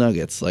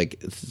nuggets,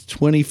 like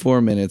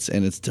 24 minutes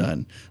and it's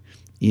done.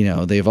 You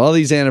know, they have all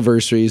these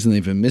anniversaries and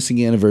they've been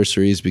missing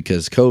anniversaries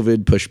because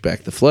COVID pushed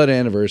back the Flood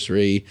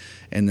anniversary.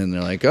 And then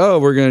they're like, oh,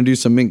 we're going to do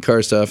some Mint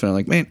Car stuff. And I'm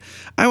like, man,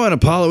 I want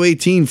Apollo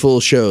 18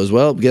 full shows.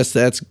 Well, guess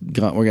that's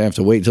gone. We're going to have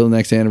to wait till the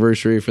next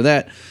anniversary for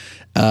that.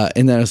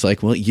 And then I was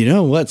like, well, you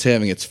know what's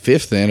having its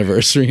 5th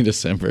anniversary in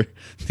December?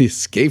 The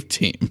Escape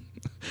Team.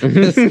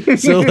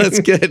 So let's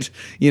get,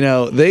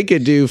 they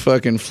could do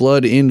fucking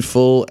Flood in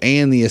full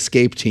and the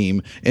Escape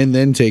Team and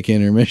then take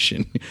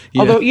intermission.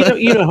 Although,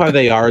 you know how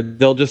they are.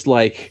 They'll just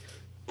like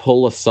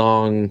pull a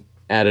song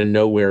out of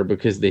nowhere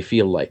because they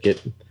feel like it.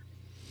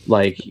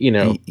 Like, Hey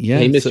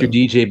Mr.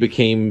 DJ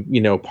became,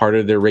 part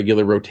of their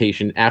regular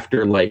rotation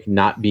after like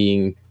not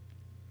being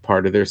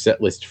part of their set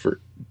list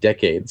for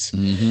decades.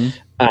 Mm-hmm.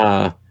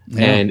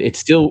 Yeah. And it's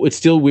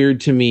still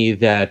weird to me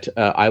that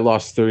I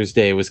Lost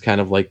Thursday was kind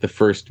of like the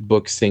first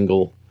book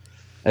single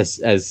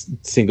as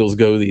singles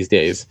go these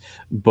days,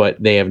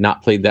 but they have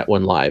not played that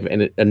one live,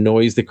 and it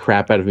annoys the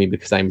crap out of me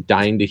because I'm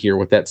dying to hear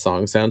what that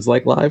song sounds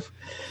like live.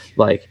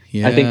 Like,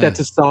 yeah. I think that's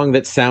a song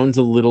that sounds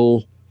a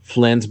little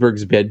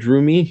Flansburgh's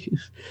Bedroomy,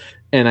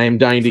 and I am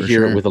dying to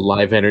hear it with a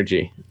live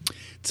energy.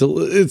 It's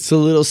a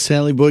little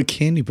Sally Boy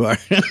Candy Bar.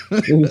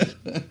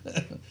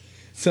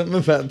 Something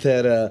about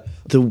that,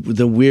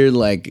 the weird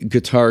like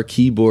guitar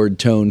keyboard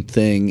tone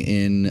thing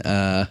in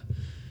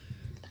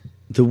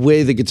the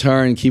way the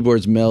guitar and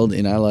keyboards meld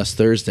in I Lost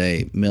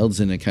Thursday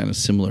melds in a kind of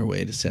similar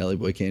way to Sally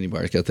Boy Candy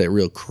Bar. It's got that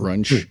real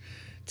crunch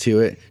to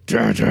it.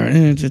 Yeah,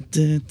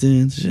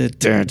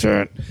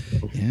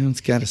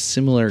 it's got a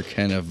similar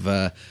kind of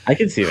I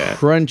can see that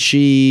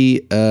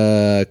crunchy,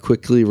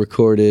 quickly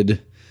recorded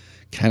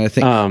kind of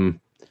thing.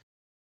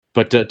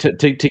 But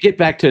to get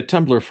back to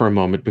Tumblr for a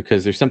moment,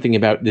 because there's something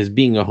about this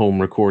being a home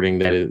recording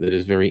that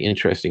is very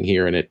interesting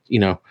here, and it,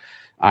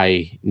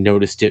 I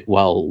noticed it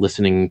while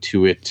listening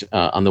to it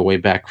on the way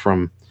back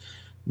from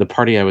the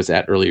party I was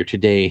at earlier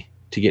today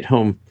to get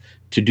home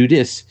to do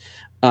this.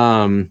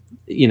 I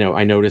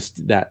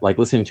noticed that like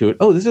listening to it,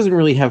 this doesn't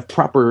really have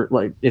proper,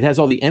 like it has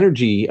all the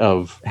energy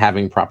of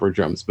having proper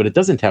drums, but it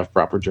doesn't have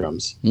proper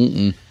drums.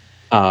 Mm-mm.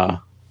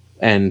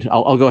 And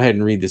I'll go ahead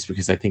and read this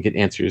because I think it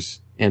answers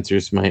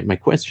my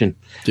question.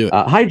 Do it.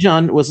 Hi,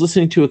 John. Was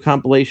listening to a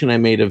compilation I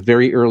made of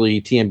very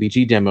early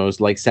TMBG demos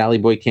like Sally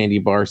Boy Candy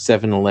Bar,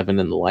 7-Eleven,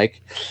 and the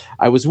like.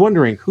 I was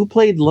wondering who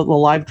played the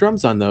live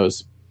drums on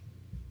those.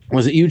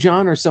 Was it you,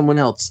 John, or someone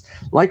else?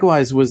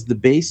 Likewise, was the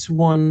bass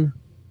one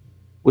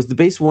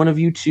of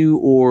you two,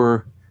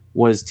 or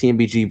was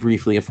TMBG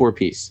briefly a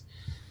 4-piece?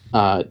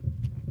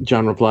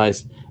 John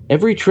replies,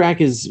 every track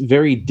is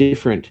very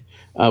different.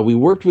 We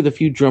worked with a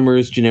few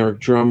drummers, generic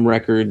drum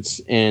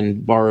records,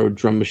 and borrowed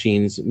drum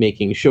machines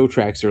making show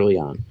tracks early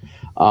on.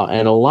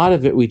 And a lot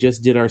of it we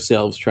just did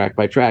ourselves track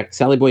by track.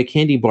 Sally Boy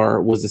Candy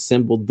Bar was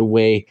assembled the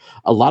way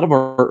a lot of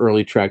our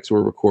early tracks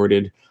were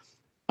recorded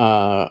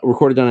on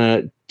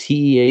a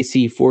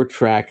TEAC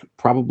 4-track,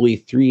 probably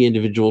 3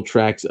 individual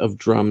tracks of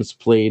drums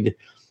played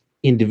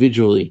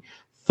individually.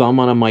 Thumb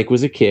on a mic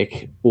was a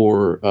kick,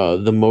 or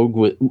the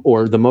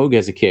Moog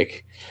as a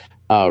kick,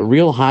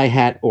 real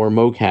hi-hat or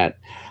Moog hat,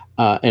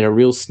 and a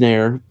real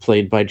snare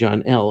played by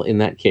John L. in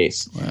that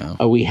case.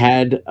 Wow. We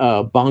had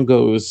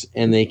bongos,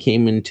 and they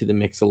came into the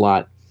mix a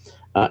lot.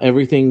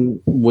 Everything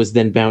was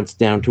then bounced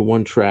down to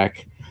 1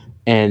 track,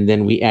 and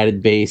then we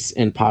added bass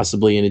and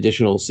possibly an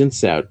additional synth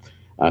sound.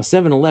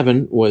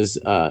 7-Eleven was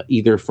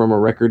either from a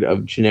record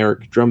of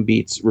generic drum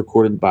beats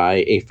recorded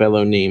by a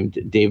fellow named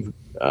Dave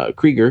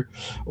Krieger,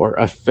 or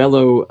a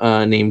fellow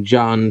named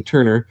John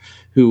Turner,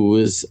 who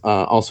was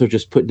also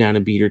just put down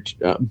a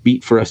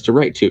beat for us to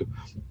write to.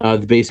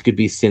 The bass could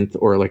be synth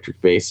or electric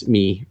bass,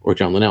 me or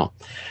John Linnell.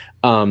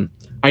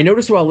 I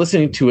noticed while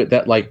listening to it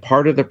that like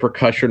part of the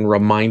percussion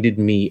reminded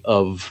me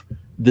of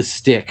the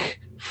stick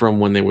from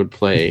when they would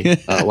play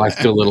Life's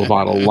Still a Little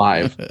Bottle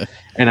live.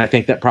 And I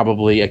think that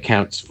probably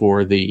accounts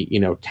for the,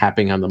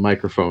 tapping on the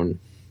microphone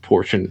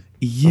portion of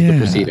the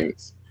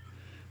proceedings.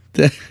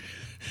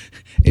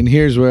 And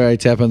here's where I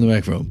tap on the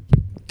microphone.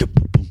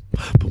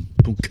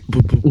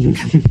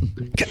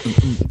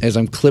 As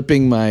I'm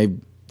clipping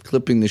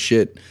the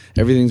shit,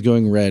 everything's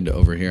going red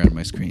over here on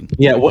my screen.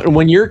 Yeah,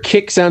 when your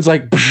kick sounds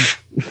like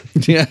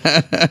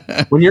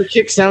when your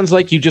kick sounds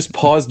like you just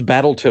paused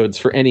Battletoads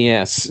for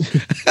NES,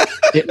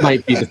 it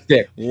might be the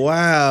stick.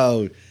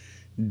 Wow.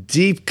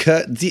 Deep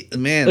cut,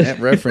 man, that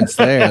reference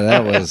there,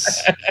 that was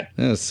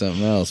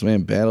something else.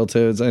 Man,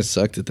 Battletoads, I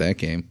sucked at that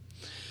game.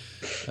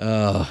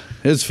 It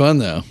was fun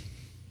though.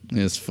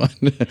 It was fun.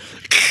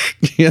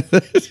 Yeah.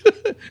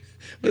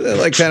 Was that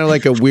like kind of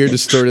like a weird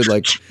distorted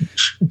like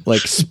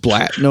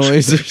splat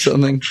noise or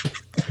something?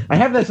 I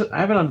have it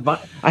on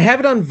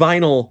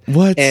vinyl.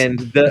 What? And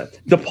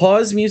the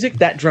pause music,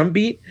 that drum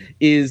beat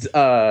is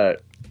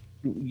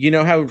you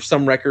know how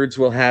some records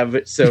will have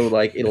it so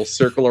like it'll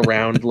circle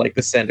around like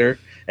the center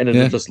and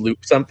it'll just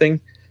loop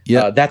something.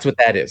 Yeah. That's what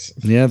that is.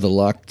 Yeah, the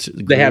locked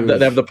groove. They have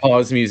the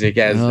pause music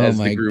as oh the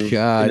my groove.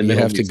 God, you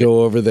have to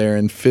go over there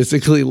and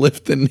physically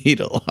lift the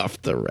needle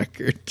off the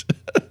record.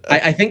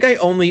 I think I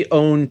only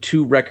own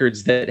 2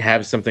 records that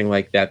have something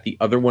like that. The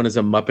other one is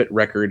a Muppet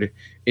record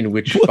in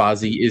which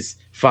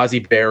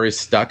Fozzie Bear is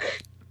stuck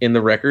in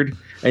the record,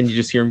 and you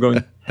just hear him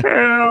going,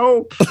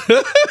 "Help!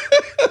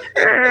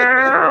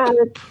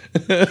 Help!"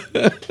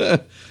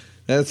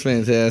 That's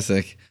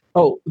fantastic.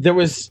 Oh, there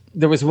was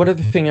one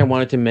other thing I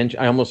wanted to mention.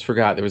 I almost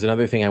forgot. There was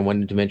another thing I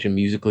wanted to mention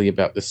musically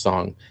about this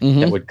song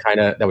that would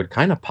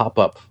kind of pop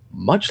up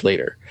much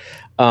later.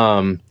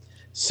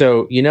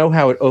 So you know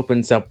how it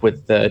opens up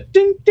with the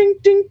ding ding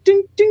ding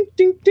ding ding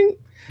ding ding,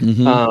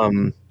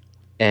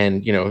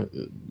 and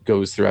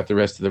goes throughout the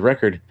rest of the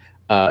record.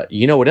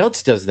 You know what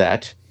else does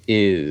that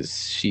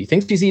is she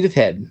thinks she's Edith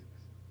Head.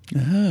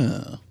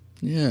 Oh,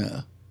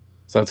 yeah.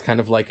 So it's kind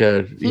of like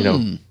a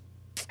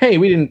hey,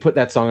 we didn't put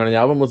that song on an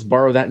album. Let's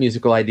borrow that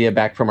musical idea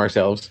back from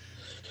ourselves.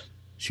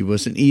 She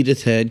wasn't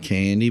Edith Head,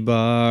 candy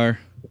bar.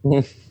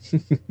 I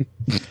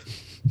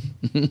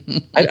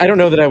don't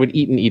know that I would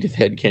eat an Edith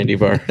Head candy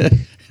bar.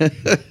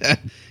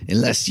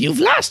 Unless you've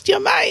lost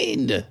your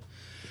mind.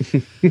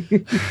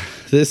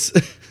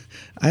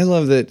 I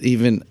love that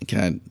even,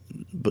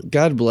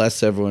 God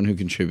bless everyone who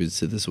contributes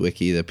to this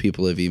wiki, that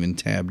people have even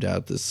tabbed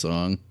out this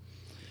song.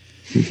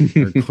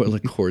 Or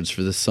chords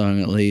for this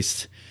song at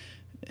least.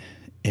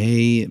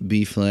 A,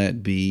 B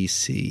flat, B,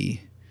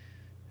 C.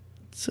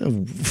 It's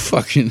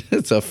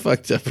a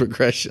fucked up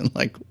progression.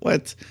 Like,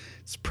 what?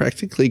 It's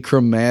practically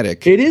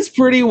chromatic. It is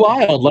pretty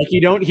wild. Like,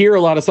 you don't hear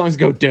a lot of songs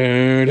go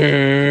dun,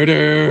 dun,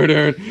 dun,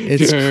 dun,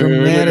 it's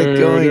chromatic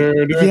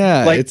going.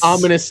 Yeah. Like,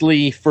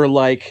 ominously for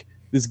like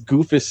this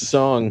goofus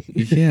song.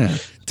 Yeah.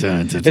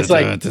 It's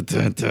like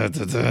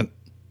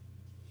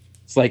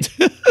it's like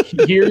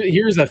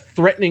here's a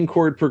threatening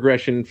chord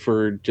progression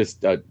for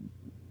just a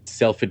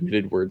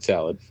self-admitted word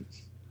salad.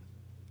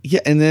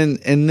 Yeah, and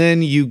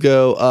then you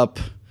go up.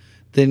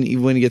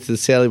 Then when you get to the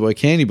Sally Boy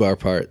Candy Bar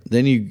part,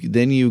 then you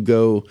continue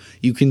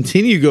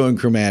going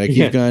chromatic.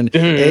 You've gone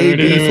A,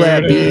 B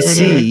flat, B,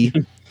 C.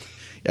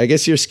 I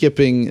guess you're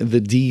skipping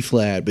the D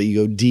flat, but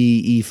you go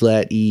D, E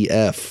flat, E,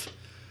 F.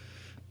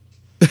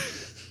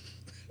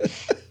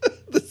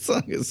 The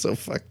song is so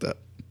fucked up.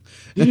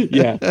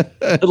 Yeah,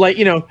 like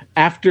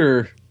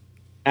after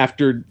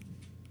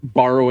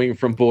borrowing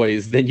from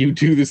Boys, then you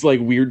do this like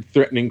weird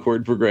threatening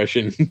chord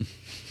progression.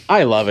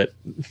 I love it.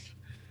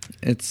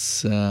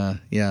 It's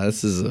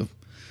this is a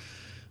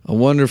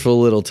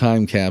wonderful little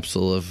time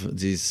capsule of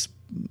these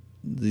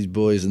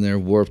boys and their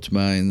warped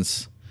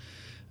minds.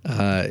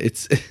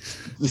 It's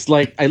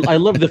like I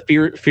love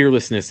the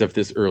fearlessness of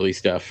this early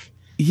stuff.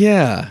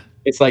 Yeah,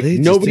 it's like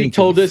nobody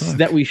told us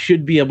that we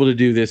should be able to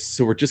do this,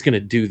 so we're just gonna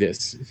do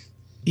this.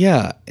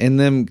 Yeah, and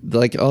them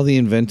like all the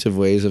inventive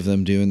ways of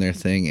them doing their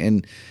thing,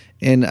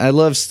 and I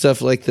love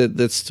stuff like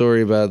that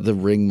story about the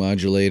ring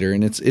modulator,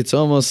 and it's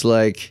almost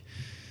like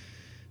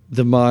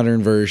the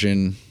modern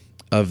version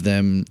of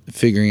them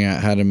figuring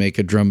out how to make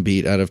a drum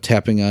beat out of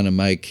tapping on a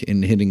mic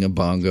and hitting a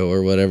bongo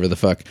or whatever the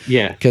fuck.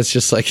 Yeah, because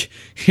just like,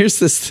 here's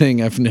this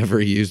thing I've never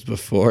used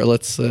before.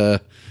 Let's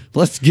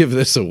give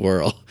this a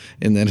whirl,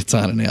 and then it's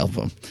on an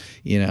album.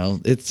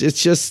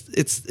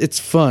 It's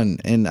fun,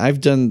 and I've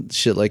done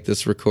shit like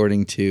this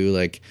recording too.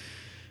 Like,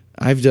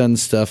 I've done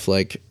stuff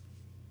like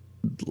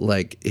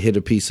hit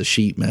a piece of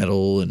sheet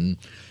metal, and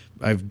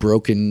I've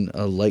broken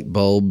a light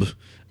bulb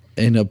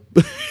in a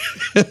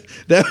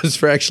that was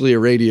for actually a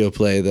radio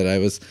play that I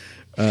was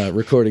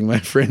recording my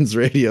friend's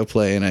radio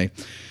play, and I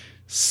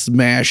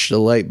smashed a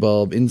light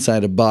bulb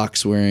inside a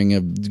box wearing a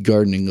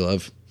gardening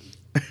glove.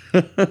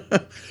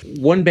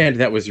 One band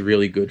that was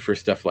really good for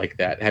stuff like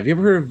that. Have you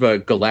ever heard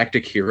of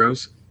Galactic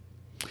Heroes?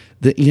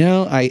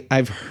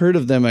 I've heard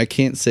of them. I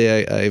can't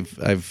say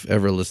I've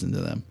ever listened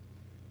to them.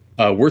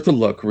 Worth a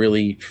look.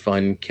 Really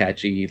fun,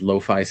 catchy,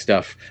 lo-fi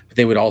stuff. But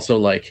they would also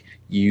like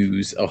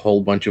use a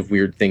whole bunch of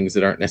weird things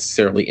that aren't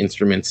necessarily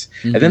instruments,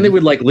 and then they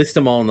would like list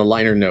them all in the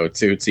liner notes.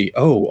 So it would see,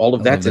 all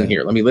of that's in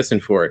here. Let me listen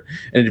for it,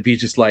 and it'd be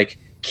just like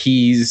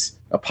keys,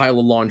 a pile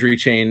of laundry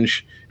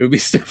change. It would be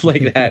stuff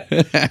like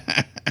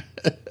that.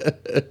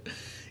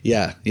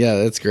 Yeah,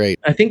 that's great.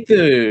 I think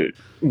the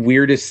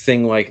weirdest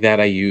thing like that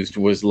I used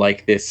was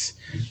like this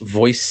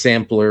voice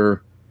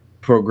sampler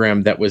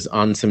program that was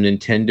on some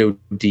Nintendo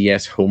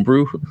DS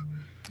homebrew.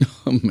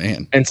 Oh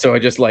man. And so I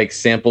just like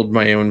sampled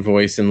my own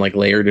voice and like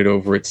layered it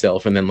over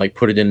itself, and then like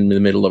put it in the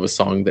middle of a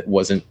song that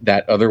wasn't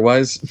that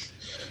otherwise.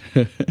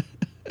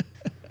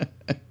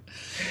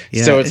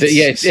 Yeah, so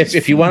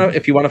if you want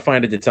to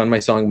find it, it's on my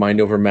song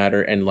Mind Over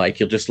Matter, and like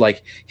you'll just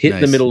like hit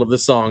the middle of the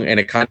song, and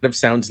it kind of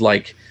sounds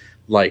like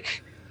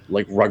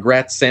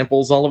Rugrats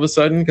samples all of a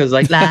sudden, because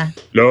like la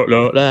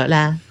la la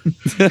la.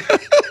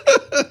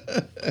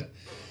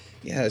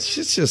 Yeah, it's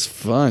just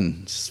fun.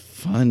 It's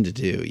fun to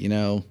do,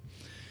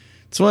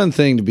 It's one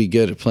thing to be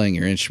good at playing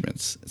your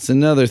instruments. It's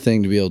another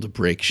thing to be able to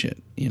break shit,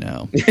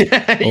 Or,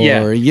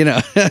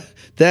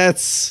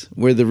 that's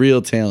where the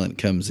real talent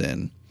comes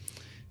in.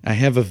 I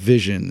have a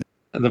vision.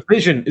 The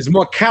vision is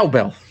more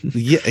cowbell.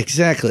 Yeah,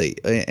 exactly.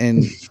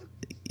 And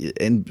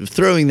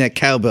throwing that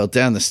cowbell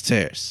down the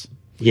stairs.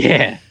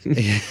 Yeah.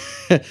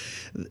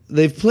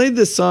 They've played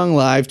this song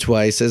live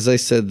twice. As I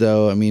said,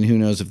 though, I mean, who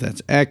knows if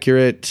that's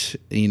accurate?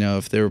 You know,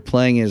 if they were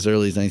playing it as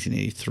early as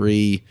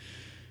 1983,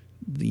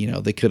 you know,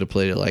 they could have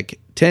played it like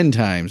 10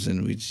 times,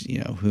 and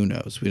who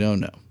knows? We don't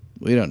know.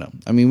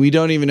 I mean, we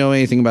don't even know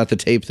anything about the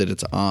tape that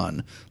it's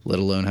on, let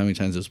alone how many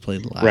times it was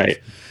played live. Right.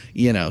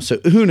 You know, so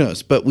who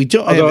knows? But we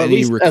don't have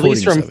any recordings. At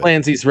least from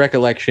Clancy's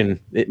recollection,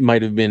 it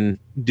might have been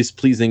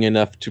displeasing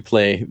enough to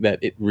play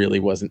that it really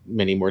wasn't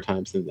many more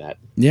times than that.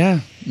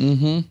 Yeah.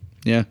 Mm-hmm.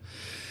 Yeah.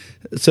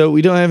 So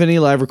we don't have any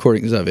live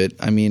recordings of it.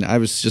 I mean, I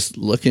was just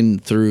looking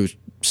through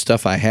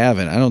stuff I have,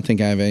 and I don't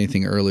think I have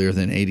anything earlier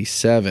than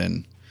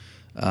 87.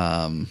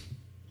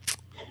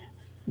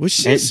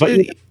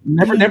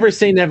 Never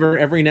say never.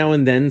 Every now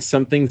and then,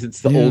 something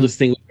that's the oldest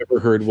thing we've ever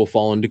heard will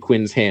fall into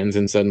Quinn's hands,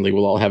 and suddenly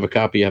we'll all have a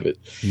copy of it.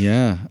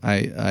 Yeah,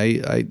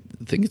 I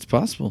think it's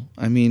possible.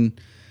 I mean,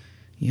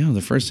 you know,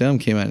 the first album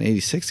came out in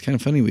 86. Kind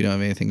of funny we don't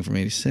have anything from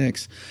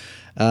 86.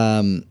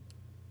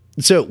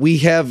 So we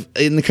have,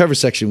 in the cover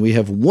section, we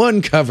have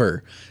one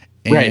cover,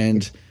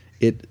 and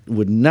it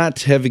would not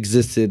have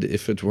existed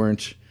if it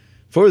weren't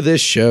for this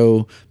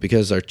show,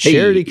 because our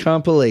charity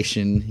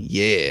compilation,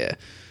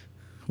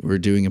 we're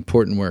doing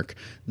important work.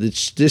 The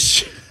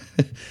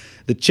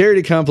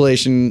charity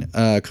compilation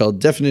called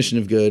Definition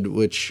of Good,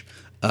 which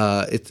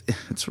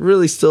it's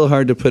really still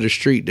hard to put a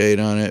street date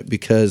on it,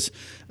 because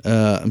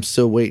I'm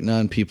still waiting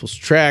on people's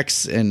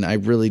tracks, and I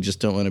really just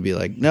don't want to be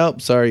like,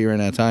 nope, sorry, you ran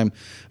out of time.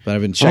 But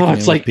I've been checking.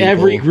 It's like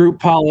every group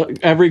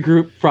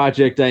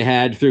project I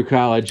had through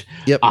college.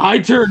 Yep. I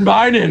turned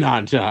mine in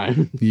on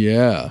time.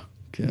 Yeah.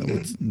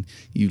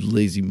 You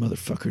lazy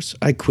motherfuckers.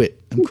 I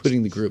quit. I'm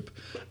quitting the group.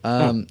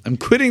 I'm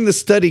quitting the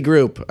study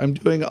group. I'm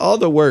doing all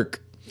the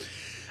work.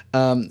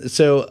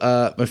 So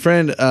my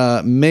friend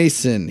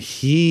Mason,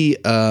 he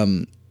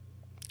from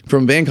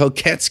a band called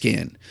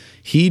CatScan,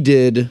 he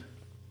did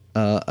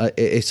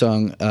a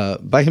song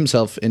by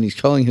himself, and he's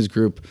calling his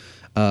group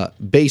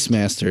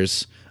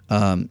Bassmasters.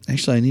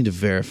 Actually, I need to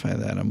verify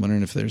that. I'm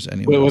wondering if there's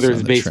anyone else whether on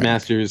it's the track.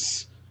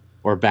 Bassmasters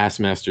or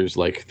Bassmasters,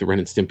 like the Ren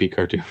and Stimpy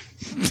cartoon.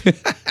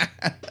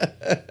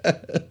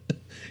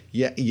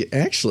 Yeah,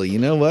 actually, you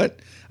know what?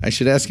 I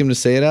should ask him to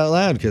say it out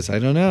loud, because I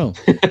don't know.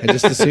 I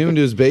just assumed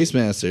it was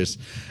Bassmasters.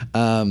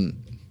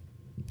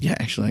 Yeah,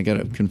 actually, I got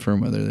to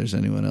confirm whether there's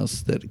anyone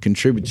else that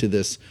contribute to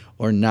this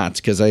or not,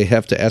 because I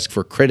have to ask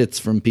for credits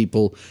from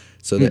people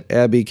so that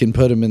Abby can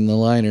put them in the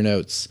liner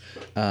notes.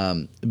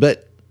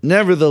 But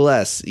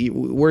nevertheless,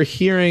 we're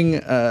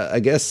hearing, I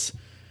guess,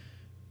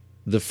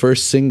 the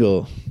first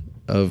single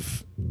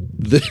of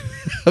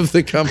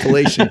the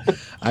compilation.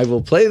 I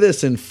will play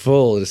this in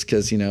full just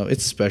because, you know,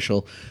 it's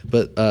special.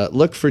 But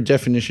look for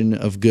Definition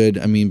of Good.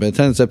 I mean, by the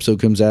time this episode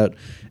comes out,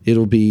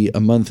 it'll be a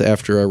month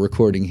after our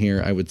recording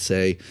here, I would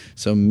say.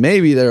 So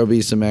maybe there'll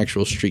be some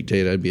actual street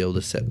date I'd be able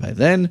to set by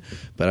then,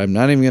 but I'm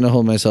not even going to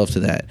hold myself to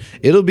that.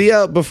 It'll be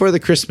out before the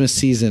Christmas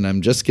season.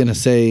 I'm just going to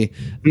say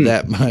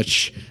that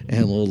much,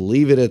 and we'll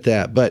leave it at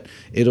that. But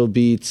it'll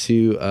be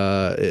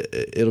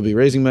it'll be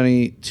raising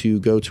money to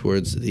go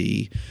towards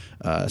the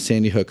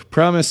Sandy Hook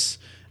Promise,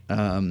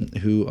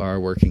 who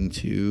are working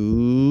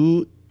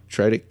to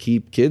try to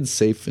keep kids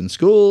safe in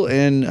school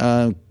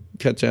and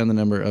cut down the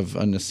number of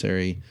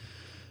unnecessary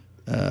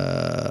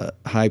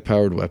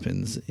high-powered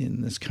weapons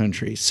in this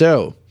country.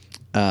 So,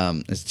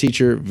 as a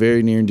teacher,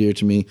 very near and dear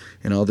to me,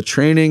 and all the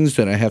trainings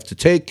that I have to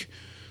take,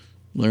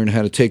 learn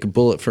how to take a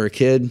bullet for a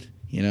kid.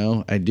 You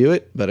know, I do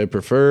it, but I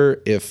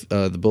prefer if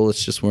the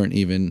bullets just weren't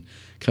even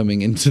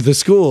coming into the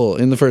school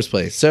in the first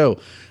place. So,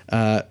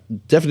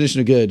 Definition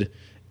of Good,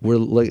 we're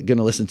going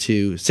to listen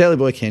to Sally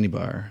Boy Candy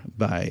Bar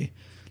by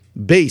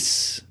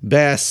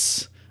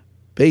Bassmasters.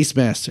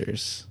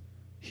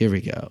 Here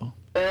we go.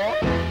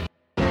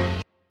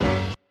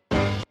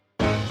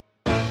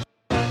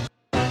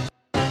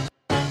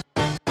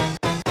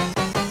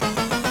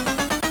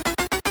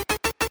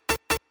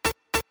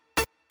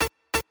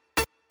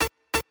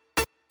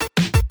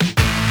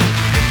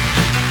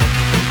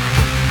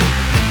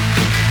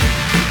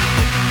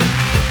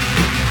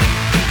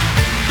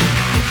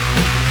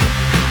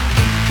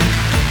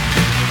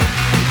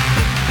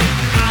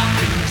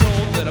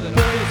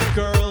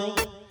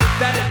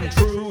 That isn't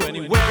true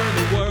anywhere in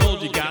the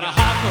world. You got a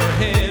hop her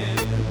head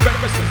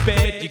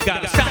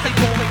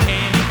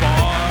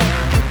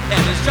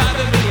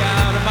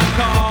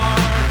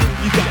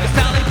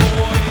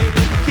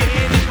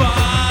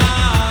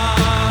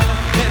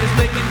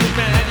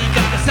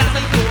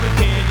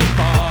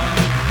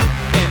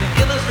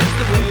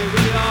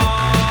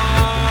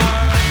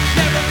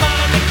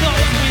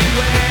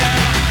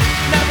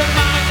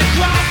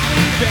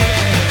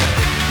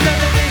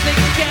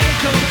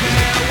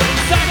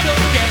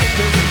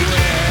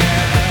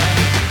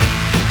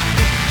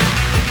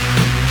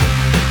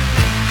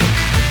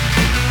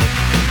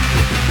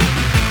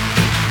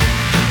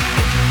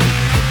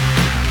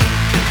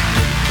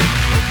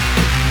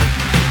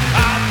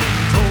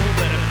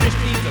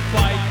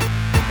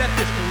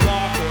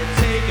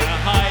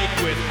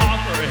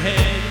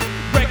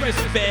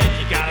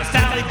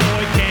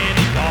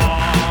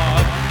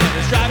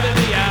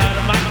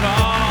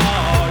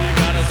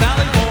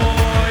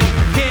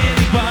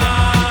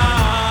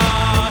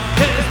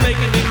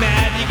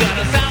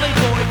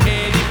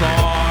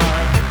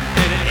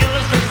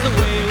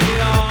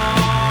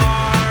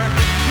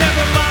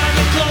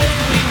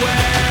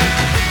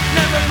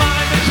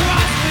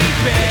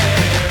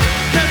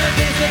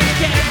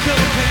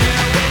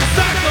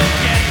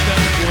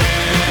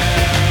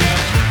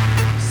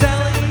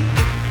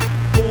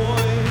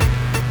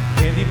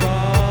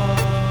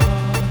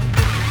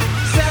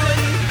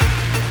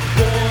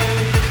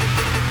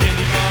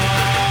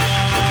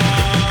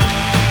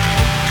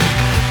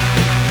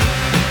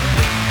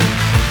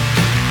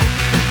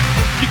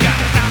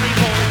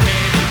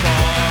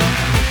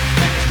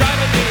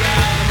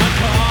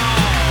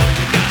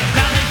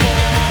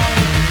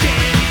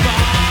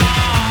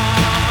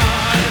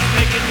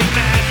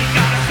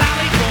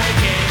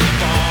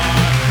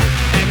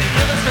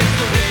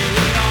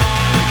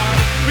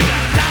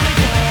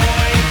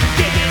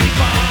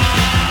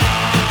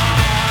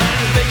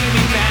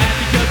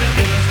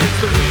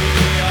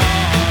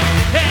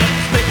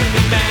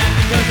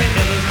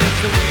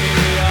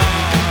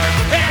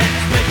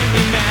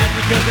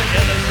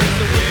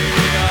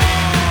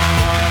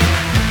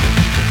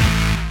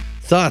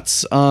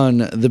thoughts on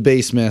the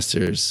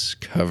Bassmasters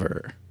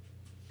cover?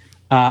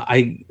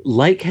 I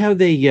like how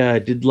they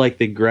did like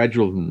the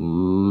gradual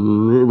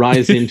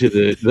rise into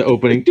the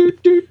opening.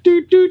 Doot, doot,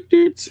 doot, doot,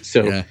 doot.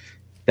 So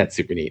that's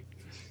super neat.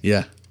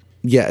 Yeah.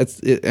 Yeah.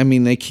 I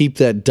mean, they keep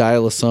that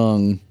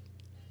dial-a-song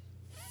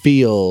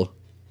feel.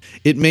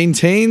 It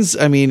maintains,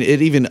 I mean,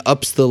 it even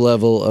ups the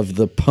level of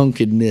the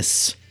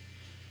punkedness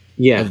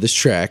of this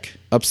track,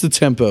 ups the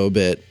tempo a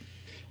bit.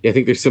 Yeah, I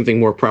think there's something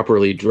more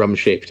properly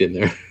drum-shaped in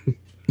there.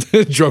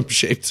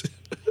 Drum-shaped.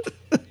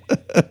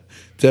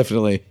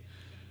 Definitely.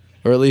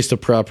 Or at least a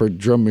proper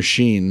drum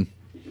machine.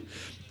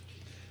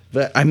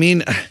 But, I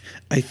mean,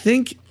 I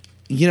think,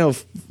 you know,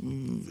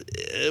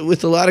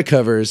 with a lot of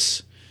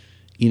covers,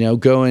 you know,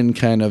 going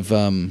kind of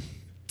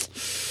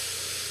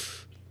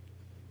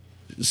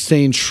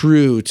staying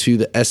true to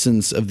the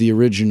essence of the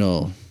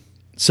original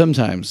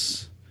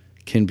sometimes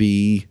can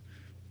be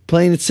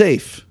playing it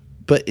safe.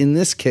 But in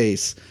this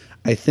case,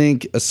 I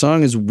think a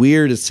song as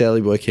weird as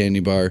Sally Boy Candy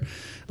Bar,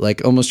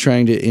 like almost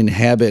trying to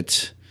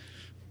inhabit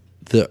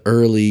the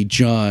early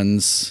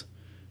John's,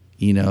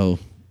 you know,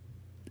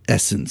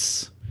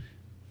 essence.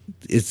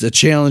 It's a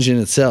challenge in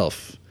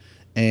itself.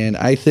 And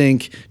I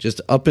think just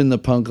upping the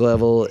punk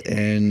level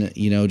and,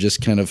 you know,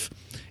 just kind of,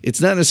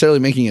 it's not necessarily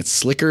making it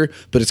slicker,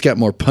 but it's got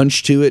more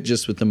punch to it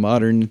just with the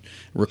modern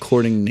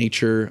recording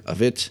nature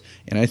of it.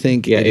 And I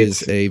think it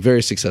is a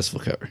very successful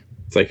cover.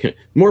 It's like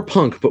more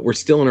punk, but we're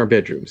still in our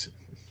bedrooms.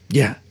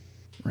 Yeah,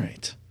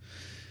 right.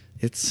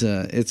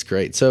 It's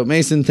great. So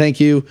Mason, thank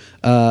you,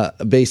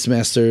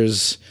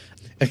 Bassmasters.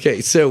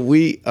 Okay, so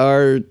we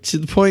are to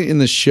the point in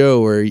the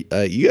show where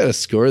you got to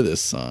score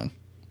this song.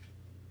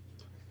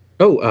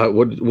 Oh,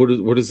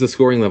 what is the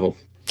scoring level?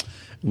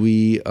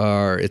 We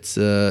are. It's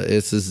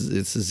a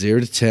 0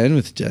 to 10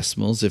 with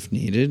decimals if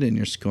needed, and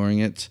you're scoring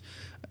it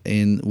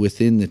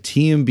within the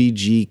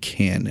TMBG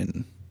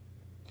canon.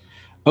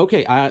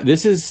 Okay,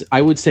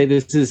 I would say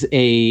this is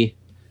a,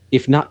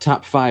 if not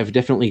top 5,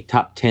 definitely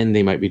top 10.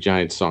 They Might Be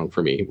Giants song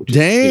for me. Which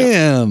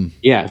Damn. Is,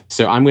 yeah.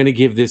 So I'm going to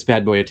give this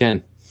bad boy a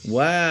 10.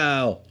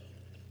 Wow.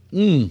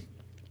 Man.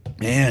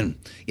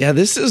 Yeah,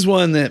 this is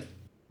one that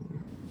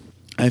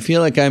I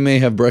feel like I may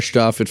have brushed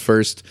off at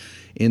first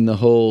in the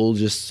whole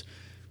just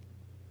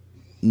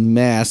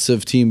mass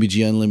of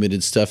TMBG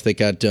Unlimited stuff that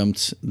got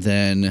dumped.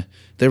 Then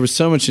there was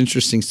so much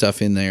interesting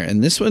stuff in there,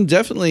 and this one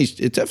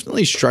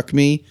definitely struck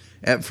me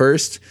at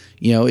first.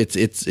 You know, it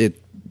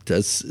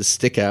does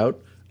stick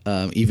out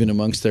even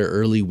amongst their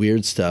early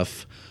weird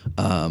stuff.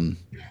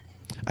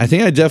 I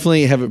think I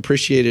definitely have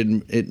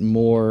appreciated it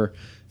more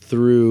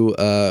through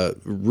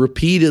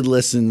repeated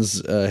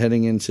listens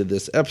heading into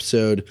this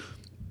episode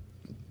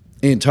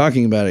and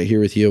talking about it here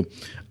with you.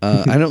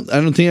 I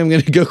don't think I'm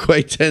going to go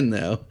quite 10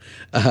 though.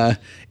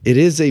 It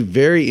is a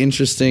very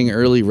interesting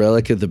early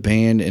relic of the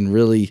band, and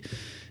really,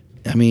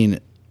 I mean,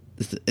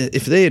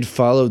 if they had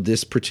followed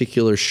this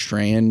particular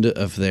strand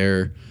of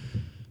their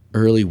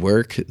early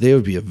work, they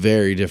would be a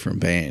very different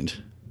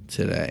band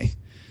today,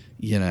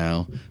 you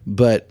know.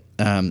 But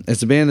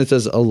as a band that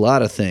does a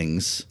lot of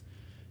things,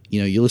 you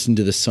know, you listen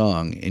to the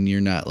song and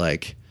you're not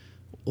like,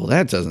 well,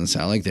 that doesn't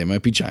sound like They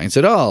Might Be Giants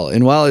at all.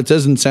 And while it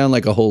doesn't sound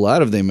like a whole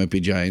lot of They Might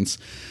Be Giants,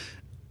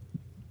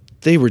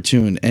 they were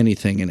doing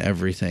anything and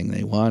everything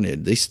they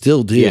wanted. They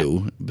still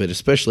do, but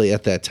especially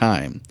at that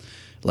time,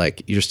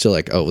 like you're still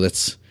like, oh,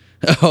 that's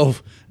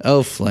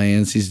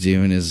Flans, he's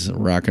doing his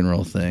rock and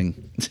roll thing.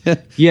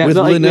 Yeah, with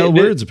Linnell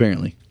words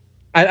apparently.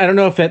 I don't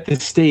know if at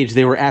this stage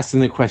they were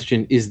asking the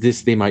question, "Is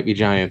this They Might Be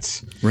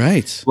Giants?"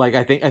 Right. Like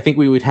I think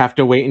we would have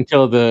to wait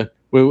until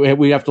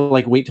we have to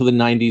like wait till the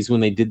 90s when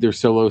they did their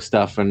solo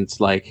stuff, and it's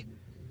like,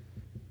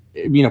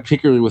 you know,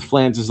 particularly with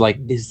Flans, is like,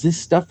 is this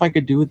stuff I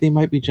could do with They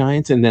Might Be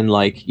Giants? And then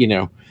like, you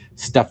know,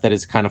 stuff that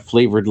is kind of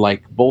flavored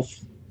like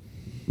both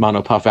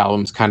Mono Puff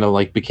albums kind of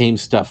like became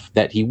stuff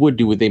that he would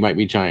do with They Might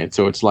Be Giants.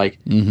 So it's like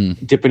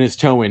dipping his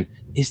toe in,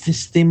 is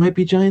this They Might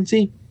Be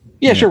Giantsy?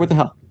 Yeah, sure, what the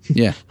hell?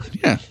 Yeah.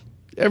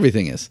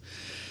 Everything is.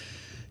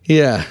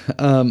 Yeah.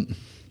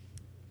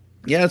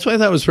 Yeah, that's why I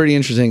thought it was pretty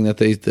interesting that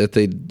they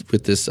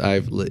with this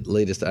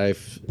latest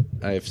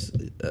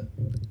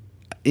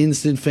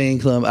Instant Fan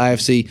Club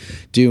IFC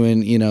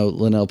doing, you know,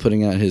 Linnell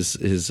putting out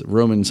his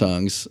Roman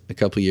songs a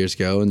couple years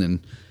ago, and then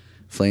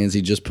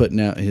Flansy just putting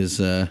out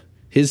his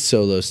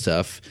solo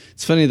stuff.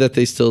 It's funny that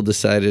they still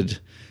decided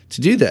to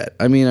do that.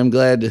 I mean, I'm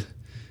glad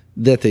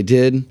that they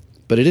did,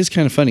 but it is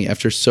kind of funny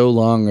after so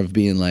long of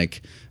being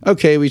like,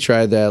 okay, we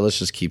tried that, let's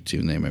just keep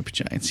doing They Might Be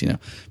Giants, you know,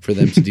 for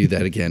them to do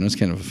that again. It was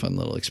kind of a fun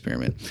little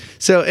experiment.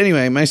 So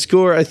anyway, my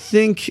score, I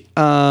think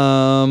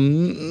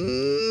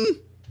I'm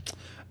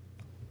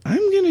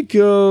going to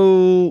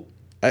go,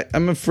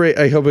 I'm afraid,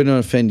 I hope I don't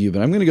offend you,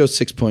 but I'm going to go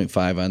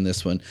 6.5 on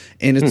this one.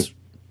 And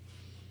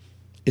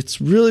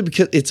it's really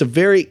because it's a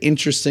very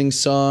interesting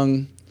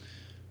song,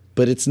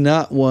 but it's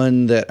not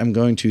one that I'm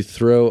going to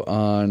throw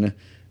on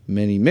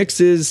many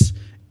mixes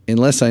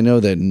unless I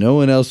know that no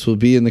one else will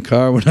be in the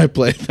car when I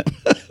play them.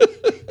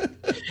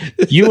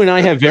 You and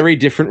I have very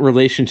different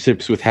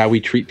relationships with how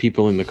we treat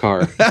people in the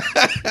car.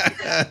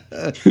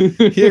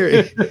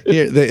 Here,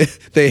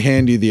 they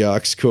hand you the aux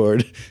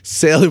cord.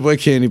 Sally Boy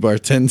Candy Bar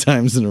 10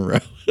 times in a row.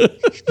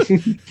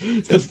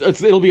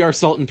 It'll be our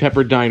salt and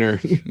pepper diner.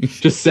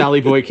 Just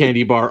Sally Boy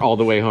Candy Bar all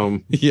the way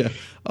home. Yeah,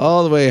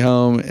 all the way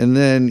home, and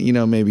then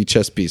maybe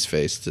Chest Piece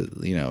Face to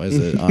as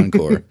an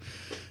encore.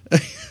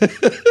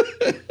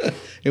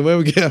 And when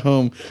we get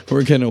home,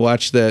 we're gonna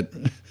watch that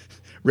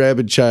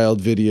Rabid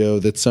Child video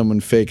that someone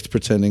faked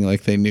pretending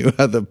like they knew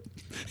how the.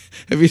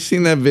 Have you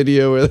seen that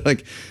video where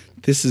like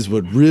this is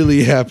what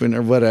really happened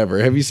or whatever?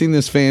 Have you seen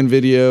this fan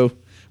video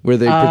where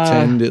they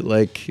pretend it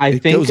like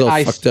it goes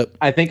all fucked up?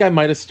 I think I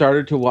might have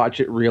started to watch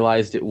it,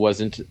 realized it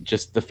wasn't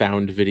just the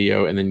found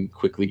video, and then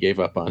quickly gave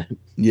up on it.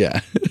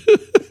 Yeah.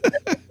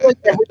 Like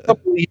every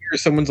couple of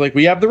years, someone's like,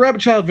 "We have the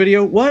Rabbit Child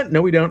video." What?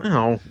 No, we don't.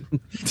 Oh,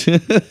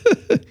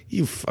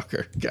 you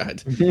fucker!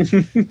 God,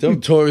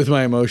 don't toy with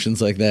my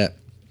emotions like that.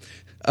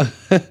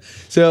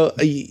 So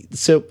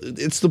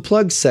it's the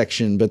plug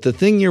section, but the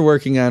thing you're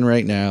working on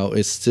right now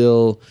is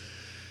still,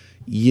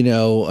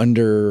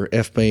 under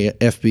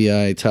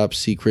FBI top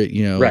secret.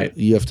 Right.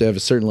 You have to have a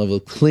certain level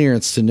of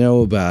clearance to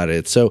know about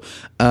it. So,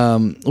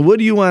 what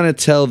do you want to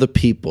tell the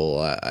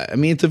people? I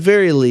mean, at the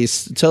very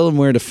least, tell them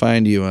where to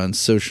find you on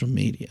social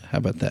media. How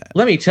about that?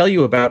 Let me tell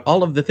you about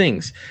all of the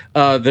things.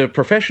 The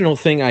professional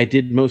thing I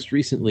did most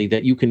recently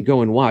that you can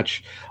go and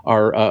watch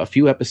are a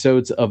few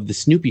episodes of The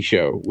Snoopy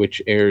Show,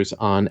 which airs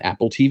on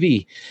Apple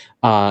TV.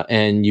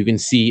 And you can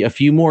see a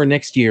few more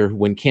next year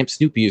when Camp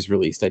Snoopy is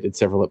released. I did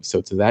several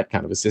episodes of that,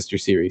 kind of a sister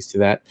series to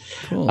that.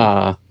 Cool.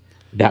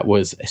 That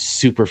was a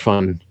super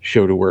fun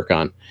show to work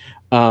on.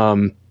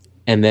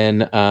 And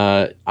then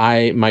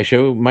my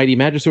show, Mighty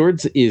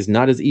Magiswords, is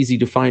not as easy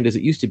to find as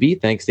it used to be.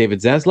 Thanks, David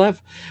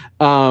Zaslav.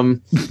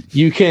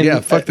 You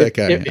can fuck that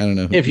guy. I don't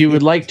know. If you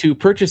would like to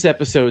purchase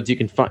episodes, you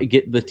can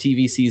get the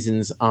TV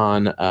seasons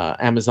on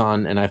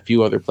Amazon and a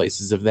few other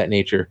places of that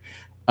nature.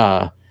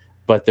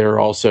 But there are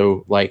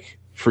also like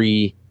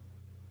free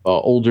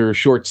older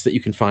shorts that you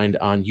can find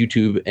on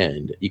YouTube,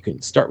 and you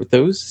can start with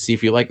those, see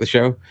if you like the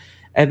show,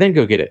 and then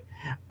go get it.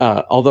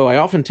 Although I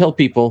often tell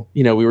people,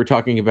 we were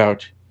talking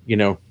about,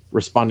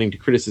 responding to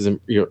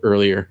criticism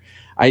earlier.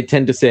 I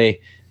tend to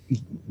say,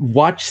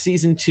 watch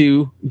season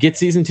 2, get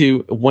season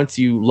 2. Once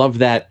you love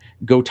that,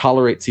 go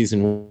tolerate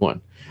season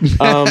 1.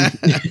 All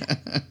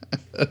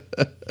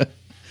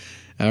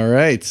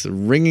right.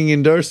 Ringing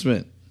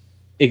endorsement.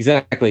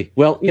 Exactly.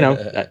 Well,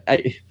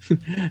 I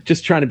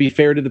just trying to be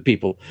fair to the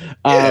people.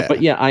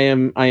 But yeah, I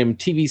am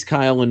TV's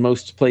Kyle in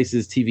most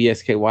places.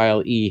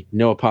 TVSKYLE,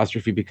 no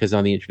apostrophe, because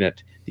on the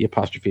internet the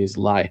apostrophe is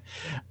lie.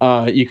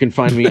 You can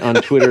find me on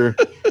Twitter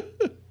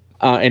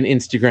and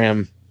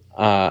Instagram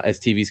as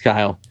TV's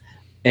Kyle.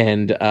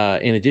 And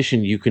in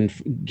addition, you can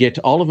get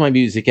all of my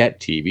music at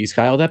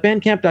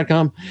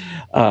tvskyle.bandcamp.com.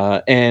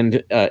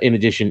 And in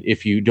addition,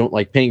 if you don't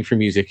like paying for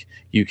music,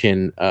 you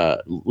can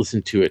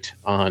listen to it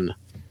on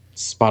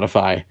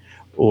Spotify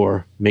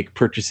or make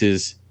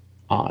purchases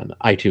on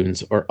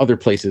iTunes or other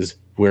places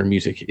where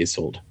music is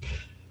sold.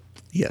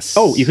 Yes.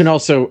 Oh, you can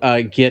also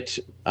get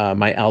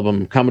my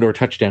album Commodore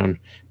Touchdown,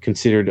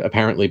 considered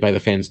apparently by the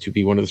fans to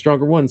be one of the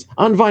stronger ones,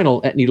 on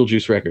vinyl at Needle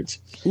Juice Records.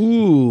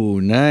 Ooh,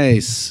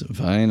 nice.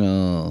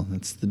 Vinyl.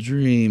 That's the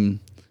dream.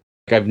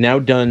 I've now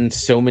done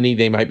so many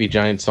They Might Be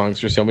Giants songs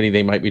for so many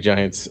They Might Be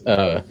Giants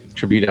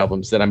tribute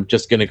albums that I'm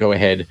just going to go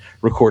ahead,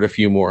 record a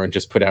few more, and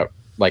just put out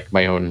like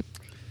my own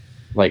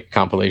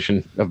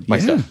compilation of my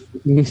stuff.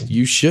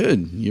 You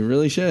should. You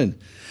really should.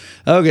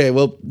 Okay,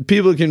 well,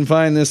 people can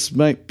find This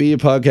Might Be a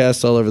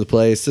Podcast all over the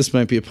place. This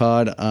Might Be a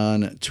Pod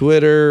on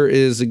Twitter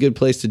is a good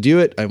place to do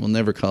it. I will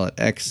never call it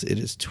X. It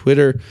is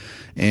Twitter.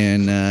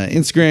 And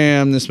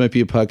Instagram, This Might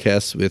Be a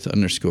Podcast with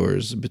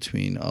underscores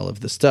between all of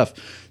the stuff.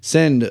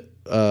 Send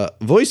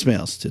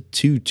voicemails to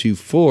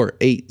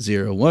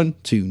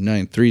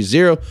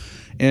 224-801-2930.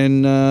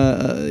 And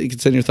you can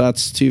send your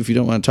thoughts, too, if you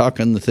don't want to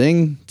talk on the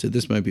thing, to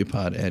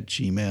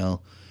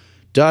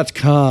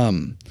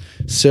thismightbeapod@gmail.com.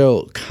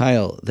 So,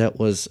 Kyle, that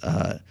was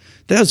fun,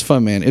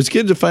 man. It was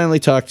good to finally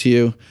talk to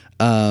you.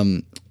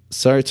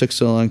 Sorry it took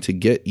so long to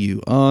get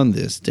you on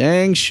this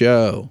dang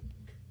show.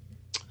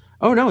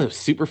 Oh, no, it was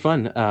super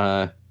fun.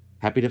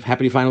 Happy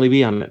to finally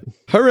be on it.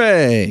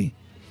 Hooray!